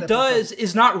Draymond does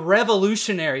is not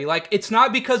revolutionary. Like, it's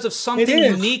not because of something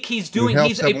unique he's doing.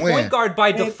 He's a point guard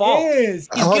by default. He's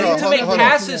getting to make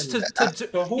passes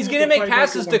he's getting to make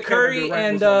passes to Curry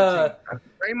and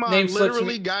Draymond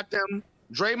literally got them.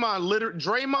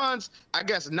 Draymond's, I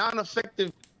guess,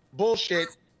 non-effective bullshit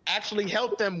actually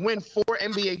helped them win 4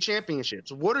 NBA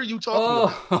championships. What are you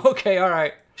talking about? Okay, all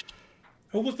right.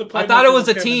 Who was the I thought it was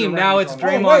a team. Now it's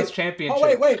Draymond's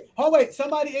championship. Wait.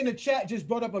 Somebody in the chat just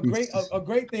brought up a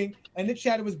great thing. And the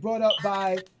chat was brought up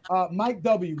by Mike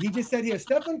W. He just said here,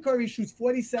 Stephen Curry shoots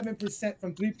 47%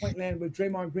 from three-point land with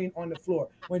Draymond Green on the floor.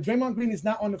 When Draymond Green is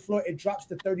not on the floor, it drops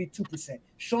to 32%,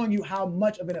 showing you how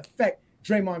much of an effect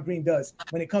Draymond Green does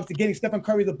when it comes to getting Stephen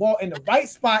Curry the ball in the right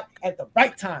spot at the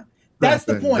right time. That's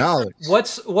the point.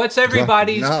 What's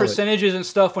everybody's percentages and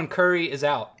stuff when Curry is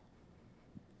out?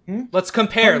 Let's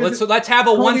compare. Let's have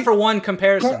a one-for-one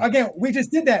comparison. Again, we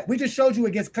just did that. We just showed you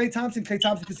against Klay Thompson. Klay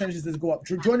Thompson percentages doesn't go up.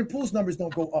 Jordan Poole's numbers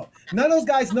don't go up. None of those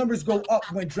guys' numbers go up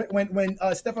when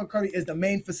Stephen Curry is the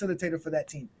main facilitator for that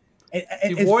team.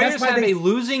 The Warriors have a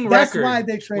losing record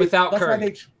without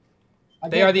Curry.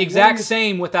 They are the exact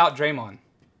same without Draymond.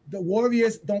 The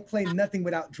Warriors don't play nothing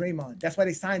without Draymond. That's why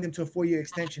they signed him to a 4-year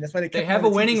extension. That's why they have a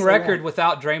winning record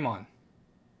without Draymond.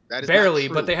 Barely,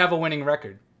 but they have a winning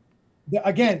record.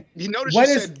 Again, you notice you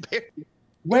said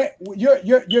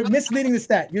you're misleading the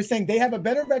stat. You're saying they have a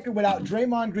better record without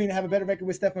Draymond Green and have a better record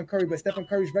with Stephen Curry, but Stephen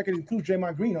Curry's record includes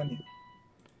Draymond Green on it.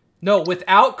 No,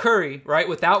 without Curry, right?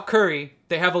 Without Curry,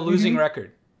 they have a losing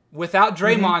record. Without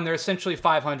Draymond, they're essentially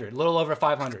 500, a little over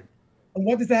 500. And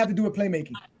what does that have to do with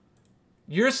playmaking?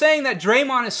 You're saying that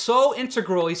Draymond is so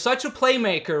integral. He's such a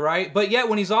playmaker, right? But yet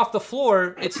when he's off the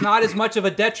floor, it's not as much of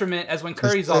a detriment as when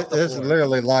Curry's off the floor. It's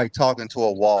literally like talking to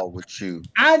a wall with you.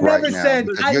 I never said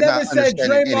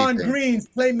Draymond Green's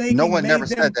playmaking. No one never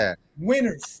said that.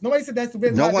 Winners. Nobody said that's the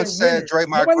reason. No one said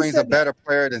Draymond Green's a better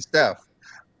player than Steph.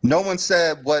 No one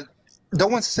said what. No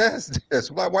one says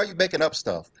this. Why are you making up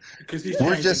stuff?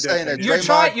 We're just saying that you're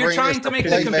trying to make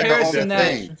the comparison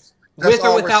that with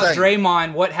or without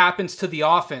Draymond, what happens to the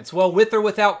offense? Well, with or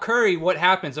without Curry, what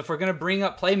happens? If we're going to bring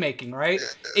up playmaking, right?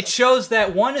 It shows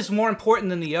that one is more important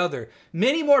than the other.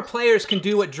 Many more players can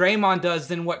do what Draymond does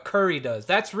than what Curry does.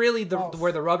 That's really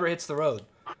where the rubber hits the road.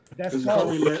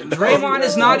 Draymond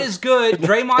is not as good.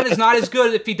 Draymond is not as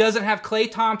good if he doesn't have Klay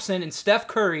Thompson and Steph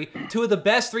Curry, two of the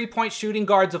best three-point shooting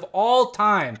guards of all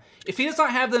time. If he does not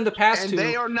have them to pass to,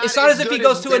 it's not as if he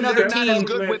goes to another team.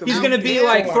 He's going to be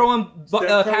like throwing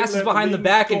passes behind the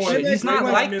back and shit. He's not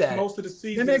like that.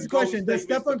 Let me ask a question: Does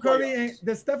Stephen Curry and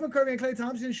Klay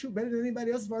Thompson shoot better than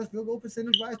anybody else as far as field goal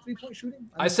percentage wise, 3-point shooting?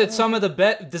 I said some of the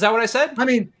best. Is that what I said? I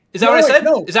mean. Is that what I said?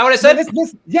 No. Is that what I said?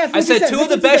 Yes. I said two of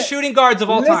the best shooting guards of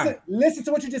all time. Listen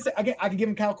to what you just said. I can give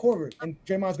him Kyle Korver, and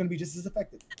Draymond's going to be just as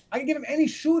effective. I can give him any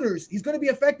shooters. He's going to be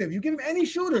effective. You give him any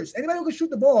shooters. Anybody who can shoot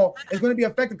the ball is going to be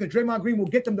effective because Draymond Green will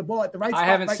get them the ball at the right spot. I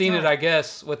haven't seen it, I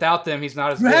guess. Without them, he's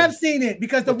not as good. You have seen it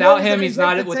because without him, he's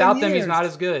not. Without them, he's not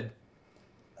as good.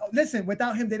 Listen,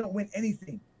 without him, they don't win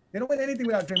anything. They don't win anything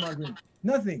without Draymond Green.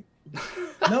 Nothing.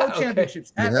 No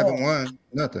championships at all. They haven't won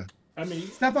nothing. I mean,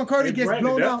 Stephen Curry gets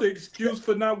blown out. That's the excuse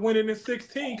for not winning in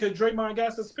 16 because Draymond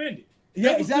got suspended.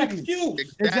 Yeah,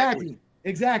 exactly.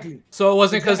 Exactly. So it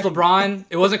wasn't because LeBron.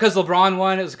 It wasn't because LeBron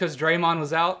won. It was because Draymond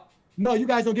was out. No, you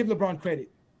guys don't give LeBron credit.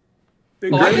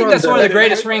 Well, I think that's one of the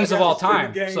greatest rings of all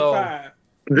time. So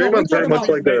Draymond's very much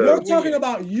like that. We're talking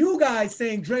about you guys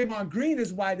saying Draymond Green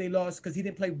is why they lost because he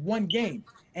didn't play one game,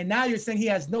 and now you're saying he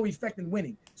has no effect in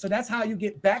winning. So that's how you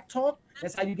get back talk.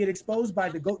 That's how you get exposed by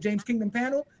the GOAT James Kingdom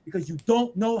panel because you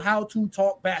don't know how to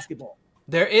talk basketball.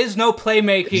 There is no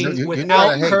playmaking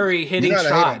without Curry hitting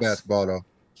shots. Basketball, though.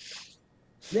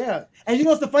 Yeah, and you know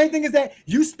what's the funny thing is that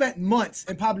you spent months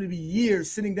and probably years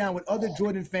sitting down with other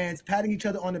Jordan fans, patting each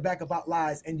other on the back about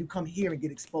lies, and you come here and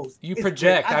get exposed. You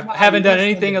project. I haven't done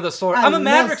anything of the sort. I'm a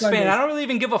Mavericks fan. I don't really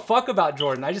even give a fuck about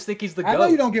Jordan. I just think he's the GOAT. I know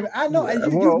you don't give it. I know. And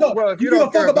you give a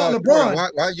fuck about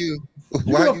LeBron. Why you give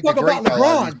a fuck about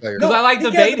LeBron? Because I like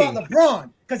debating.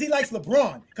 Because he likes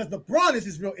LeBron. Because LeBron is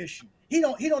his real issue. He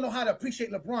don't know how to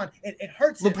appreciate LeBron. It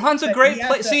hurts him. LeBron's a great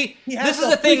player. See, this is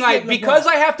the thing. Like, because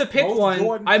I have to pick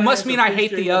one, I must mean I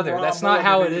hate the other. That's not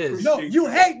how it is. No, you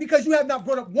hate because you have not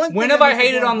brought up one. When have I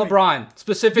hated on LeBron?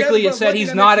 Specifically, it said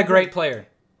he's not a great player.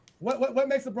 What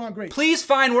makes LeBron great? Please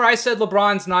find where I said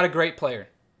LeBron's not a great player.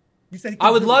 You said I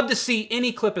would love to see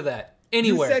any clip of that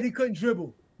anywhere. You said he couldn't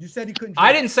dribble. You said he couldn't dribble.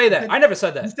 I didn't say that. I never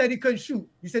said that. You said he couldn't shoot.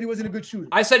 You said he wasn't a good shooter.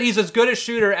 I said he's as good a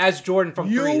shooter as Jordan from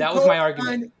 3. That was my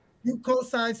argument. You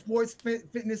co-signed Sports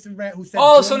Fitness and Rant who said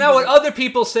so now what other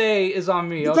people say is on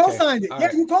me. You co-signed it.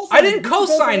 Yeah, you co-signed it. I didn't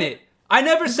co-sign it. I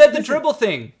never said the dribble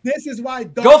thing. This is why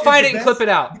go find it and clip it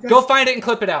out. Go find it and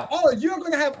clip it out. Oh, you're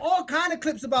going to have all kind of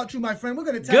clips about you, my friend. We're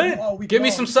going to tell you all week. Give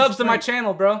me some subs to my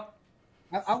channel, bro.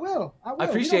 I will. I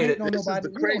appreciate it. This is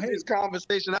the craziest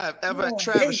conversation I have ever had.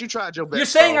 Travis, you tried your best. You're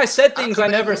saying I said things I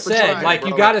never said. Like,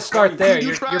 you got to start there.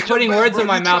 You're putting words in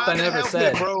my mouth I never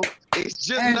said. It's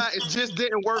just not. It just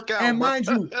didn't work out. And mind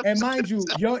you,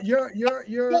 your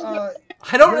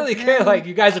I don't really care. Like,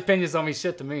 you guys' opinions don't mean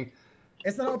shit to me.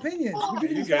 It's not opinions.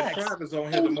 You got Travis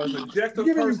on here, the most objective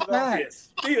person on here.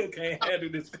 Still can't handle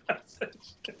this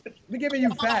conversation. We're giving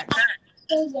you facts.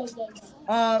 Real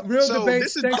debate.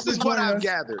 This is what I've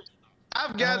gathered.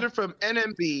 I've gathered from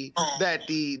NMB that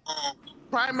the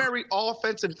primary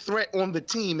offensive threat on the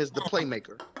team is the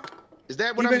playmaker. Is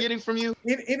that what I'm getting from you?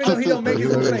 Even though he don't make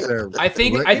his own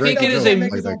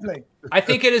play. I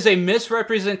think it is a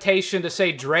misrepresentation to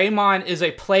say Draymond is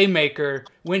a playmaker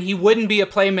when he wouldn't be a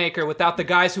playmaker without the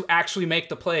guys who actually make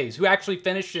the plays, who actually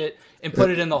finish it and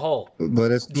put it in the hole.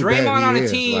 But it's Draymond on a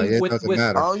team with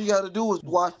all you got to do is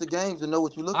watch the games and know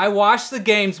what you look. I watch the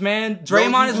games, man.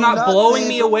 Draymond is not blowing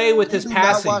me away with his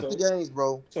passing. Watch the games,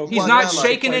 bro. He's not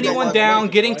shaking anyone down,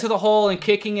 getting to the hole and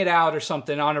kicking it out or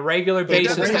something on a regular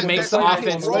basis that makes the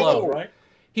offense flow.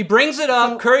 He brings it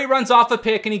up. Curry runs off a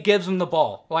pick and he gives him the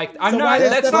ball. Like, I'm not.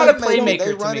 That's not a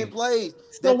playmaker to me.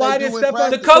 So why did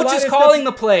the coach is calling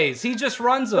the plays? He just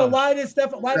runs them. So why did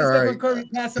Stephen Curry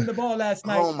pass him the ball last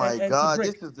night? Oh my God,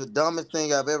 this is the dumbest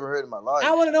thing I've ever heard in my life.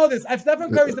 I want to know this. If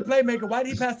Stephen Curry's the playmaker, why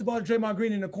did he pass the ball to Draymond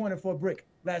Green in the corner for a brick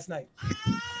last night?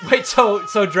 Wait, so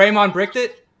Draymond bricked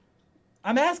it?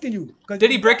 I'm asking you.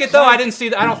 Did he brick it though? I didn't see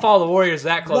that. I don't follow the Warriors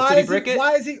that close. Did he brick it?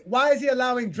 Why is he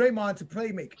allowing Draymond to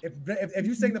play make? If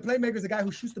you're saying the playmaker is the guy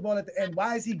who shoots the ball at the end,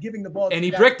 why is he giving the ball? And he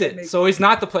bricked it, so he's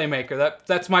not the playmaker.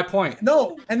 That's my point.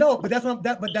 No, but that's what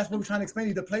we're trying to explain to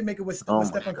you. The playmaker was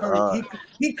Stephen Curry.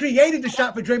 He created the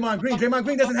shot for Draymond Green. Draymond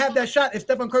Green doesn't have that shot if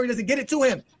Stephen Curry doesn't get it to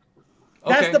him.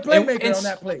 That's the playmaker on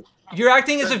that play. You're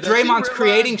acting as if Draymond's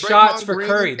creating shots for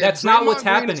Curry. That's not what's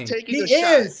happening. He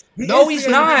is. No, he's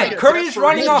not. Curry's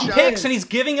running off picks and he's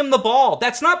giving him the ball.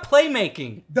 That's not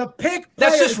playmaking. The pick.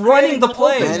 That's just running the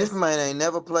play. Man, this man ain't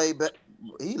never played.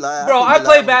 He lied. Bro, I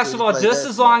play basketball just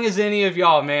as long as any of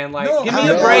y'all, man. Like, give me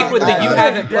a break with the you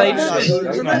haven't played shit.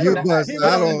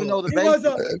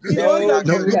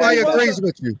 Nobody agrees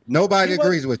with you. Nobody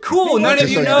agrees with you. Cool, none of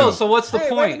you know, so what's the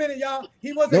point? Wait a minute, y'all.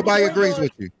 Nobody agrees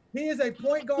with you. He is a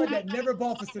point guard that never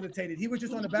ball facilitated. He was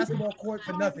just on the basketball court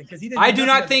for nothing because he didn't. I do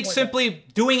not think simply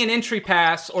doing an entry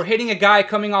pass or hitting a guy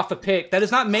coming off a pick, that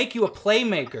does not make you a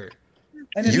playmaker.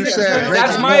 You said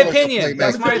that's my opinion.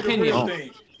 That's my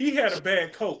opinion. He had a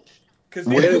bad coach. Because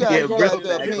he only got the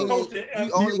opinion from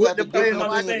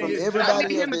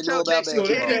everybody else that know about basketball.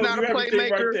 He's not a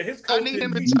playmaker. I need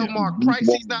him to tell Mark Price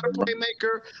he's not a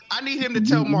playmaker. I need him to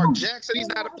tell Mark Jackson he's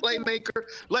not a playmaker.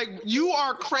 Like, you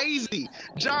are crazy.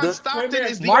 John Stockton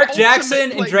is the Mark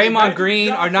Jackson and Draymond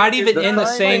Green are not even in the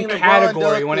same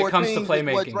category when it comes to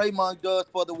playmaking. What Draymond does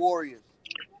for the Warriors.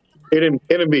 It'd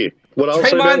what I'll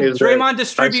say then is Draymond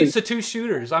distributes to two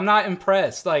shooters. I'm not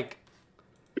impressed. Like,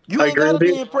 you ain't gotta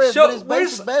be impressed.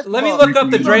 Let me look up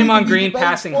the Draymond Green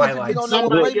passing highlights. If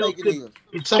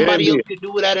somebody else could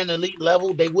do that at an elite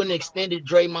level, they wouldn't have extended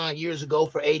Draymond years ago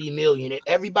for $80 million. If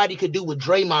everybody could do what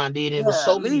Draymond did, and it was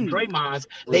so many Draymonds,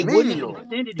 they wouldn't have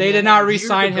extended. They did not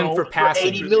re-sign him for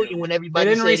passing. $80 million when everybody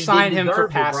didn't re-sign him for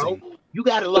passing. You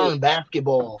got to learn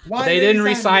basketball. They didn't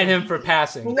re-sign him for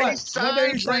passing. They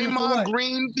signed Draymond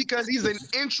Green because he's an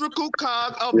integral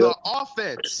cog of the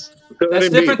offense. That's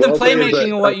different than playmaking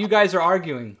and what you guys are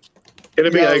arguing. I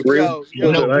agree. I agree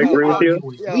with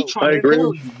you. I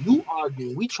agree. You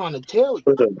argue. We trying to tell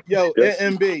you. Yo,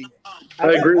 MB.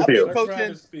 I agree with you.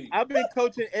 I've been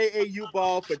coaching AAU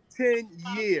ball for 10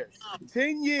 years.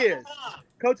 10 years.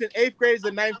 Coaching 8th graders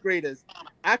and 9th graders.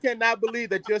 I cannot believe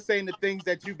that you're saying the things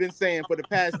that you've been saying for the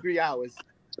past 3 hours.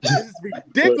 This is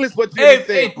ridiculous what you're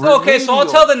saying. Okay, so I'll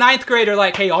tell the 9th grader,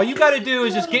 like, hey, all you got to do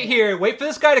is just get here, wait for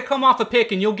this guy to come off a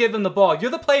pick, and you'll give him the ball.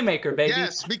 You're the playmaker, baby.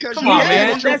 Yes, because come on,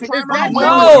 man. It's that simple.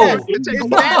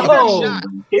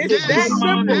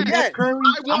 Yes. I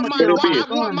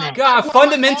want my God,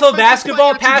 fundamental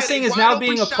basketball passing is now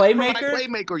being a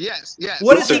playmaker? Yes.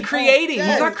 What is he creating?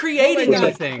 He's not creating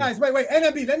anything. Guys, wait.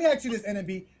 NMB, let me ask you this,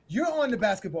 NMB. You're on the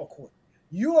basketball court.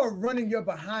 You are running your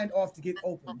behind off to get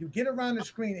open. You get around the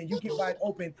screen and you get wide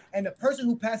open, and the person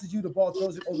who passes you the ball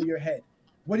throws it over your head.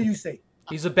 What do you say?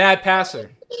 He's a bad passer.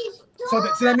 So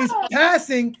that means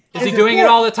passing. Is he doing it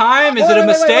all the time? Is it a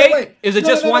mistake? Is it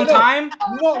just one time?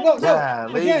 No.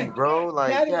 Again, bro.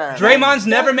 Like, Draymond's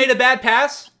never made a bad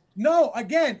pass? No,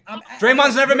 again,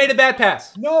 Draymond's never made a bad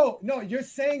pass. No, you're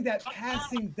saying that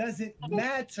passing doesn't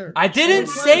matter. I didn't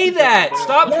say that.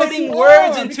 Stop putting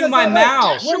words into my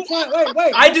mouth.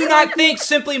 Wait. I do not think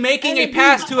simply making a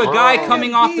pass to a guy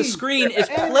coming off the screen is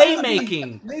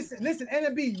playmaking. Listen,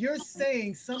 NMB, you're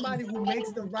saying somebody who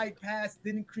makes the right pass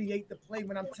didn't create the play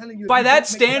when I'm telling you. By that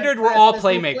standard, we're all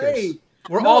playmakers.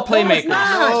 We're all playmakers.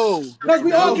 No, because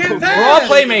we all get past. We're all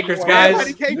playmakers,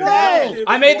 guys. No.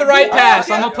 I made the right pass.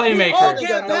 I'm a playmaker.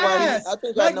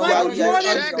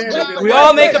 We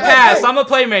all make a pass. I'm a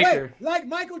playmaker. Like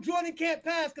Michael Jordan can't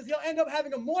pass because he'll end up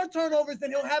having more turnovers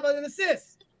than he'll have an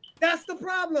assist. That's the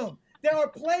problem. There are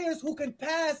players who can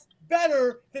pass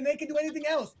better than they can do anything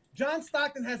else. John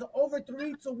Stockton has an over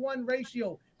 3-to-1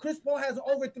 ratio. Chris Paul has an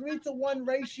over 3-to-1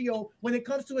 ratio when it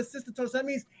comes to assist to turnovers. That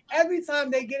means every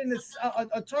time they get in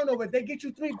a turnover, they get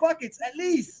you 3 buckets at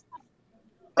least.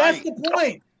 That's the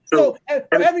point. So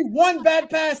for every 1 bad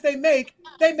pass they make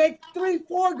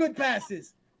 3-4 good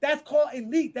passes. That's called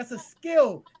elite. That's a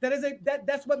skill.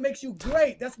 That's what makes you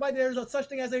great. That's why there's such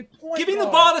thing as a point. Giving the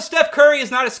ball to Steph Curry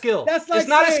is not a skill. That's like it's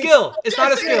not a skill. It's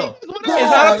not a skill. It's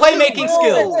not a playmaking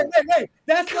skill. Wait.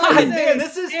 That's like saying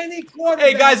this is any quarterback.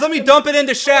 Hey guys, let me dump it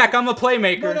into Shaq. I'm a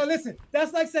playmaker. No, listen.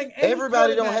 That's like saying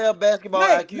everybody don't have basketball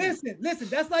IQ. Listen.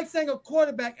 That's like saying a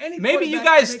quarterback. Maybe you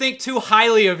guys think too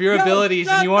highly of your abilities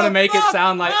and you want to make it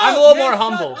sound like I'm a little more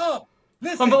humble.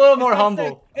 Listen, I'm a little more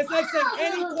humble. It's like saying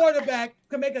any quarterback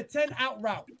can make a 10-out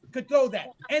route, could throw that.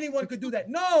 Anyone could do that.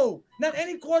 No, not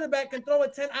any quarterback can throw a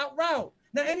 10-out route.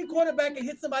 Not any quarterback can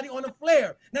hit somebody on a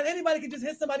flare. Not anybody can just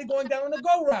hit somebody going down on a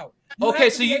go route. Okay,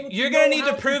 so you're going to need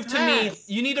to prove to me,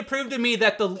 you need to prove to me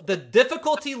that the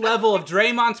difficulty level of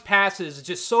Draymond's passes is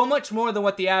just so much more than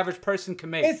what the average person can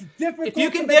make. It's difficult. If you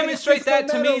can demonstrate that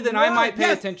to me, then I might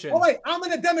pay attention. Oh, wait, I'm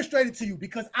going to demonstrate it to you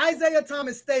because Isaiah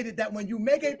Thomas stated that when you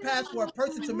make a pass for a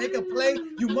person to make a play,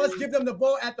 you must give them the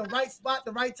ball at the right spot,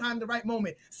 the right time, the right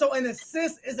moment. So an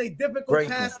assist is a difficult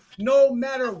pass no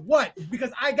matter what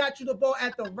because I got you the ball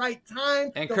at the right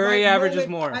time. And Curry averages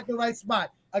more. At the right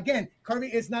spot. Again,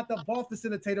 Curry is not the ball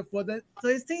facilitator for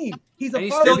his team. He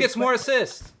still gets more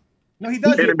assists. No, he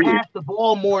doesn't. He pass the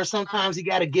ball more. Sometimes he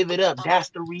got to give it up. That's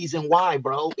the reason why,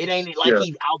 bro. It ain't like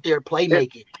he's out there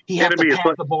playmaking. He has to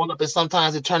pass the ball up, and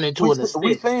sometimes it turns into an assist.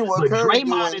 But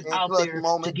Draymond is out there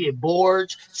to get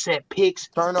boards, set picks,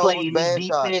 play defense,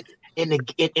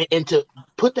 and to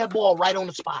put that ball right on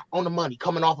the spot, on the money,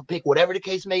 coming off a pick, whatever the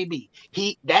case may be.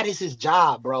 That is his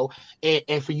job, bro.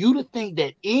 And for you to think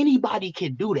that anybody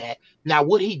can do that, now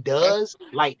what he does,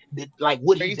 like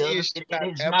what he does,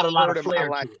 it's not a lot of flair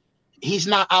to it. He's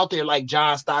not out there like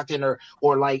John Stockton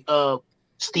or like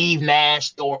Steve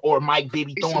Nash or Mike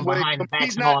Bibby throwing behind the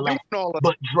backs and all that.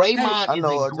 But Draymond is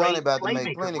a great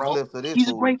playmaker, bro. He's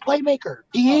a great playmaker.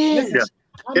 He is.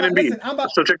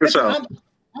 So check this out.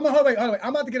 I'm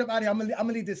about to get up out of here. I'm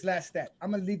gonna leave this last stat. I'm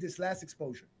gonna leave this last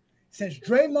exposure. Since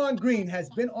Draymond Green has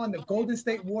been on the Golden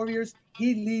State Warriors,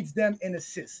 he leads them in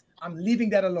assists. I'm leaving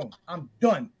that alone. I'm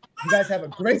done. You guys have a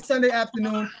great Sunday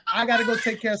afternoon. I got to go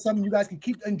take care of something. You guys can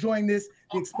keep enjoying this.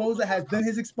 The Exposer has done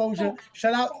his exposure.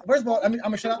 Shout out. First of all, I'm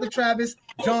going to shout out to Travis,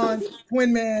 John,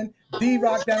 Twin Man,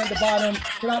 D-Rock down at the bottom.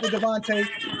 Shout out to Devontae.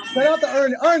 Shout out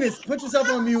to Ernest. Put yourself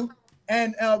on mute.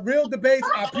 And Real Debates,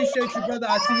 I appreciate you, brother.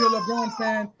 I see you're a LeBron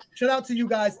fan. Shout out to you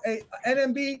guys. Hey,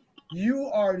 NMB, you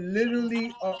are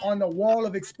literally on the wall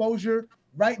of exposure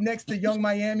right next to Young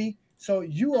Miami. So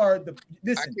you are the –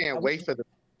 listen. I can't wait for the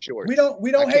shorts. We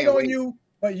don't hate on you,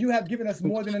 but you have given us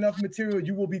more than enough material.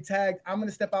 You will be tagged. I'm going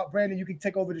to step out. Brandon, you can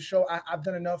take over the show. I've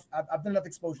done enough. I've done enough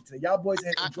exposure today. Y'all boys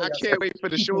enjoy. I can't wait for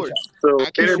the shorts. So I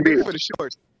can't wait for the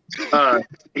shorts.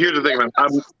 Here's the thing, man.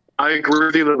 I agree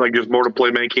with you that like there's more to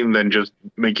playmaking than just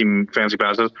making fancy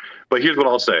passes. But here's what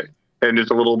I'll say, and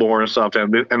just a little more stuff,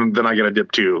 and then I get a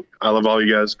dip too. I love all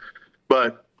you guys,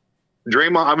 but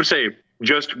Draymond, I would say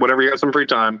just whenever you got some free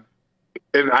time,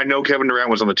 and I know Kevin Durant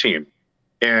was on the team.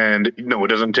 And no, it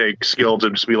doesn't take skill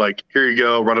to just be like, here you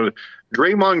go, run it.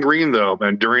 Draymond Green, though,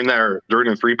 and during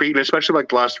the three-peat, and especially like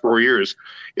the last 4 years,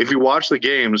 if you watch the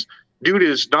games, dude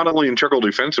is not only integral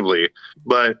defensively,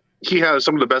 but he has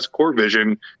some of the best court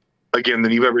vision, again,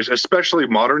 than you've ever, especially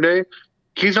modern day.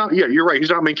 He's not, yeah, you're right.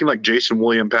 He's not making like Jason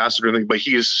Williams passes or anything, but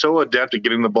he is so adept at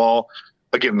getting the ball,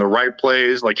 again, the right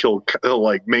plays. Like he'll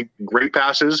like make great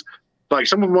passes. Like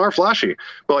some of them are flashy,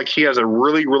 but like he has a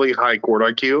really, really high court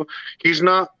IQ. He's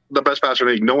not the best passer in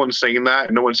the league. No one's saying that.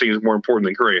 And no one's saying he's more important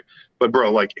than Curry. But bro,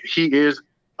 like he is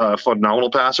a phenomenal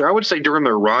passer. I would say during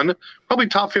their run, probably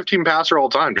top 15 passer all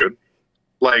time, dude.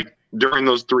 Like during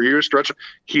those 3 year stretch,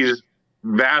 he's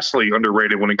vastly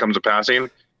underrated when it comes to passing.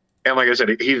 And like I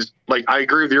said, he's like, I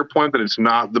agree with your point that it's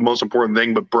not the most important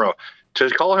thing, but bro, to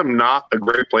call him not a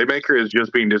great playmaker is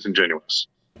just being disingenuous.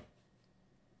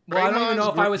 Well, I don't even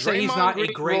know if I would say he's not a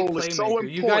great playmaker. So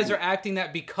you guys are acting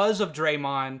that because of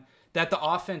Draymond that the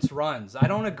offense runs. I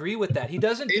don't agree with that. He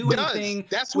doesn't do anything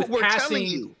with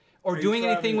passing or doing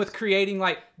anything with creating.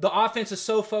 Like the offense is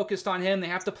so focused on him, they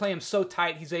have to play him so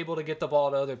tight he's able to get the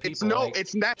ball to other people.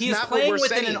 He is playing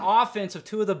within an offense of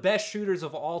two of the best shooters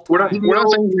of all time. We're not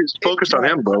saying he's focused on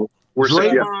him, bro. We're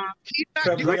saying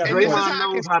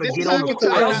Draymond knows how to get on the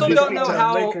court. I also don't know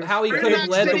how he could have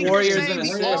led the Warriors in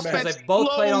assists because they both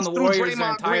played on the Warriors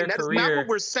their entire career.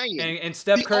 And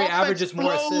Steph Curry averages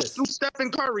more assists. Through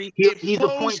Stephen Curry, he's a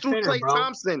point center, bro.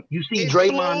 Thompson. You see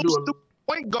Draymond do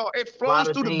point guard. It flows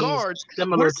through the guards.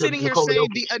 We're sitting here saying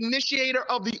the initiator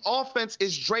of the offense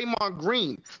is Draymond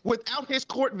Green. Without his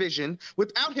court vision,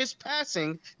 without his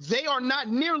passing, they are not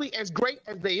nearly as great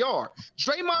as they are.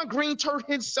 Draymond Green turned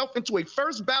himself into a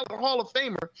first ballot Hall of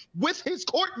Famer with his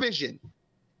court vision.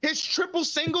 His triple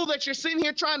single that you're sitting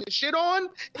here trying to shit on.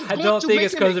 I don't think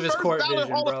it's because of his court vision,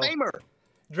 bro.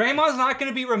 Draymond's not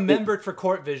going to be remembered for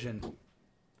court vision.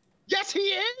 Yes, he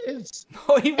is.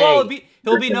 No, he won't.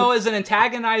 He'll be known as an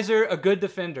antagonizer, a good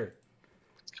defender.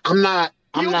 I'm not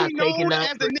taking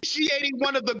that as initiating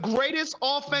one of the greatest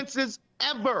offenses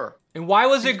ever. And why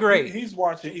was it great? He's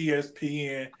watching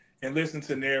ESPN and listening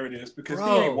to narratives because he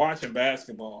ain't watching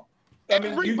basketball.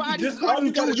 Everybody you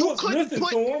couldn't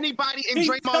put anybody in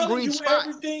Draymond Green's spot.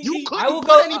 You couldn't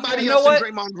put anybody else in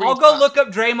Draymond Green's spot. I'll go look up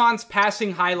Draymond's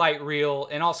passing highlight reel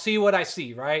and I'll see what I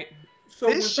see, right? So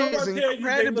this shit is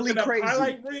incredibly crazy.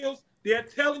 Highlight reels, they're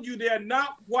telling you they're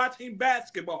not watching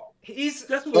basketball. First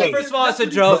of all, it's a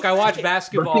joke. I watch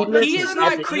basketball. He is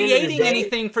not creating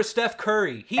anything for Steph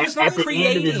Curry. He is not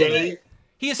creating.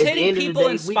 He is hitting people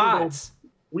in spots.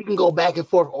 We can go back and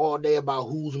forth all day about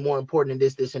who's more important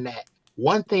than this, and that.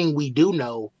 One thing we do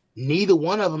know, neither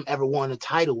one of them ever won a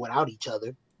title without each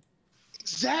other.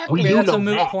 Exactly. That's a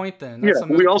moot point then.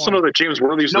 We also know that James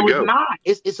Worthy's the GOAT. It's not.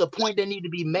 It's a point that need to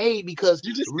be made because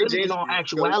really, in all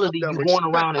actuality, you're going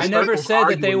around. I never said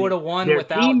that they would have won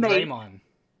without Draymond.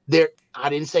 I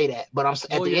didn't say that, but I'm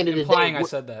at the end of the day. I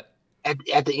said that.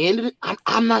 At the end of it,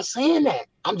 I'm not saying that.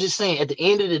 I'm just saying at the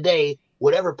end of the day,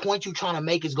 whatever point you're trying to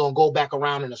make is going to go back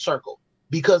around in a circle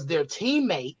because they're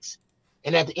teammates.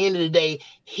 And at the end of the day,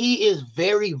 he is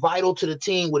very vital to the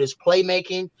team with his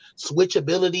playmaking,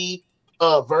 switchability,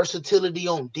 versatility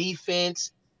on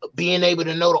defense, being able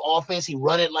to know the offense. He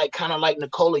run it like kind of like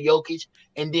Nikola Jokic.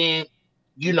 And then,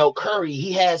 Curry,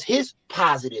 he has his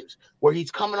positives where he's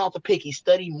coming off the pick. He's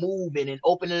study moving and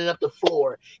opening up the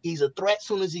floor. He's a threat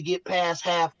soon as he get past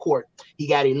half court. He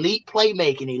got elite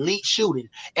playmaking, elite shooting.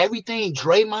 Everything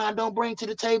Draymond don't bring to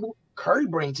the table, Curry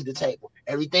brings to the table.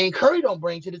 Everything Curry don't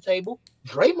bring to the table,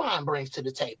 Draymond brings to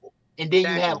the table. And then you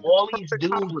have all these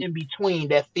dudes in between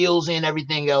that fills in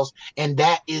everything else. And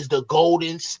that is the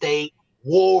Golden State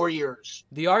Warriors.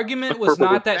 The argument was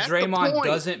not that Draymond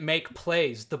doesn't make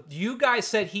plays. You guys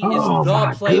said he is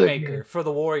the playmaker for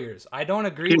the Warriors. I don't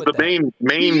agree with that. He's the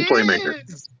main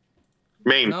playmaker.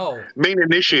 Main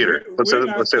initiator. Let's say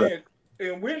that.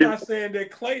 And we're not saying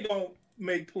that Klay don't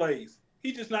make plays.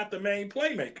 He's just not the main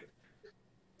playmaker.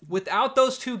 Without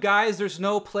those two guys, there's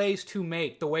no plays to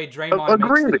make the way Draymond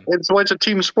Agreed. It's a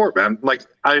team sport, man.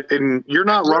 And you're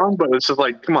not wrong, but it's just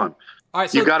like, come on. All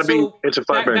right, you got to be. It's a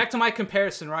fight. Back to my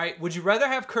comparison, right? Would you rather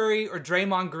have Curry or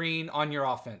Draymond Green on your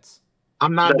offense?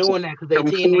 I'm not doing that because they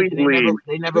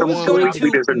never won. Who's going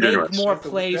to make more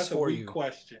plays for you?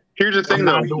 Question. Here's the thing,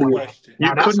 though.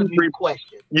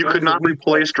 You could not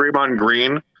replace Draymond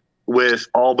Green with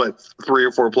all but 3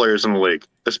 or 4 players in the league,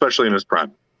 especially in his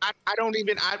prime. I don't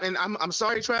even. I'm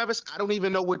sorry, Travis. I don't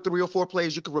even know what 3 or 4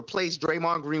 players you could replace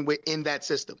Draymond Green with in that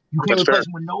system. You can't replace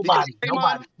him with nobody.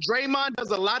 Draymond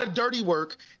does a lot of dirty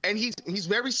work, and he's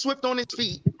very swift on his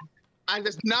feet.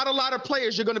 there's not a lot of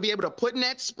players you're going to be able to put in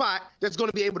that spot that's going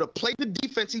to be able to play the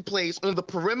defense he plays on the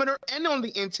perimeter and on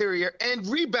the interior and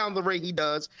rebound the way he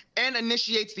does and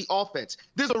initiates the offense.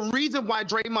 There's a reason why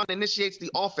Draymond initiates the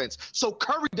offense. So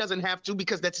Curry doesn't have to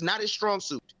because that's not his strong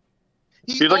suit.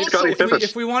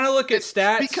 If we want to look at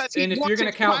stats, and if you're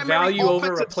going to count value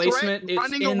over replacement,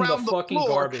 it's in the fucking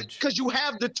garbage. Because you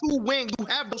have the two wings, you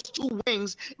have those two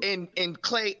wings in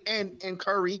Clay and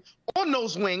Curry on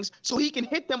those wings, so he can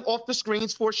hit them off the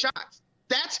screens for shots.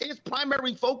 That's his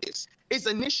primary focus, is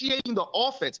initiating the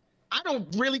offense. I don't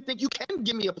really think you can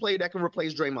give me a player that can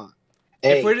replace Draymond.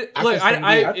 Hey,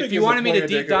 if you wanted me to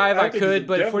deep dive, I could.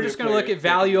 But if we're just going to look at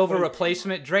value over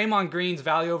replacement, Draymond Green's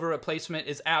value over replacement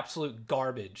is absolute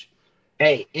garbage.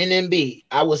 Hey, NMB,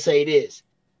 I will say this.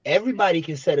 Everybody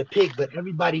can set a pick, but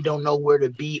everybody don't know where to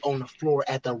be on the floor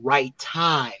at the right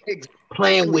time.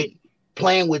 Playing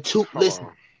with two. Listen,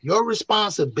 your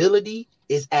responsibility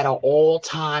is at an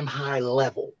all-time high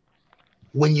level.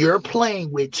 When you're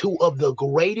playing with two of the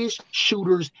greatest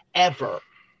shooters ever.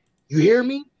 You hear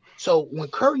me? So when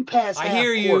Curry passed, I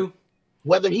hear you.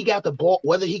 Whether he got the ball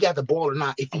or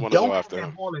not, if you don't have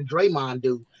that ball and Draymond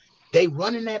do, they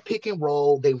running that pick and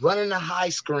roll, they running the high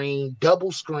screen,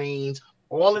 double screens,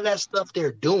 all of that stuff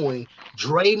they're doing.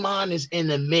 Draymond is in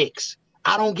the mix.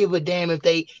 I don't give a damn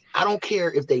I don't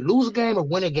care if they lose a game or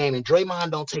win a game and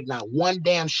Draymond don't take not one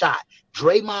damn shot.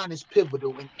 Draymond is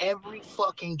pivotal in every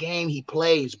fucking game he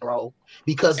plays, bro.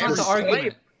 Because that's not the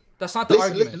argument. That's not the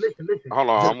argument. Listen. Hold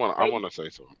on, I want to say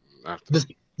something.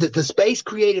 The space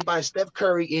created by Steph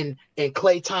Curry and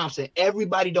Klay Thompson,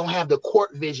 everybody don't have the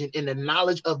court vision and the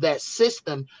knowledge of that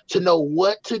system to know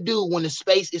what to do when the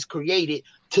space is created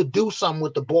to do something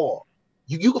with the ball.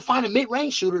 You can find a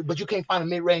mid-range shooter, but you can't find a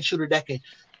mid-range shooter that can,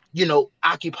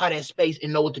 occupy that space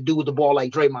and know what to do with the ball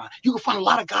like Draymond. You can find a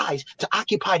lot of guys to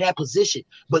occupy that position,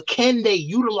 but can they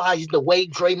utilize the way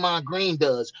Draymond Green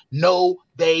does? No,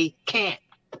 they can't.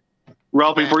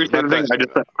 Ralph, before you say anything, I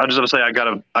just want to say I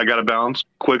gotta bounce.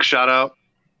 Quick shout out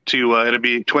to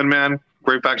NB Twin Man.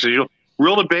 Great facts as usual.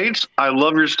 Real debates. I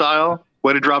love your style.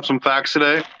 Way to drop some facts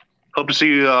today. Hope to see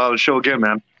you the show again,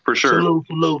 man. For sure. Salute.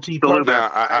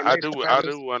 I do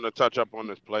want to touch up on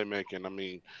this playmaking. I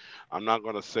mean, I'm not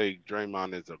gonna say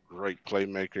Draymond is a great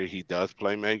playmaker. He does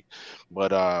playmake,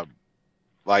 but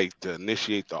like to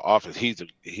initiate the offense, he's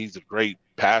a great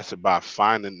passer by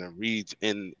finding the reads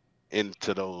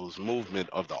into those movement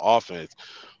of the offense,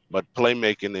 but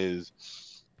playmaking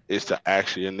is to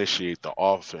actually initiate the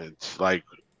offense, like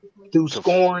through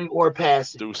scoring or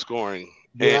passing. Through scoring,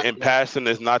 and passing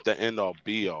is not the end all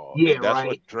be all. Yeah, and that's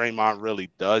what Draymond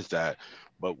really does that.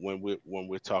 But when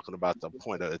we're talking about the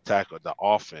point of attack of the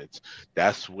offense,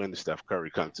 that's when Steph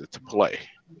Curry comes into play.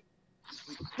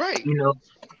 Right. And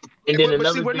then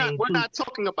another thing, we're not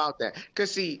talking about that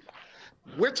because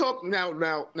we're talking now,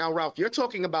 Ralph, you're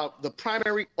talking about the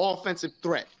primary offensive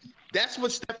threat. That's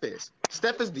what Steph is.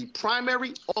 Steph is the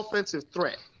primary offensive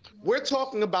threat. We're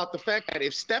talking about the fact that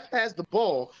if Steph has the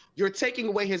ball, you're taking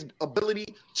away his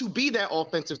ability to be that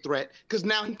offensive threat because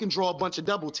now he can draw a bunch of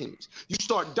double teams. You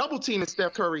start double teaming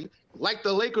Steph Curry like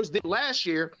the Lakers did last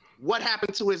year, what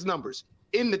happened to his numbers?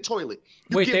 In the toilet.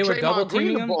 Wait, they were double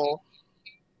teaming him?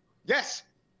 Yes.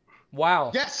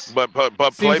 Wow. Yes. But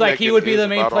seems like he would be the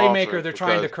main playmaker they're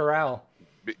trying to corral.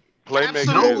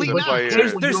 Playmaking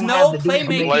is there's no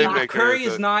playmaking. Curry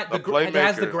is not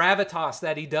has the gravitas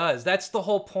that he does. That's the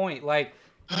whole point. Like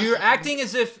you're acting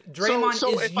as if Draymond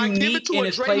is unique in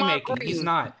his playmaking. He's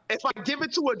not. If I give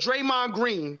it to a Draymond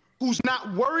Green who's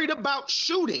not worried about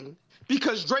shooting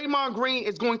because Draymond Green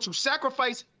is going to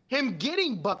sacrifice him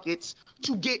getting buckets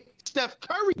to get Steph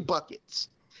Curry buckets.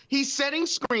 He's setting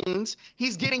screens.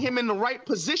 He's getting him in the right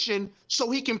position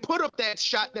so he can put up that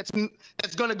shot that's going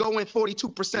to go in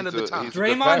 42% of the time.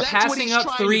 Draymond passing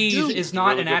up threes is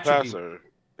not an attribute.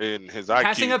 In his IQ.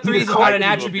 Passing up threes is not an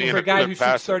attribute for a guy who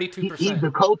shoots 32%. He's the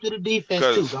coach of the defense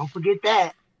too. Don't forget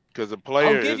that. Because a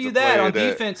player, I'll give you that. On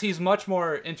defense, he's much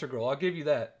more integral. I'll give you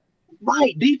that.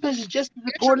 Right, defense is just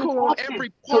as important on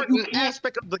every part and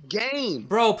aspect of the game.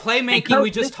 Bro, playmaking, we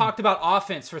just talked about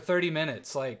offense for 30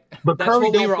 minutes. Like, that's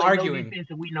what we were arguing. No defense,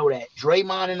 and we know that.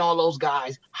 Draymond and all those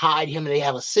guys hide him, and they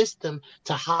have a system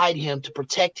to hide him, to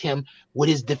protect him with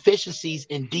his deficiencies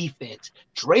in defense.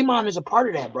 Draymond is a part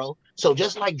of that, bro. So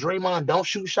just like Draymond don't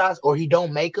shoot shots or he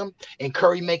don't make them, and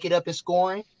Curry make it up in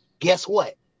scoring, guess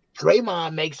what?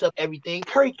 Draymond makes up everything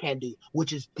Curry can do,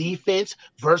 which is defense,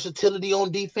 versatility on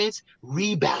defense,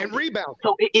 rebound. And rebound.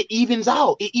 So it evens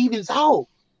out. It evens out.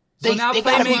 So now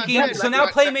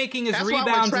playmaking is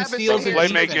rebounds and steals and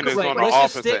playmaking is on the let's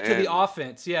just offensive stick to end. the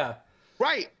offense, yeah.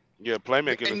 Right. Yeah,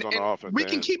 playmaking is on the offense. We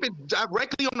can keep it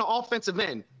directly on the offensive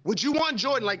end. Would you want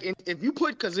Jordan, like, if you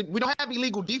put, because we don't have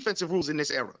illegal defensive rules in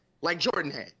this era, like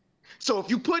Jordan had. So if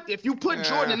you put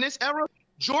Jordan in this era,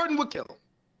 Jordan would kill him.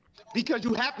 Because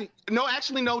you have to,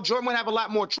 no, Jordan would have a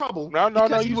lot more trouble. No,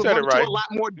 you said it right. A lot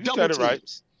more double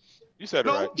teams. You said it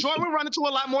right. Jordan would run into a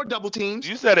lot more double teams.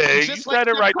 You said it. Just You said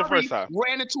it right Curry the first time.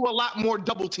 Ran into a lot more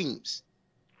double teams.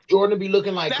 Jordan be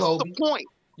looking like Kobe. That's the point.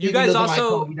 You guys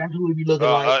also that's who we be looking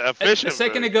like. A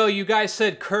second ago, you guys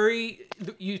said Curry.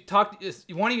 You talked.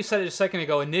 One of you said it a second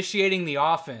ago. Initiating the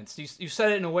offense. You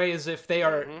said it in a way as if they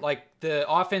are like the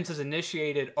offense is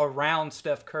initiated around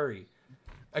Steph Curry.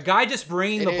 A guy just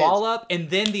bringing the ball up and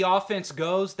then the offense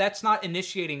goes. That's not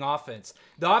initiating offense.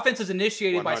 The offense is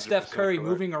initiated by Steph Curry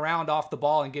moving around off the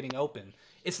ball and getting open.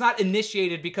 It's not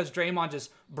initiated because Draymond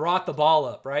just brought the ball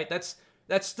up. Right? That's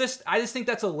just. I just think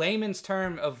that's a layman's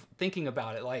term of thinking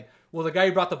about it. Like, well, the guy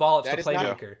who brought the ball up is the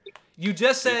playmaker. You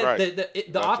just said that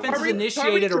the offense is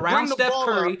initiated around Steph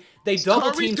Curry. They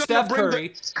double team Steph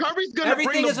Curry. Curry's gonna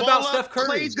Everything is about Steph Curry.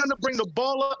 Clay's gonna bring the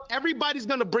ball up. Everybody's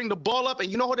gonna bring the ball up,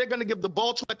 and you know who they're gonna give the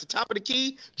ball to at the top of the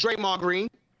key? Draymond Green,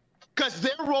 because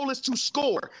their role is to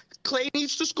score. Clay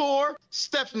needs to score.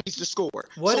 Steph needs to score.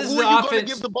 What is the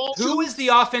offense? Who is the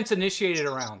offense initiated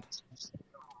around?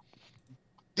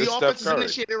 The offense is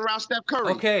initiated around Steph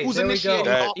Curry. Okay, there we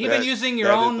go. Even using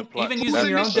your own definition.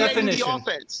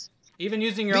 Even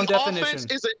using your own definition.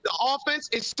 The offense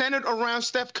is centered around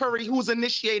Steph Curry, who's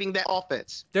initiating that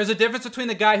offense. There's a difference between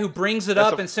the guy who brings it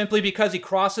up and simply because he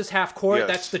crosses half court,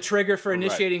 that's the trigger for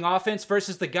initiating offense,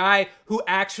 versus the guy who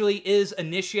actually is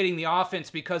initiating the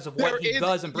offense because of what he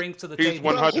does and brings to the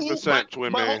table. He's 100%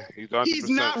 twin man. He's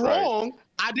not wrong.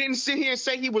 I didn't sit here and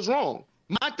say he was wrong.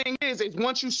 My thing is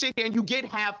once you sit here and you get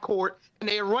half court and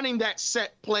they're running that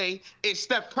set play, is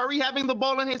Steph Curry having the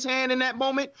ball in his hand in that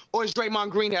moment, or is Draymond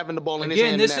Green having the ball in his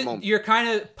hand in that moment? You're kind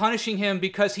of punishing him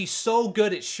because he's so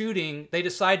good at shooting, they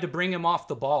decide to bring him off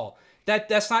the ball. That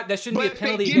shouldn't be a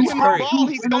penalty against Curry.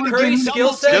 Curry's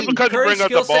skill set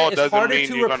is harder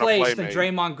to replace than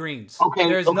Draymond Green's.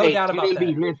 There's no doubt about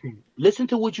that. Listen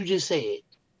to what you just said.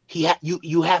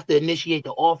 You have to initiate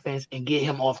the offense and get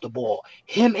him off the ball.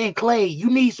 Him and Clay, you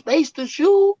need space to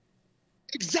shoot.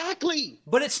 Exactly.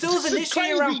 But it still is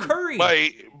initiating around Curry.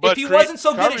 But if he wasn't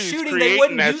so good at shooting, they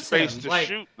wouldn't use him. To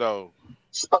shoot, though.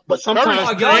 But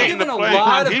sometimes y'all giving a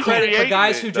lot of credit for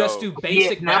guys who just do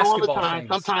basic basketball all the time.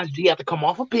 things. Sometimes you have to come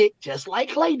off a pick, just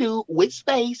like Clay do, with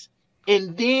space.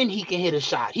 And then he can hit a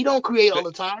shot. He don't create all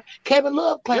the time. Kevin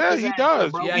Love plays. Yeah, he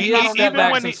does. Yeah, he has step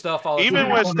backs and stuff all the time. Even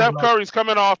when Steph Curry's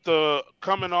coming off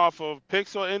of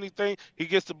picks or anything, he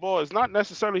gets the ball. It's not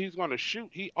necessarily he's going to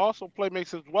shoot. He also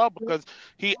makes as well because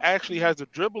he actually has the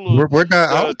dribble. We're not.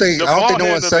 I don't think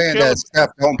no one's saying that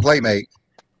Steph don't play make.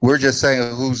 We're just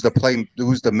saying who's the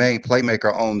main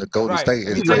playmaker on the Golden State.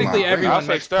 Technically, everyone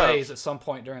makes plays at some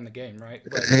point during the game, right?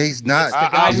 But he's not.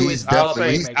 The guy who is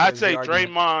I'd say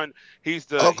Draymond. He's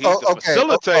the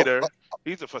facilitator.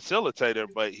 He's a facilitator,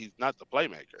 but he's not the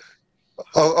playmaker.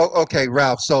 Okay,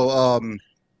 Ralph. So,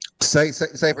 say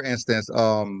for instance,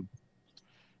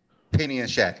 Penny and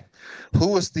Shaq. Who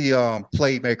was the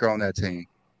playmaker on that team?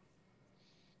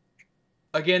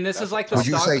 Again, this is like the would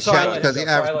you say Shaq because he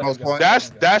averaged the most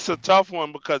points? That's a tough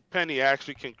one because Penny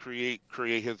actually can create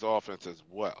his offense as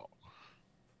well.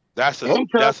 That's a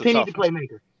tough the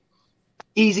playmaker.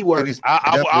 Easy work.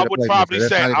 I would probably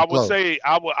say I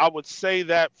would say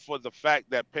that for the fact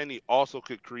that Penny also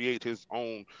could create his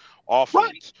own offense.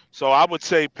 Right. So I would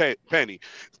say Penny.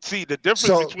 See the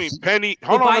difference between Penny.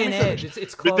 Hold on, let me finish.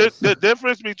 It's close. The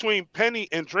difference between Penny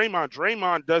and Draymond.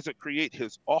 Draymond doesn't create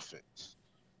his offense.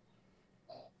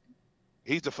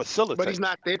 He's a facilitator. But he's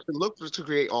not there to look to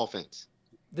create offense.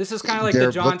 This is kind of like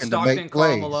the John Stockton,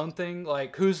 Karl Malone thing.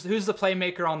 Like, who's the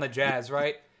playmaker on the Jazz,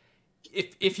 right?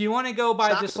 If you want to go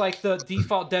by just like the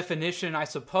default definition, I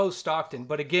suppose Stockton.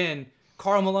 But again,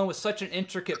 Karl Malone was such an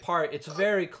intricate part. It's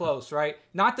very close, right?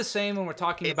 Not the same when we're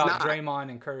talking about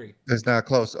Draymond and Curry. It's not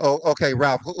close. Oh, okay,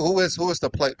 Ralph. Who is the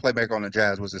playmaker on the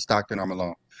Jazz? Was it Stockton or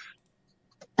Malone?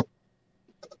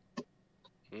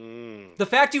 The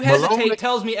fact you hesitate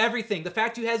tells me everything. The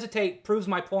fact you hesitate proves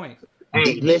my point.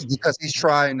 Because he's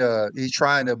trying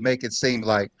to make it seem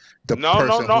like the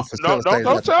person who facilitated.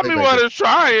 Don't tell me what it's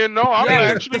trying. No, I'm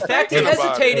actually. The fact you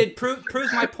hesitated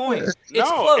proves my point. It's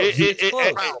close.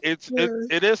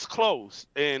 It is close,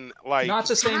 and like not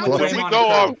the same with when we go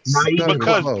off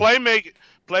because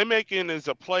playmaking is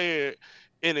a player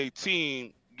in a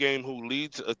team game who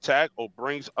leads attack or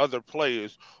brings other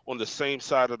players on the same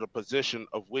side of the position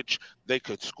of which they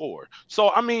could score.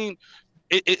 So I mean,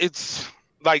 it's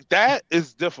like that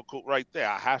is difficult right there.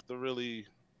 I have to really.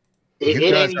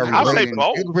 You guys are relating.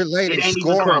 You're relating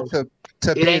scoring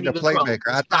to being the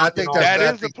playmaker. I think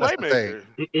that's the playmaker.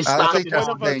 I think that's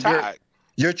the thing.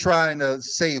 You're trying to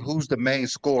say who's the main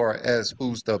scorer as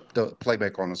who's the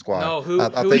playmaker on the squad. No,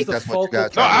 I think that's what you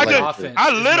guys no, are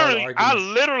relating. I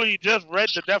literally just read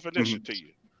the definition to you.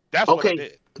 That's what I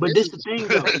did. But this is the thing,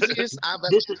 though.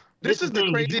 This is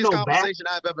the craziest conversation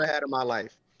I've ever had in my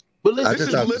life. But listen, this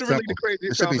is literally the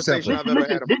craziest conversation I've ever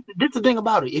had. This is the thing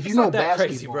about it. If you know basketball,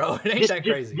 crazy, bro. It ain't that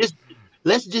crazy.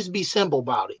 Let's just be simple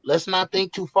about it. Let's not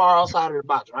think too far outside of the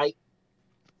box, right?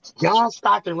 John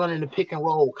Stockton running the pick and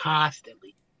roll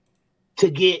constantly to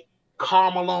get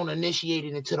Karl Malone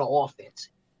initiated into the offense.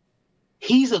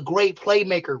 He's a great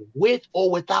playmaker with or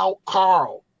without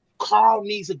Karl. Karl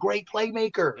needs a great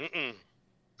playmaker.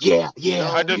 Yeah.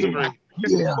 I disagree.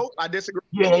 Yeah, I disagree.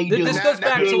 Yeah, this goes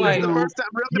back to like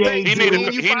he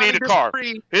needed Karl.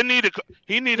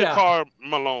 He needed Karl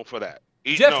Malone for that.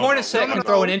 Jeff Hornacek can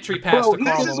throw an entry pass to Karl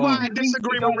Malone. This is why I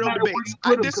disagree with real debates.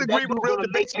 I disagree with real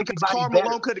debates because Karl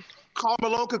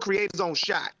Malone could create his own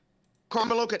shot. Karl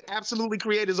Malone could absolutely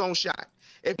create his own shot.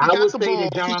 If he got the ball,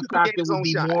 John Stockton would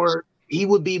be more. He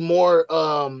would be more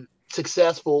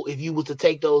successful if you was to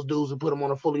take those dudes and put them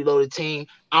on a fully loaded team.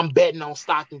 I'm betting on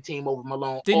Stockton team over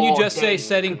Malone. Didn't you just say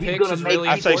setting picks is really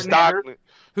important? I say Stockton.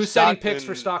 Who's setting picks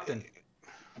for Stockton?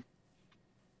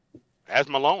 That's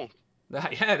Malone.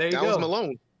 Yeah, there you go. That was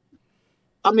Malone.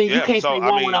 I mean, you can't say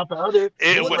one without the other.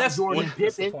 That's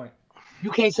the point.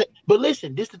 You can't say. But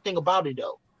listen, this is the thing about it,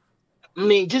 though. I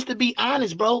mean, just to be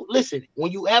honest, bro. Listen,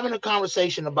 when you having a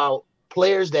conversation about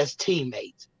players that's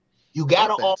teammates, you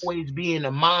gotta always be in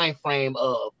the mind frame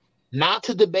of not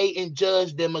to debate and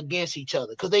judge them against each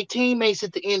other because they teammates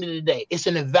at the end of the day. It's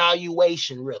an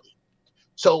evaluation, really.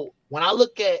 So when I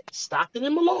look at Stockton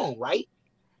and Malone, right,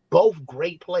 both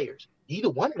great players. Either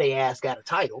one of their ass got a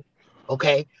title,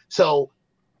 okay? So,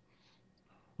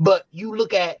 but you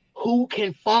look at who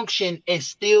can function and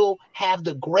still have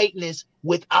the greatness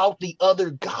without the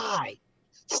other guy.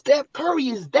 Steph Curry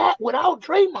is that without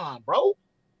Draymond, bro.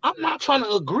 I'm not trying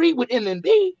to agree with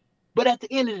MMB, but at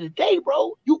the end of the day,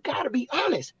 bro, you got to be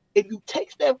honest. If you take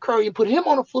Steph Curry and put him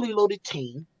on a fully loaded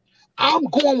team, I'm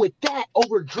going with that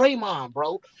over Draymond,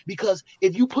 bro. Because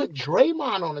if you put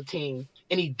Draymond on a team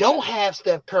and he don't have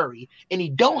Steph Curry and he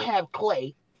don't have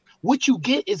Clay, what you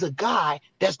get is a guy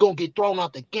that's going to get thrown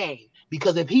out the game.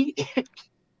 Because if he...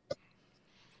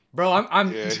 Bro,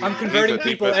 I'm converting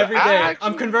people every day.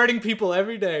 I'm converting people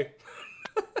every day.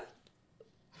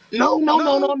 No.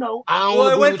 Well,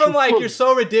 it went from like you're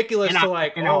so ridiculous to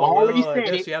like, I already said I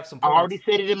guess it. you have some I points. already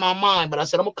said it in my mind, but I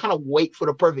said I'm gonna kind of wait for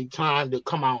the perfect time to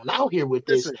come on out here with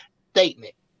this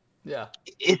statement. Yeah,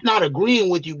 it's not agreeing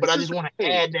with you, but I just want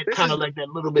to add that kind of like that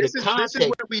little bit of context.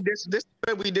 This is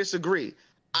where we disagree.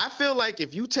 I feel like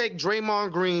if you take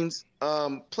Draymond Green's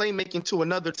playmaking to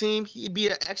another team, he'd be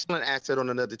an excellent asset on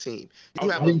another team.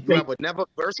 You have another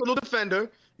versatile defender.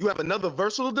 You have another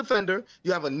versatile defender.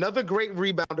 You have another great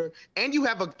rebounder, and you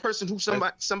have a person who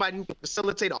somebody who can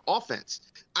facilitate an offense.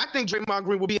 I think Draymond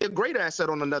Green would be a great asset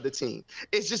on another team.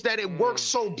 It's just that it works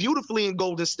so beautifully in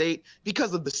Golden State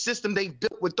because of the system they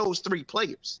built with those three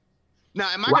players. Now,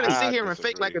 am I going to sit here and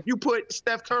fake like if you put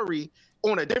Steph Curry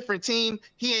on a different team,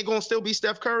 he ain't going to still be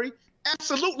Steph Curry?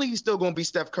 Absolutely, he's still going to be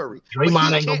Steph Curry.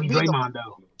 Draymond ain't going to be Draymond,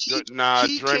 though. Draymond,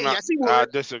 yes, I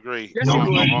disagree. Yes, no,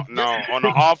 on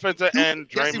the offensive end,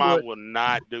 Draymond will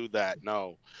not do that.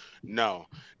 No.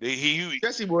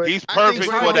 Yes, he would. He's perfect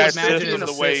for that system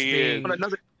the way he is.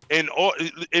 And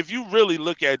if you really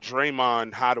look at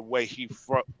Draymond, how the way he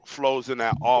flows in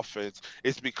that offense,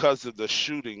 it's because of the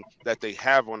shooting that they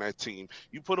have on that team.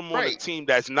 You put him on a team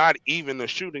that's not even a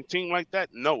shooting team like that.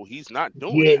 No, he's not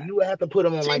doing that. Yeah, you have to put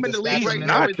him on like the he's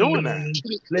not doing that.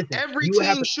 Listen, every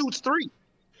team shoots three.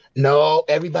 No,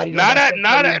 everybody. Not at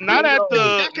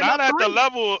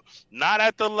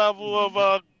the level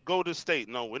of Golden State.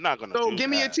 No, we're not gonna. So give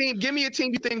me a team you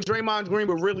think Draymond Green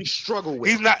would really struggle with.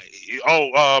 He's not.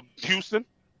 Houston.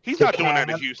 He's not doing that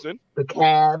in Houston. The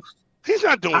Cavs. He's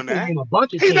not doing that.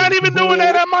 He's not even doing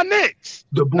that at my Knicks.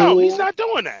 No, he's not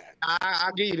doing that.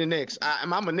 I'll give you the Knicks.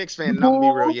 I'm a Knicks fan. And I'm gonna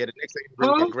be real. Yeah, the Knicks ain't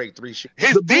really a great three shooters.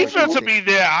 His defense will be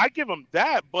there. I give him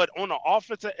that, but on the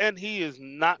offensive end, he is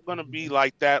not gonna be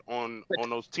like that on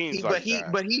those teams. But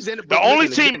he's in the only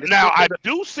team now. I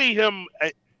do see him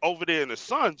over there in the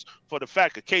Suns for the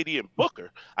fact of KD and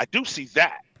Booker. I do see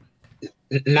that.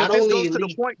 This goes to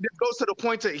the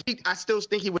point that I still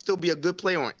think he would still be a good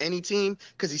player on any team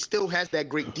because he still has that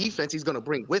great defense he's going to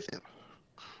bring with him.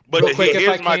 But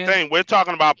here's my thing. We're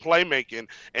talking about playmaking.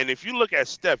 And if you look at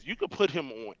Steph, you could put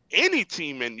him on any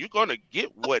team and you're going to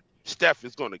get what Steph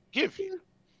is going to give you.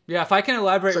 Yeah, if I can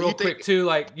elaborate real quick too,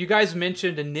 like you guys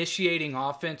mentioned initiating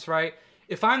offense, right?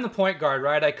 If I'm the point guard,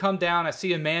 right, I come down, I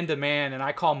see a man-to-man, and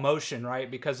I call motion,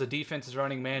 right, because the defense is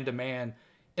running man-to-man.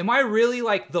 Am I really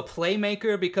like the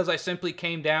playmaker because I simply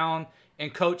came down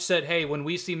and coach said, hey, when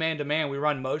we see man-to-man, we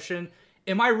run motion?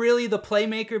 Am I really the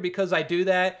playmaker because I do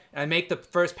that and I make the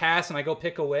first pass and I go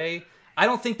pick away? I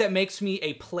don't think that makes me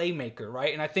a playmaker,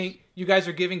 right? And I think you guys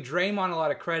are giving Draymond a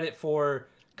lot of credit for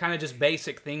kind of just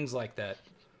basic things like that.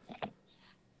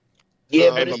 Yeah,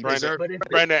 but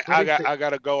Brandon, I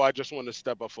gotta go. I just want to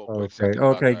step up for a quick second.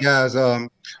 Okay, guys.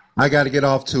 I got to get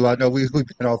off too. I know we've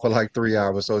been off for like 3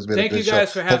 hours, so it's been a good show. Thank you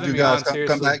guys for having me on.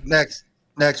 Come back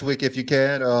next week if you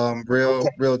can.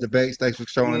 Real debates. Thanks for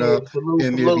showing up.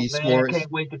 Salute, Sports.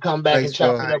 Can't wait to come back and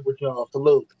chop it up with y'all.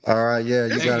 Salute. All right, yeah,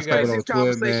 you guys coming on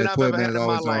Twitter, man. Twitter, man, is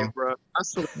always on.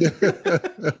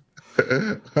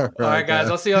 All right, guys.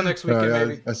 I'll see y'all next weekend,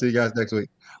 baby. I'll see you guys next week.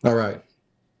 All right.